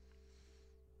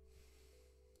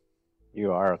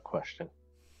 You are a question.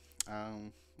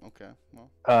 Okay. Well.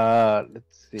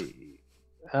 Let's see.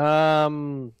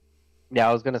 Yeah,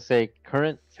 I was gonna say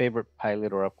current favorite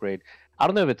pilot or upgrade. I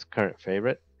don't know if it's current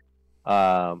favorite,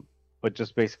 but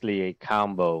just basically a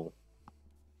combo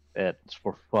that's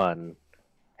for fun.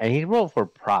 And he wrote for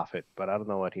profit, but I don't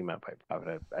know what he meant by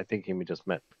profit. I think he just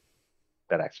meant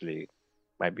that actually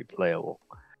might be playable.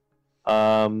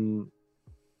 A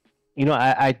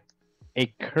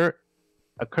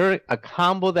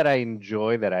combo that I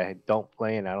enjoy that I don't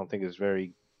play and I don't think is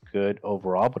very good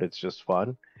overall, but it's just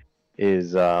fun,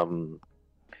 is the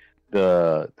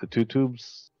two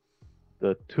tubes,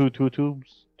 the two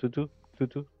tubes.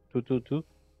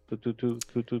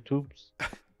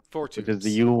 4 tubes. Which is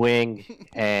the U-wing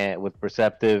and with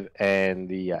perceptive, and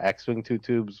the X-wing 2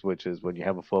 tubes, which is when you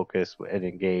have a focus and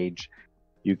engage,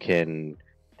 you can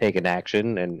take an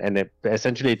action, and it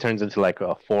essentially turns into like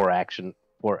a four action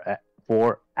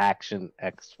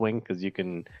X-wing, because you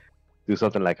can do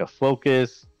something like a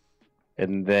focus,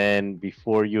 and then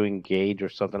before you engage or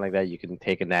something like that, you can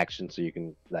take an action, so you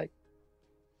can like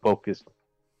focus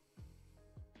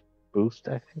boost,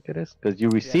 I think it is, because you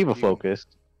receive a focus.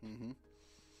 Mm-hmm.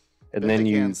 And then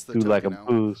you do like a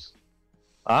boost.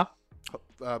 Huh?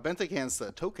 Benthic hands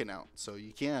the token out, so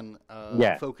you can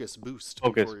focus boost.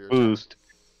 Focus boost.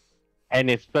 And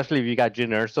especially if you got Jyn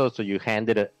Erso, so you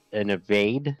handed an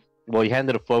evade. Well, you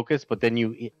handed a focus, but then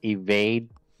you evade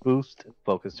boost.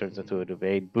 Focus turns into an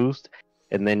evade boost.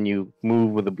 And then you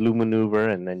move with a blue maneuver,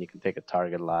 and then you can take a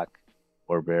target lock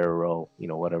or barrel roll,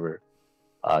 whatever.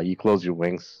 You close your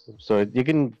wings. So you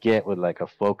can get with like a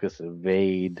focus,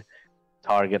 evade,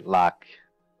 target lock,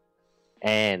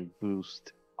 and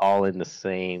boost all in the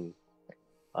same.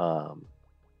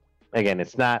 Again,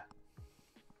 it's not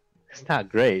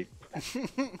great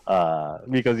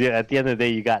because at the end of the day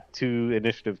you got 2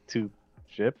 initiative 2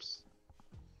 ships,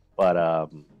 but I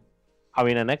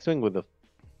mean an X-wing with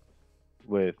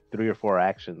 3 or 4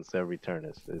 actions every turn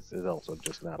is also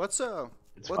just not. What's 2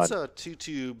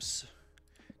 tubes?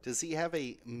 Does he have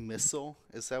a missile?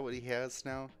 Is that what he has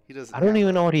now? He doesn't. I don't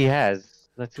even know what he has.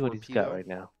 Let's see what he's got right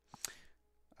now.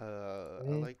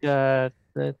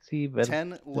 Let's see.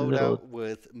 10 loadout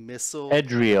with missile.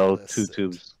 Edrio 2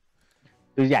 tubes.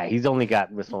 So yeah, he's only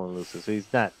got missile and lucid, so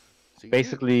he's not. So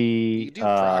basically, you do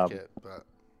proc it, but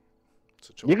it's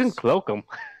a choice. You can cloak him.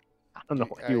 I don't know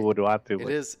what you would want to.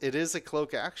 It is a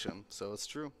cloak action, so it's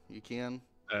true. You can.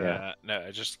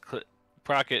 No, just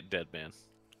proc it, dead man.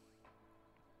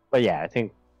 But yeah, I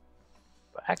think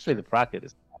actually the procket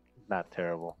is not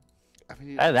terrible. I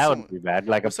mean, that would be bad,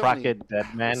 like a procket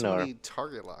dead man or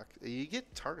target lock. You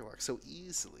get target lock so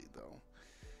easily though.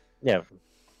 Yeah.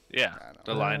 Yeah.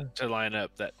 To line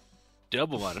up that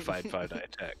double modified 5-die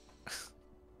attack.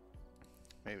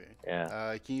 Maybe.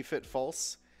 Yeah. Can you fit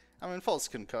false? I mean, false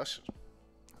concussion.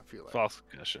 feel like. False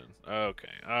concussion. Okay.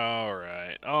 All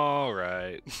right. All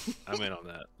right. I'm in on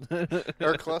that.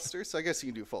 Or clusters. I guess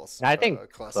you can do false. I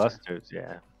think cluster. clusters,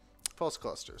 yeah. False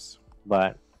clusters.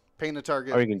 But Paint a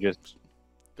target. or you can just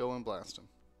go and blast them.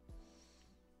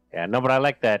 yeah. No, but I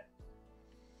like that.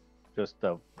 Just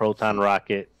a proton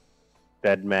rocket,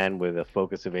 dead man with a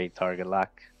focus of 8 target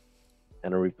lock,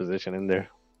 and a reposition in there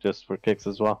just for kicks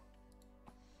as well.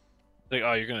 Like,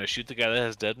 oh, you're gonna shoot the guy that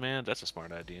has dead man? That's a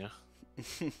smart idea.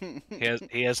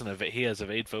 He has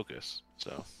evade focus,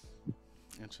 so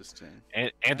Interesting.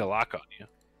 and a lock on you.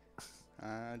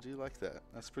 I do like that.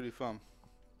 That's pretty fun.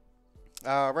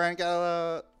 Ryan, got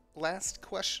a last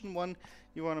question, one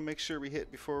you want to make sure we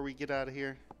hit before we get out of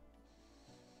here?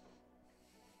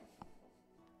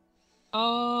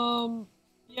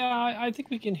 Yeah, I think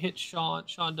we can hit Sean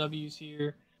W's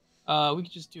here. We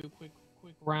could just do a quick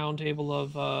roundtable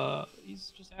of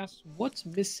he's just asked what's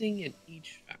missing in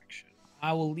each faction.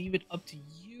 I will leave it up to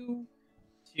you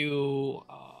to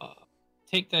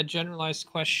take that generalized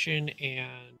question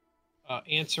and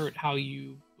answer it how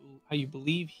you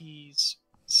believe he's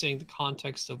saying the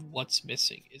context of what's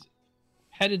missing. Is it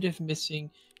competitive missing?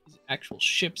 Is it actual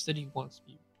ships that he wants to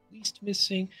be released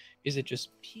missing? Is it just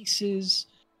pieces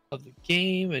of the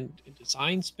game and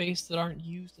design space that aren't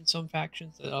used in some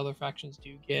factions that other factions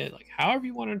do get? Like, however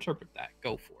you want to interpret that,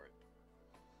 go for it.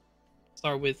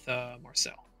 Start with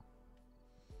Marcel.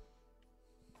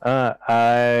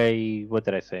 What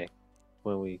did I say?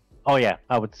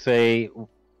 I would say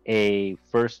a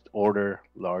first order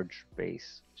large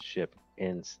base ship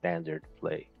in standard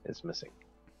play is missing.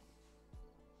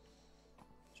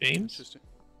 James? Interesting.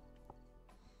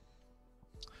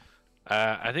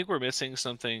 I think we're missing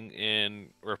something in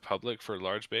Republic for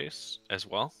large base as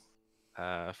well.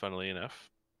 Funnily enough,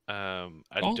 I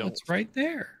don't. It's right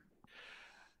there.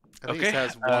 I think Okay, it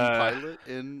has one pilot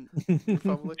in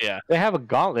Republic. Yeah. They have a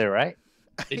gauntlet, right?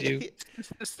 They do.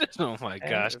 Oh my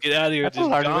gosh! Get out of here with That's a these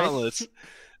large gauntlets.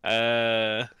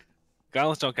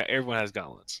 Gauntlets don't count. Everyone has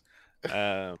gauntlets.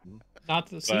 Not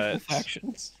the single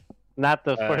factions. Not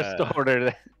the first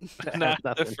order. Not the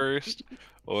Nothing. first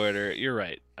order. You're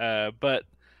right. But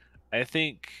I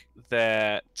think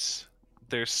that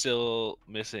they're still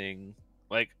missing.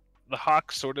 Like the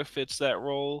Hawk sort of fits that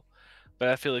role, but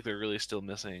I feel like they're really still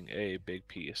missing a big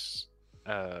piece,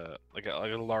 like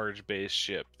a large base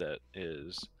ship that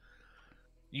is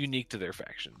unique to their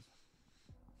faction.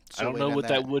 So I don't wait, know and what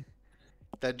that would.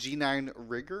 That G9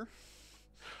 rigger.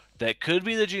 That could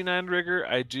be the G9 rigger.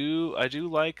 I do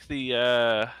like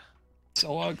the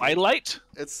So ugly. Twilight.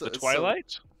 It's The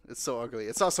Twilight. It's so ugly.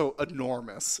 It's also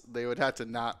enormous. They would have to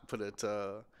not put it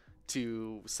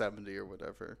 270 or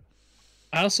whatever.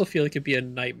 I also feel like it'd be a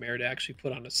nightmare to actually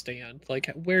put on a stand. Like,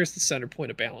 where's the center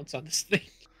point of balance on this thing?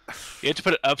 You have to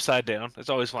put it upside down. It's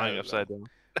always flying don't upside down.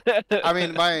 I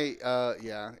mean, my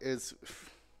is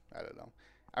I don't know.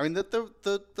 I mean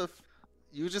the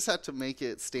you just have to make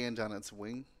it stand on its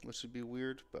wing, which would be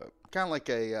weird, but kind of like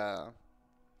a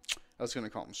I was gonna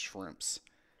call them shrimps,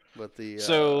 but the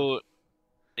So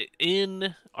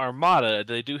in Armada,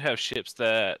 they do have ships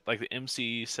that, like the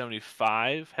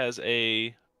MC-75 has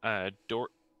a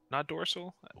not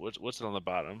dorsal. What's it on the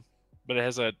bottom? But it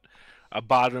has a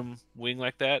bottom wing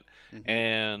like that, Mhm.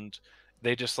 and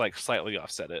they just like slightly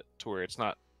offset it to where it's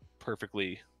not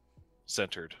perfectly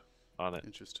centered on it.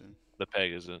 Interesting. The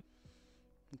peg isn't.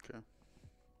 Okay.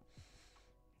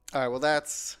 All right. Well,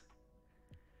 that's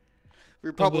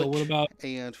Republic what about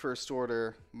and First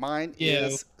Order. Mine Yeah.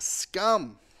 is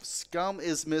Scum. Scum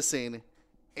is missing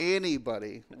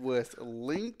anybody with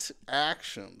linked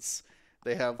actions.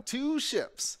 They have 2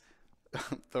 ships,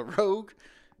 the Rogue,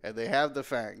 and they have the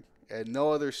Fang, and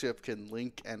no other ship can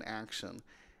link an action.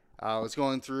 I was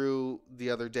going through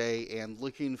the other day and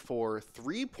looking for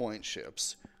 3-point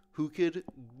ships who could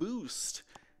boost.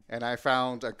 And I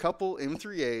found a couple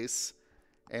M3As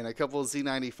and a couple of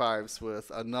Z95s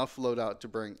with enough loadout to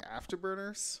bring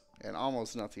afterburners and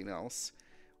almost nothing else.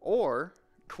 Or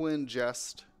Quinn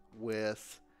Jest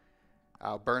with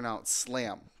Burnout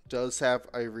Slam. Does have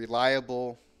a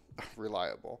reliable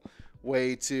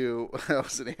way to, that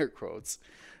was in air quotes,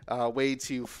 way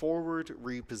to forward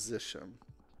reposition.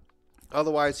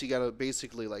 Otherwise, you gotta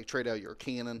basically like trade out your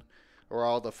cannon or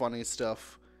all the funny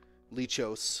stuff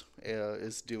Lichos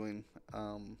is doing,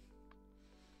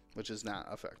 which is not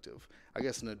effective. I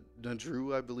guess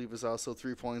Nadru, I believe, is also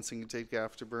 3 points and can take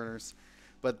afterburners,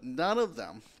 but none of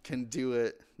them can do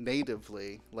it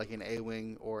natively like an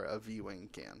A-wing or a V-wing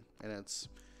can. And it's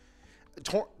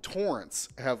Torrents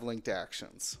have linked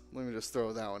actions. Let me just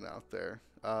throw that one out there.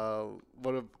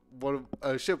 What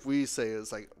a ship we say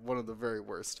is like one of the very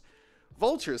worst.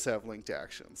 Vultures have linked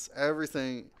actions.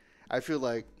 Everything, I feel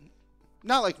like,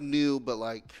 not like new, but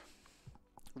like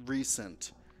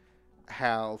recent,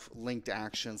 have linked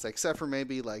actions, except for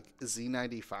maybe like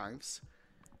Z95s,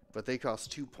 but they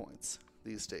cost 2 points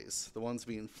these days. The ones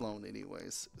being flown,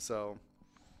 anyways. So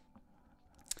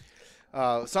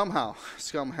somehow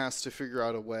Scum has to figure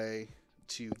out a way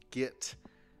to get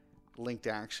linked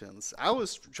actions. I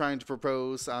was trying to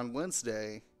propose on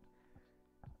Wednesday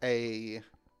Ryan,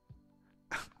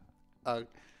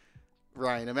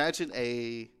 imagine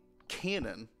a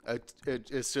cannon.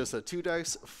 It's just a 2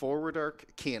 dice forward arc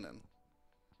cannon.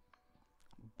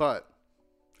 But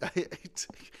but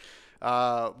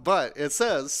it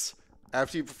says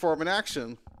after you perform an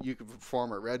action, you can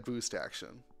perform a red boost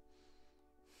action.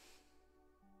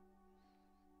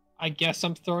 I guess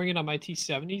I'm throwing it on my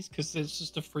T70s because it's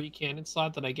just a free cannon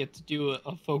slot that I get to do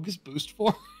a focus boost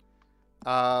for.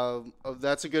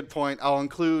 That's a good point. I'll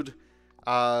include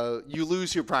you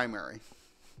lose your primary.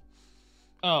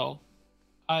 Oh,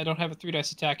 I don't have a 3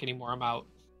 dice attack anymore. I'm out.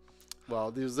 Well,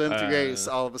 these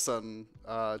M3As all of a sudden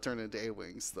turn into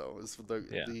A-wings, though, is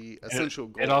the essential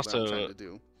goal that I'm trying to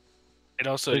do. It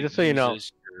also just so you know,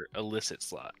 your illicit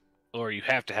slot, or you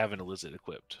have to have an illicit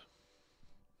equipped.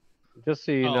 Just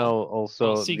so you know,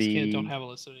 also well, Seeks don't have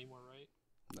illicit anymore, right?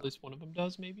 No. At least one of them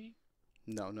does, maybe?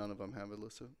 No, none of them have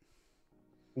illicit.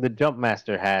 The Jump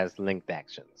Master has linked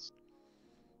actions.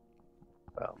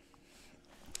 Well.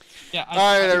 Yeah. All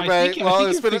right, everybody. Well,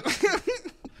 it's been.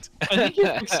 I think you're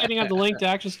fixating on the linked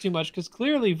actions too much because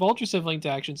clearly Vultures have linked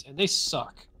actions and they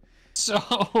suck.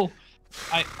 So,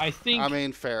 I think. I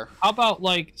mean, fair. How about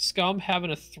like Scum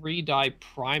having a 3-die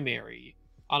primary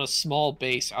on a small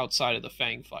base outside of the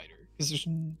Fang Fighter? Because there's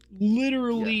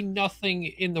literally nothing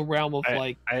in the realm of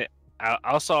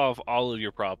I'll solve all of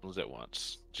your problems at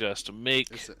once. Just make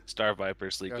Star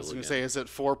Vipers legal. I was going to say, is it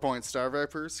 4-point Star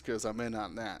Vipers? Because I'm in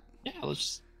on that. Yeah,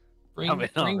 let's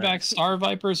bring back Star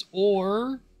Vipers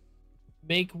or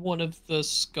make one of the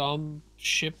Scum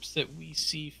ships that we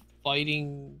see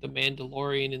fighting the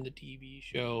Mandalorian in the TV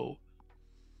show.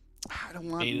 I don't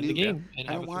want new, the game and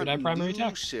I have a 3-die primary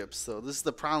attack. Ships, though. This is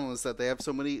the problem, is that they have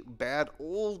so many bad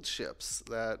old ships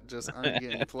that just aren't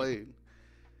getting played.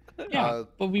 Yeah,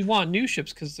 but we want new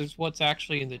ships because there's what's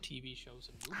actually in the TV shows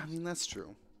and movies. I mean, that's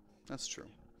true. That's true.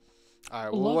 All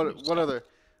right. Well,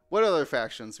 what other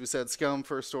factions? We said Scum,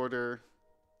 First Order,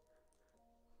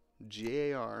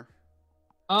 GAR.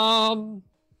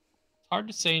 Hard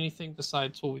to say anything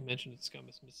besides what we mentioned that Scum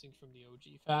is missing from the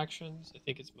OG factions. I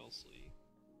think it's mostly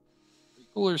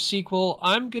prequel or sequel.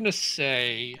 I'm gonna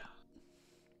say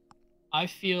I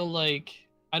feel like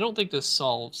I don't think this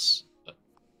solves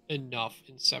enough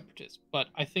in Separatist, but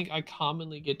I think I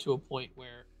commonly get to a point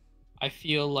where I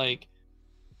feel like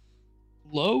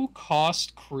low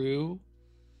cost crew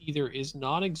either is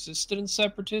non-existent in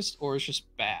Separatist or is just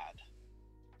bad.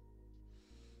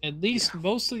 At least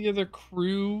most of the other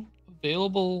crew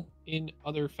available in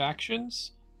other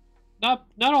factions, not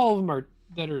all of them are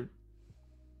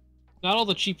not all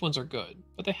the cheap ones are good,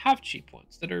 but they have cheap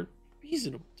ones that are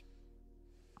reasonable.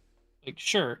 Like,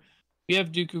 sure, we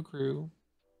have Dooku crew,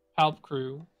 Palp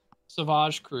crew,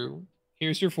 Savage crew.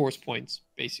 Here's your force points,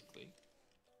 basically.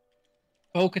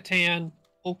 Bo-Katan,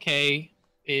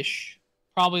 okay-ish.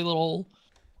 Probably a little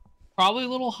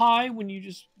high when you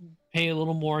just pay a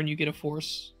little more and you get a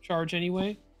force charge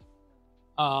anyway.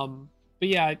 But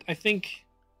yeah, I think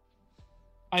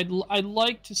I'd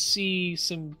like to see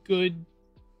some good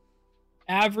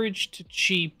average to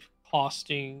cheap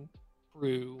costing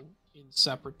crew in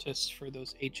Separatists for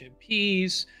those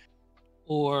HMPs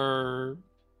or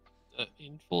the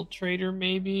Infiltrator,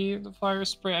 maybe the Fire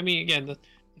Spray. I mean, again, the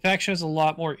faction has a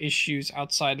lot more issues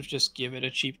outside of just give it a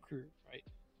cheap crew, right?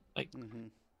 Like,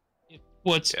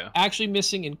 what's actually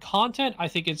missing in content, I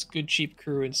think it's good cheap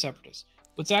crew in Separatists.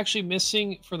 What's actually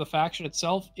missing for the faction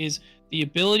itself is the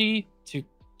ability to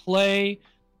play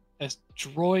a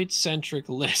droid-centric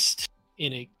list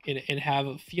and have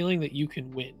a feeling that you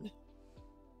can win.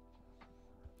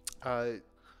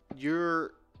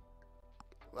 Your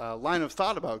line of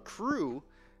thought about crew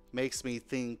makes me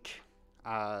think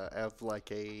of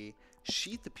like a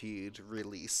Sheathipede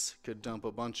release could dump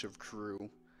a bunch of crew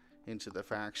into the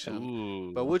faction.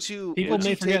 Ooh. But would you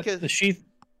forget the Sheath?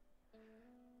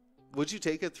 Would you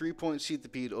take a 3-point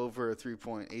Sheathipede over a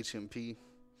 3-point HMP?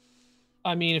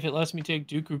 I mean, if it lets me take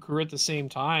Dooku crew at the same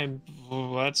time,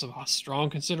 that's a strong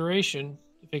consideration.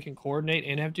 If it can coordinate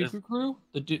and have Dooku crew,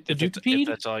 the Dukapede.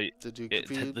 That's all. The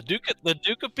Dukapede. The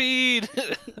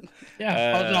Dukapede.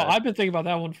 Yeah, no, I've been thinking about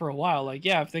that one for a while. Like,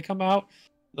 yeah, if they come out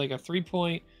like a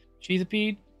 3-point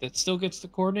Sheathipede, that still gets to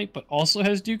coordinate, but also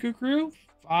has Dooku crew.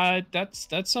 That's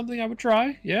something I would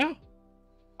try. Yeah,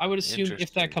 I would assume if that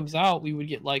Interesting. comes out, we would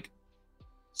get like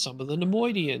some of the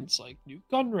Nemoidians, like Nute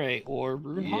Gunray or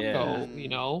Rune Yeah.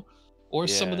 Hongo, or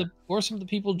some of Yeah. the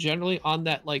people generally on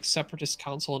that like Separatist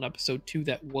Council in Episode 2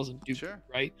 that wasn't Dooku, Sure.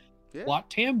 right? Yeah. Wat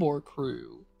Tambor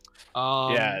crew.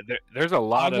 Yeah, there's a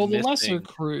lot Toggle of the Lesser missing.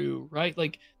 crew, right?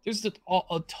 Like there's a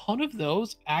ton of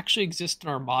those actually exist in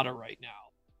Armada right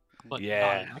now, but not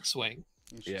Yeah. in X-Wing.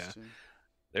 Interesting.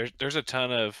 There's a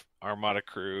ton of Armada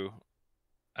crew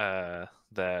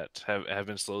that have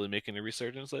been slowly making a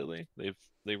resurgence lately.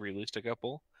 They've released a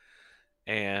couple,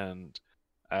 and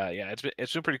yeah,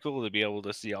 it's been pretty cool to be able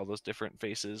to see all those different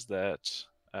faces that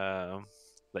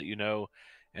that you know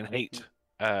and hate.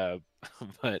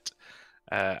 But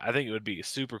I think it would be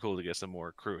super cool to get some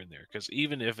more crew in there, because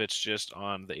even if it's just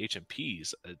on the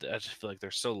HMPs, I just feel like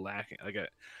they're so lacking. Like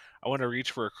I want to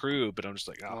reach for a crew, but I'm just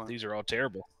like, oh, these are all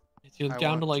terrible. It's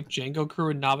down to like Django crew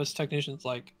and novice technicians.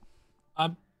 Like, I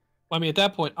mean, at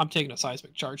that point, I'm taking a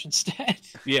seismic charge instead.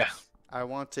 Yeah. I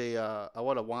want a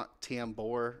Want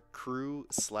Tambor crew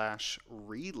 /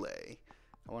 relay.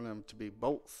 I want them to be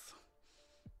both.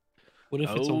 What if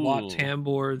it's a Wat Oh.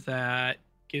 Tambor that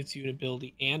gives you an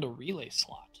ability and a relay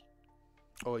slot?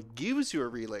 Oh, it gives you a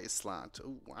relay slot.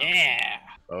 Oh, wow. Yeah,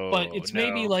 Oh, but it's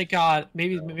maybe no. like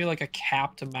maybe like a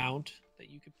capped amount that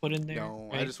you could put in there. No,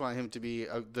 right? I just want him to be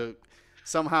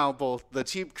somehow both the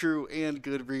cheap crew and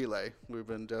good relay. We've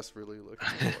been desperately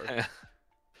looking for. Yeah.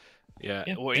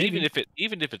 Yeah, Well, maybe.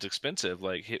 even if it's expensive,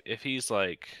 like if he's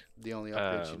like, The only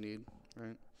upgrades you need,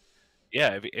 right?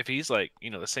 yeah, if he's like,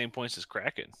 the same points as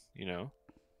Kraken,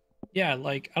 Yeah,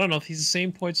 like I don't know if he's the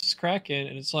same points as Kraken,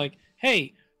 and it's like,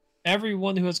 hey,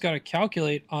 everyone who has got a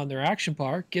calculate on their action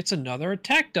bar gets another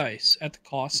attack dice at the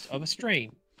cost of a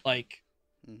strain. Like,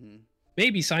 Mm-hmm.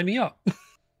 maybe sign me up.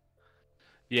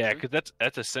 Yeah, Sure. because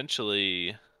that's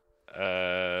essentially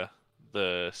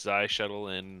the Xi shuttle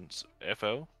in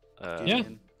FO. Yeah.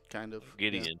 Kind of.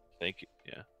 Gideon. Thank you.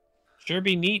 Yeah. Sure,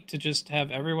 be neat to just have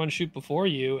everyone shoot before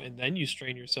you, and then you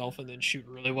strain yourself, and then shoot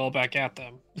really well back at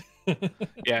them.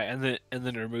 Yeah, and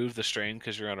then remove the strain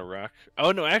because you're on a rock.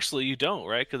 Oh no, actually you don't,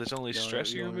 right? Because it's only No,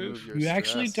 stress you you only remove. remove your You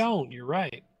actually stress. don't. You're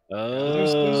right. Oh,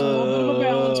 There's a little bit of a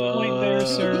balance point there,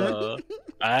 sir.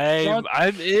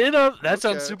 I'm in on that.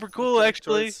 Sounds Okay, super cool, okay,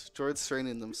 actually. Towards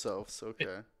straining themselves. Okay.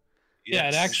 Yeah,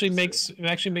 it Yes. actually makes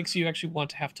you actually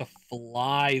want to have to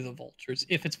fly the vultures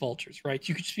if it's vultures, right?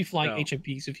 You could just be flying No.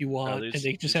 HMPs if you want, these- and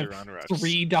they just these have are on rocks.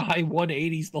 3 die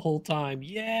 180s the whole time.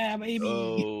 Yeah, maybe.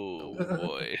 Oh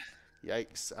boy.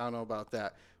 Yikes! I don't know about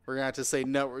that. We're gonna have to say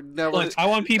no. Never. Look, I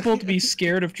want people to be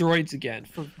scared of droids again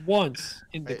for once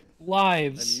in their Hey,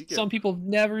 lives. I mean, you get- Some people have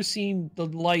never seen the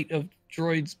light of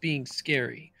droids being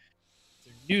scary.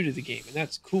 They're new to the game, and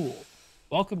that's cool.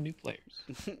 Welcome, new players.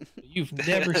 You've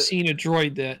never seen a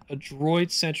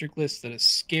droid-centric list that has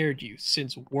scared you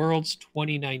since Worlds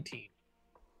 2019.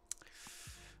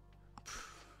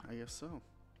 I guess so.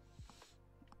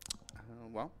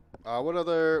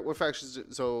 What factions?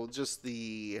 So just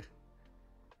the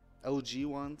OG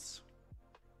ones.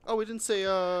 Oh, we didn't say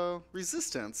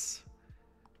resistance.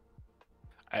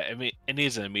 I mean, it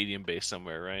needs a medium base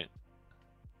somewhere, right?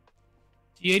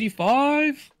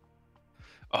 T85.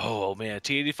 Oh man,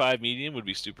 T85 medium would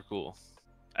be super cool.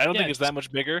 I don't Yeah, think it's that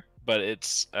much bigger, but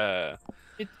it's I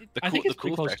The think cool- it's the pretty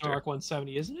cool close factor. to Arc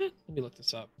 170, isn't it? Let me look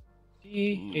this up.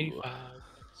 T85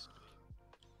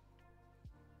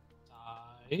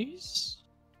 size,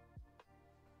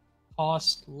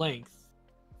 cost, length,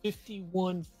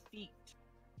 51 feet,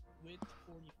 width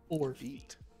 44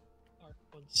 feet. Arc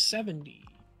 170.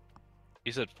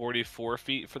 you said 44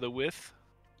 feet for the width.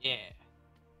 Yeah.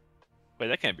 Wait,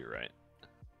 that can't be right.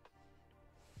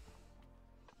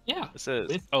 Yeah. It says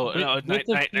Width- no, width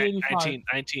of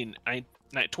T85.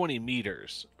 20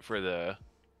 meters for the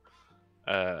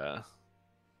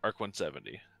Arc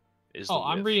 170 is the Oh,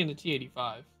 I'm width. reading the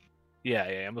T85. Yeah,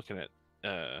 I'm looking at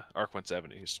Arc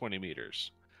 170. It's 20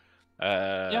 meters.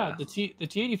 Yeah, the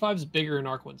T85 is bigger in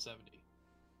Arc 170.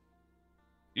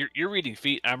 You're reading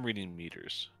feet. I'm reading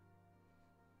meters.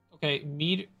 Okay,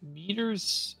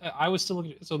 meters. I was still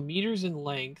looking. So meters in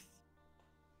length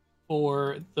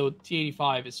for the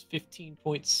T85 is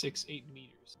 15.68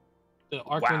 meters. The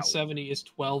Arc Wow. 170 is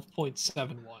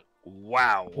 12.71.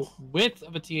 Wow. Width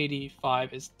of a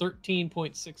T85 is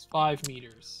 13.65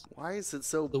 meters. Why is it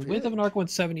so The big? width of an Arc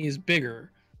 170 is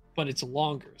bigger, but it's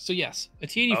longer. So yes, a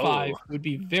T85 Oh. would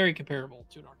be very comparable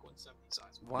to an Arc 170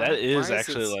 size. That is why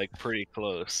actually it, like pretty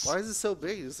close. why is it so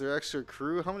big? Is there extra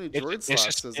crew? How many It- droid it's slots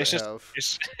just does it's it just have?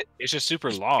 it's just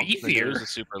super long. The beefier. nose is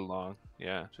super long.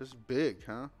 Yeah. Just big,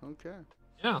 huh? Okay.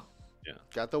 Yeah.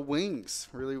 Got the wings,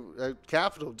 really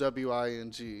capital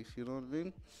WING. You know what I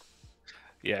mean?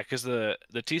 Yeah, because the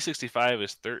T65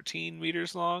 is 13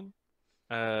 meters long,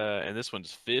 and this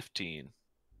one's 15.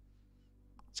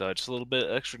 So it's a little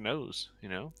bit extra nose, you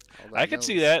know. All that I could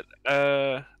see nose.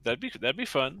 that. That'd be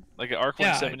fun, like an Arc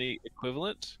Yeah, 170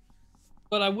 equivalent.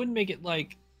 But I wouldn't make it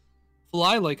like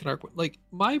fly like an arc. Like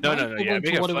my No, my no, no. Yeah, equivalent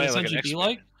make to it what it would fly like an essentially be X-wing.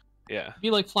 like. Yeah. It'd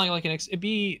be like flying like an X. It'd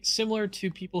be similar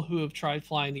to people who have tried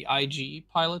flying the IG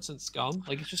pilots in Scum.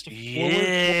 Like it's just a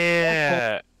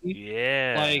Yeah. forward,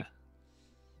 Yeah. like,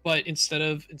 but instead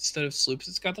of sloops,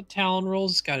 it's got the Talon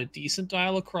rolls. It's got a decent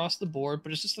dial across the board,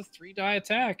 but it's just a 3-die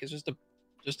attack. It's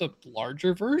just a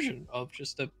larger version of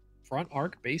just a front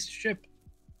arc based ship.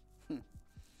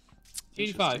 85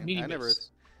 Interesting. medium. I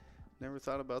never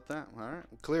thought about that. All right.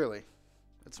 Well, clearly,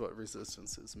 that's what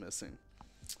Resistance is missing.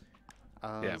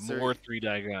 Yeah, is there- more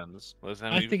 3-die guns. I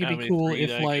think it'd be cool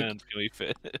if, like, guns can we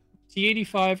fit?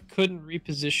 T85 couldn't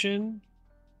reposition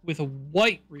with a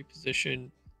white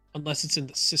reposition unless it's in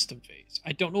the system phase.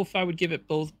 I don't know if I would give it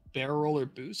both barrel roll or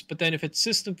boost, but then if it's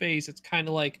system phase, it's kind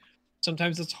of like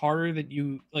sometimes it's harder that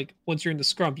you like once you're in the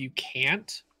scrum you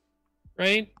can't,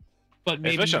 right? But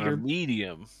maybe Especially on you're a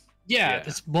medium. yeah, Yeah.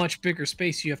 it's much bigger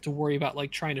space you have to worry about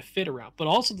like trying to fit around. But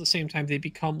also at the same time they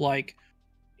become like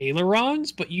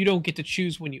ailerons, but you don't get to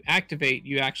choose when you activate.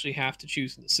 You actually have to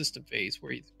choose in the system phase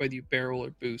whether you barrel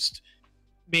or boost.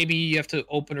 Maybe you have to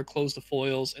open or close the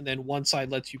foils, and then one side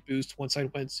lets you boost, one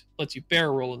side lets you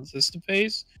barrel roll in the system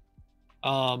phase.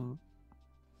 And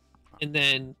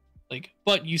then like,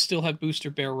 but you still have boost or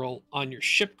barrel roll on your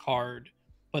ship card,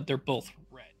 but they're both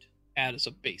red as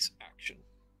a base action.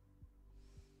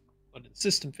 But in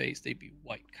system phase, they'd be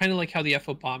white. Kind of like how the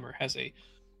FO Bomber has a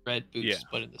red boost, Yeah.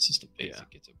 but in the system phase, Yeah. it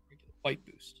gets a regular white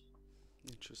boost.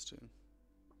 Interesting.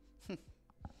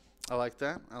 I like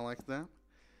that. I like that.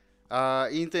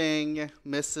 Anything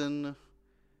missing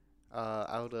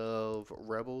out of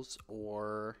Rebels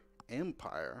or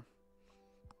Empire?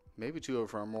 Maybe two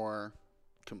of our more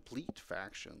complete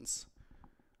factions.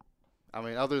 I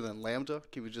mean, other than Lambda,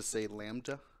 can we just say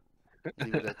Lambda?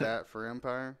 Leave it at that for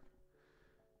Empire.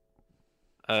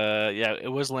 Yeah,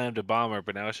 it was Lambda Bomber,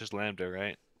 but now it's just Lambda,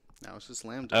 right? Now it's just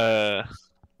Lambda.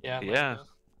 Yeah. Yeah.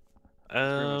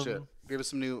 That's pretty much it.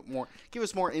 Give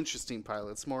us more interesting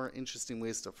pilots, more interesting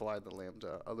ways to fly the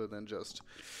Lambda, other than just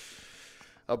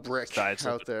a brick Side out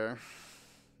slipping. there.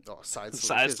 Oh, side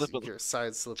Side slipping. slipping. You're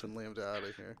side slipping Lambda out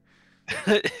of here.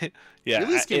 Yeah. At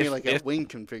least give me if- like if- a wing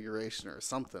configuration or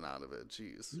something out of it.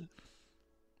 Jeez.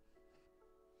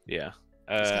 Yeah.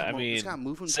 It's got I mo- it's mean, got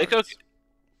moving Seiko, parts.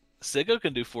 Seiko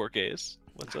can do 4Ks.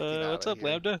 What's Get outta what's up, here.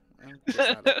 Lambda?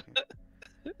 Get outta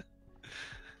here.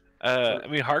 I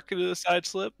mean, Hark can do the side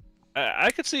slip.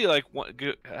 I could see like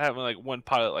having like one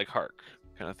pilot like Hark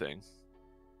kind of thing.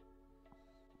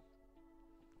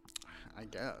 I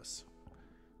guess.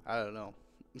 I don't know.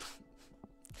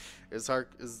 Does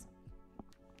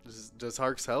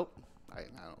Harks help? I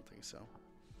don't think so.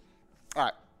 All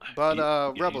right, but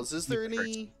Yeah, Rebels, is there you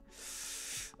any?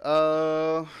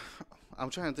 I'm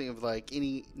trying to think of like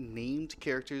any named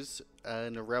characters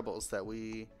in the Rebels that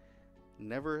we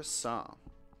never saw.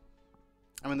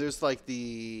 I mean, there's like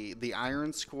the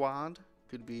Iron Squad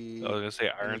could be. I was gonna say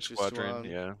Iron interesting Squadron. one.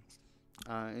 Yeah.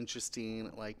 Interesting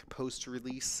like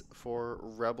post-release for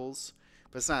Rebels,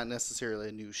 but it's not necessarily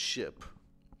a new ship.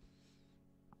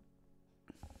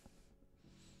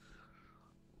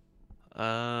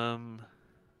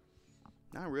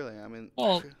 Not really. I mean,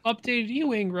 Well, updated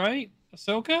E-Wing, right?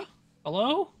 Ahsoka?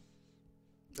 Hello?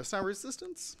 that's not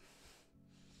Resistance.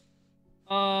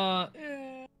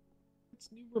 It's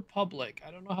New Republic.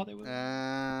 I don't know how they would. All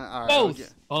right, both. okay.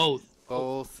 Both.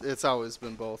 Both. It's always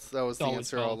been both. That was the Always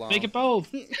answer both. all along. Make it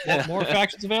both. more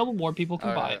factions available, more people can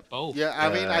All buy right. it. Both. Yeah, I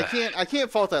mean, I Uh.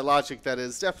 can't fault that logic. That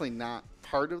is definitely not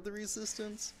part of the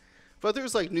Resistance, but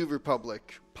there's like New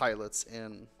Republic pilots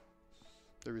in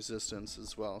the Resistance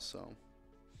as well. So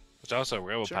There's also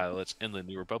Rebel Sure. pilots in the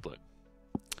New Republic.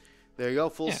 there you go,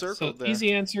 full Yeah, circle so there.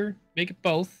 easy answer. Make it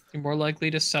both. You're more likely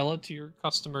to sell it to your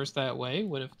customers that way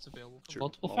when if it's available for Sure.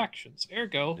 multiple Well, factions.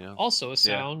 Ergo, yeah. also a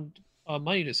sound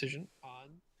money decision on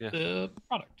Yeah. the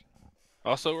product.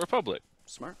 Also Republic.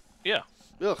 Smart. Yeah.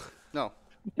 Ugh. No.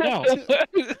 No,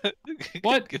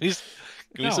 What? Give me some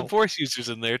No. Force users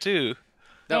in there too.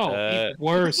 no, Uh, even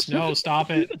worse. No,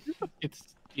 stop it.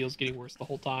 It's feels getting worse the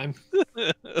whole time.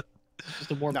 It's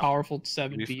just a more No. powerful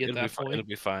 7B at It'll be that fine. point. It'll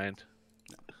be fine.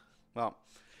 Well,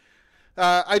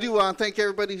 I do want to thank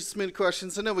everybody who submitted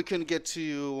questions. I know we couldn't get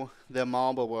to them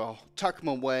all, but we'll tuck them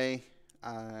away,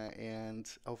 and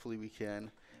hopefully we can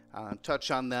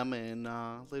touch on them in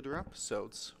later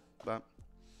episodes. But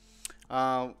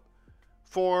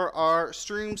for our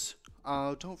streams,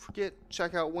 don't forget,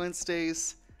 check out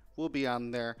Wednesdays. We'll be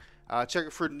on there. Check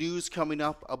it for news coming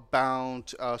up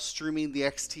about streaming the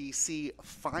XTC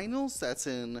finals. That's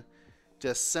in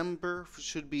December.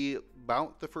 Should be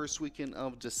about the first weekend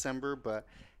of December, but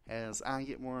as I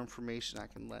get more information, I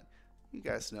can let you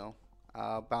guys know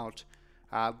about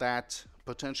that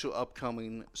potential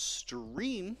upcoming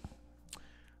stream.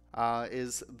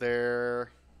 Is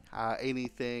there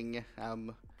anything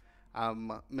I'm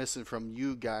missing from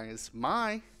you guys?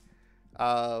 My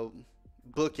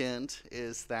bookend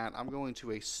is that I'm going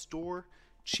to a store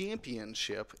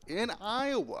championship in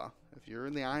Iowa. If you're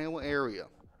in the Iowa area,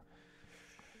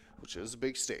 which is a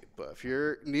big state, but if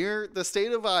you're near the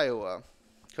state of Iowa,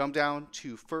 come down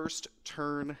to First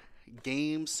Turn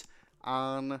Games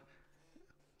on,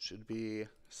 should be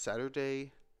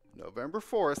Saturday, November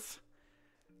 4th.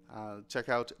 Check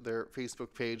out their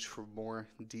Facebook page for more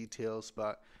details,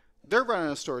 but they're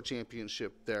running a store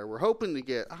championship there. We're hoping to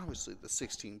get, obviously, the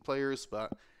 16 players,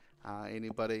 but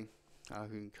anybody who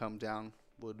can come down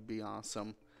would be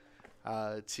awesome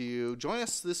to join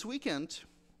us this weekend.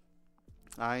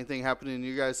 Anything happening in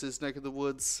you guys' neck of the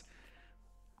woods?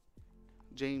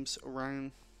 James,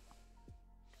 Ryan?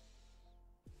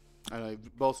 I know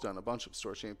you've both done a bunch of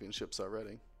store championships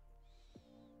already.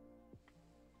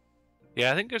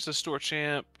 Yeah, I think there's a store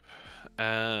champ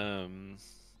in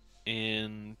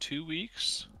 2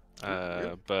 weeks,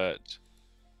 but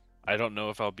I don't know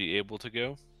if I'll be able to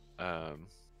go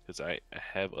because I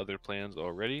have other plans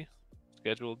already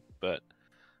scheduled, but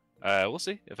we'll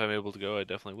see. If I'm able to go, I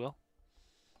definitely will.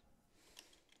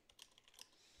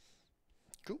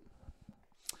 Cool.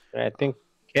 I think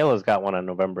Kayla's got one on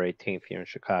November 18th here in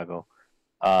Chicago.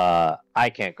 I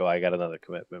can't go. I got another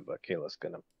commitment, but Kayla's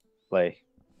going to play.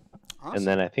 Awesome. And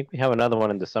then I think we have another one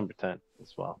in December 10th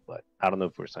as well, but I don't know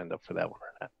if we're signed up for that one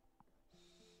or not.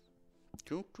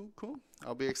 Cool.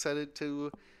 I'll be excited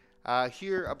to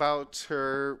hear about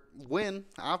her win.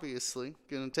 Obviously,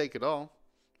 gonna take it all,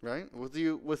 right? With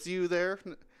you there,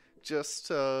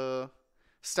 just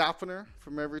stopping her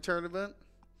from every tournament.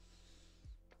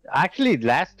 Actually,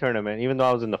 last tournament, even though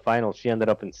I was in the finals, she ended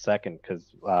up in second because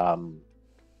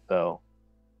so.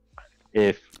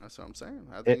 That's what I'm saying.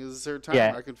 I think this is her time.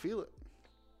 Yeah. I can feel it.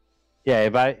 Yeah,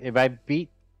 if I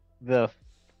beat the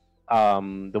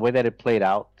way that it played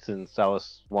out, since I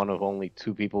was one of only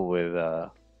 2 people with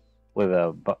a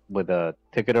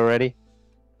ticket already.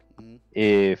 Mm-hmm.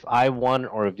 If I won,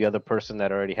 or if the other person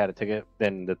that already had a ticket,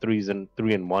 then the 3 and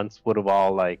 1s would have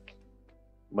all like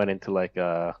went into like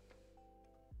a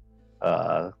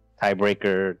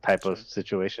tiebreaker type of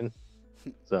situation.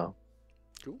 So.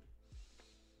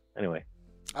 Anyway,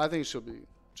 I think she'll be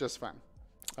just fine.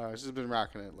 She's been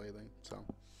rocking it lately, so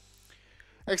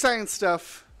exciting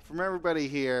stuff from everybody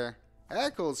here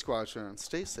at Gold Squadron.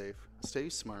 Stay safe, stay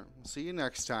smart. We'll see you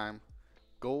next time.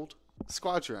 Gold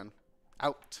Squadron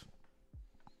out.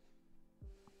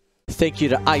 Thank you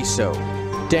to ISO,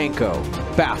 Danko,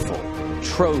 Baffle,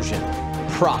 Trojan,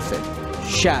 Prophet,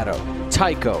 Shadow,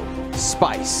 Tycho,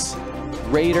 Spice,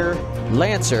 Raider,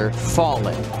 Lancer,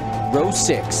 Fallen, Row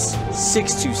 6,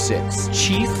 626,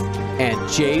 Chief, and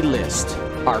J List,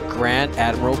 our Grand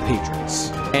Admiral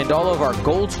patrons. And all of our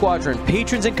Gold Squadron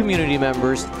patrons and community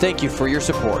members, thank you for your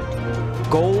support.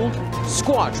 Gold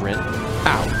Squadron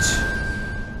out.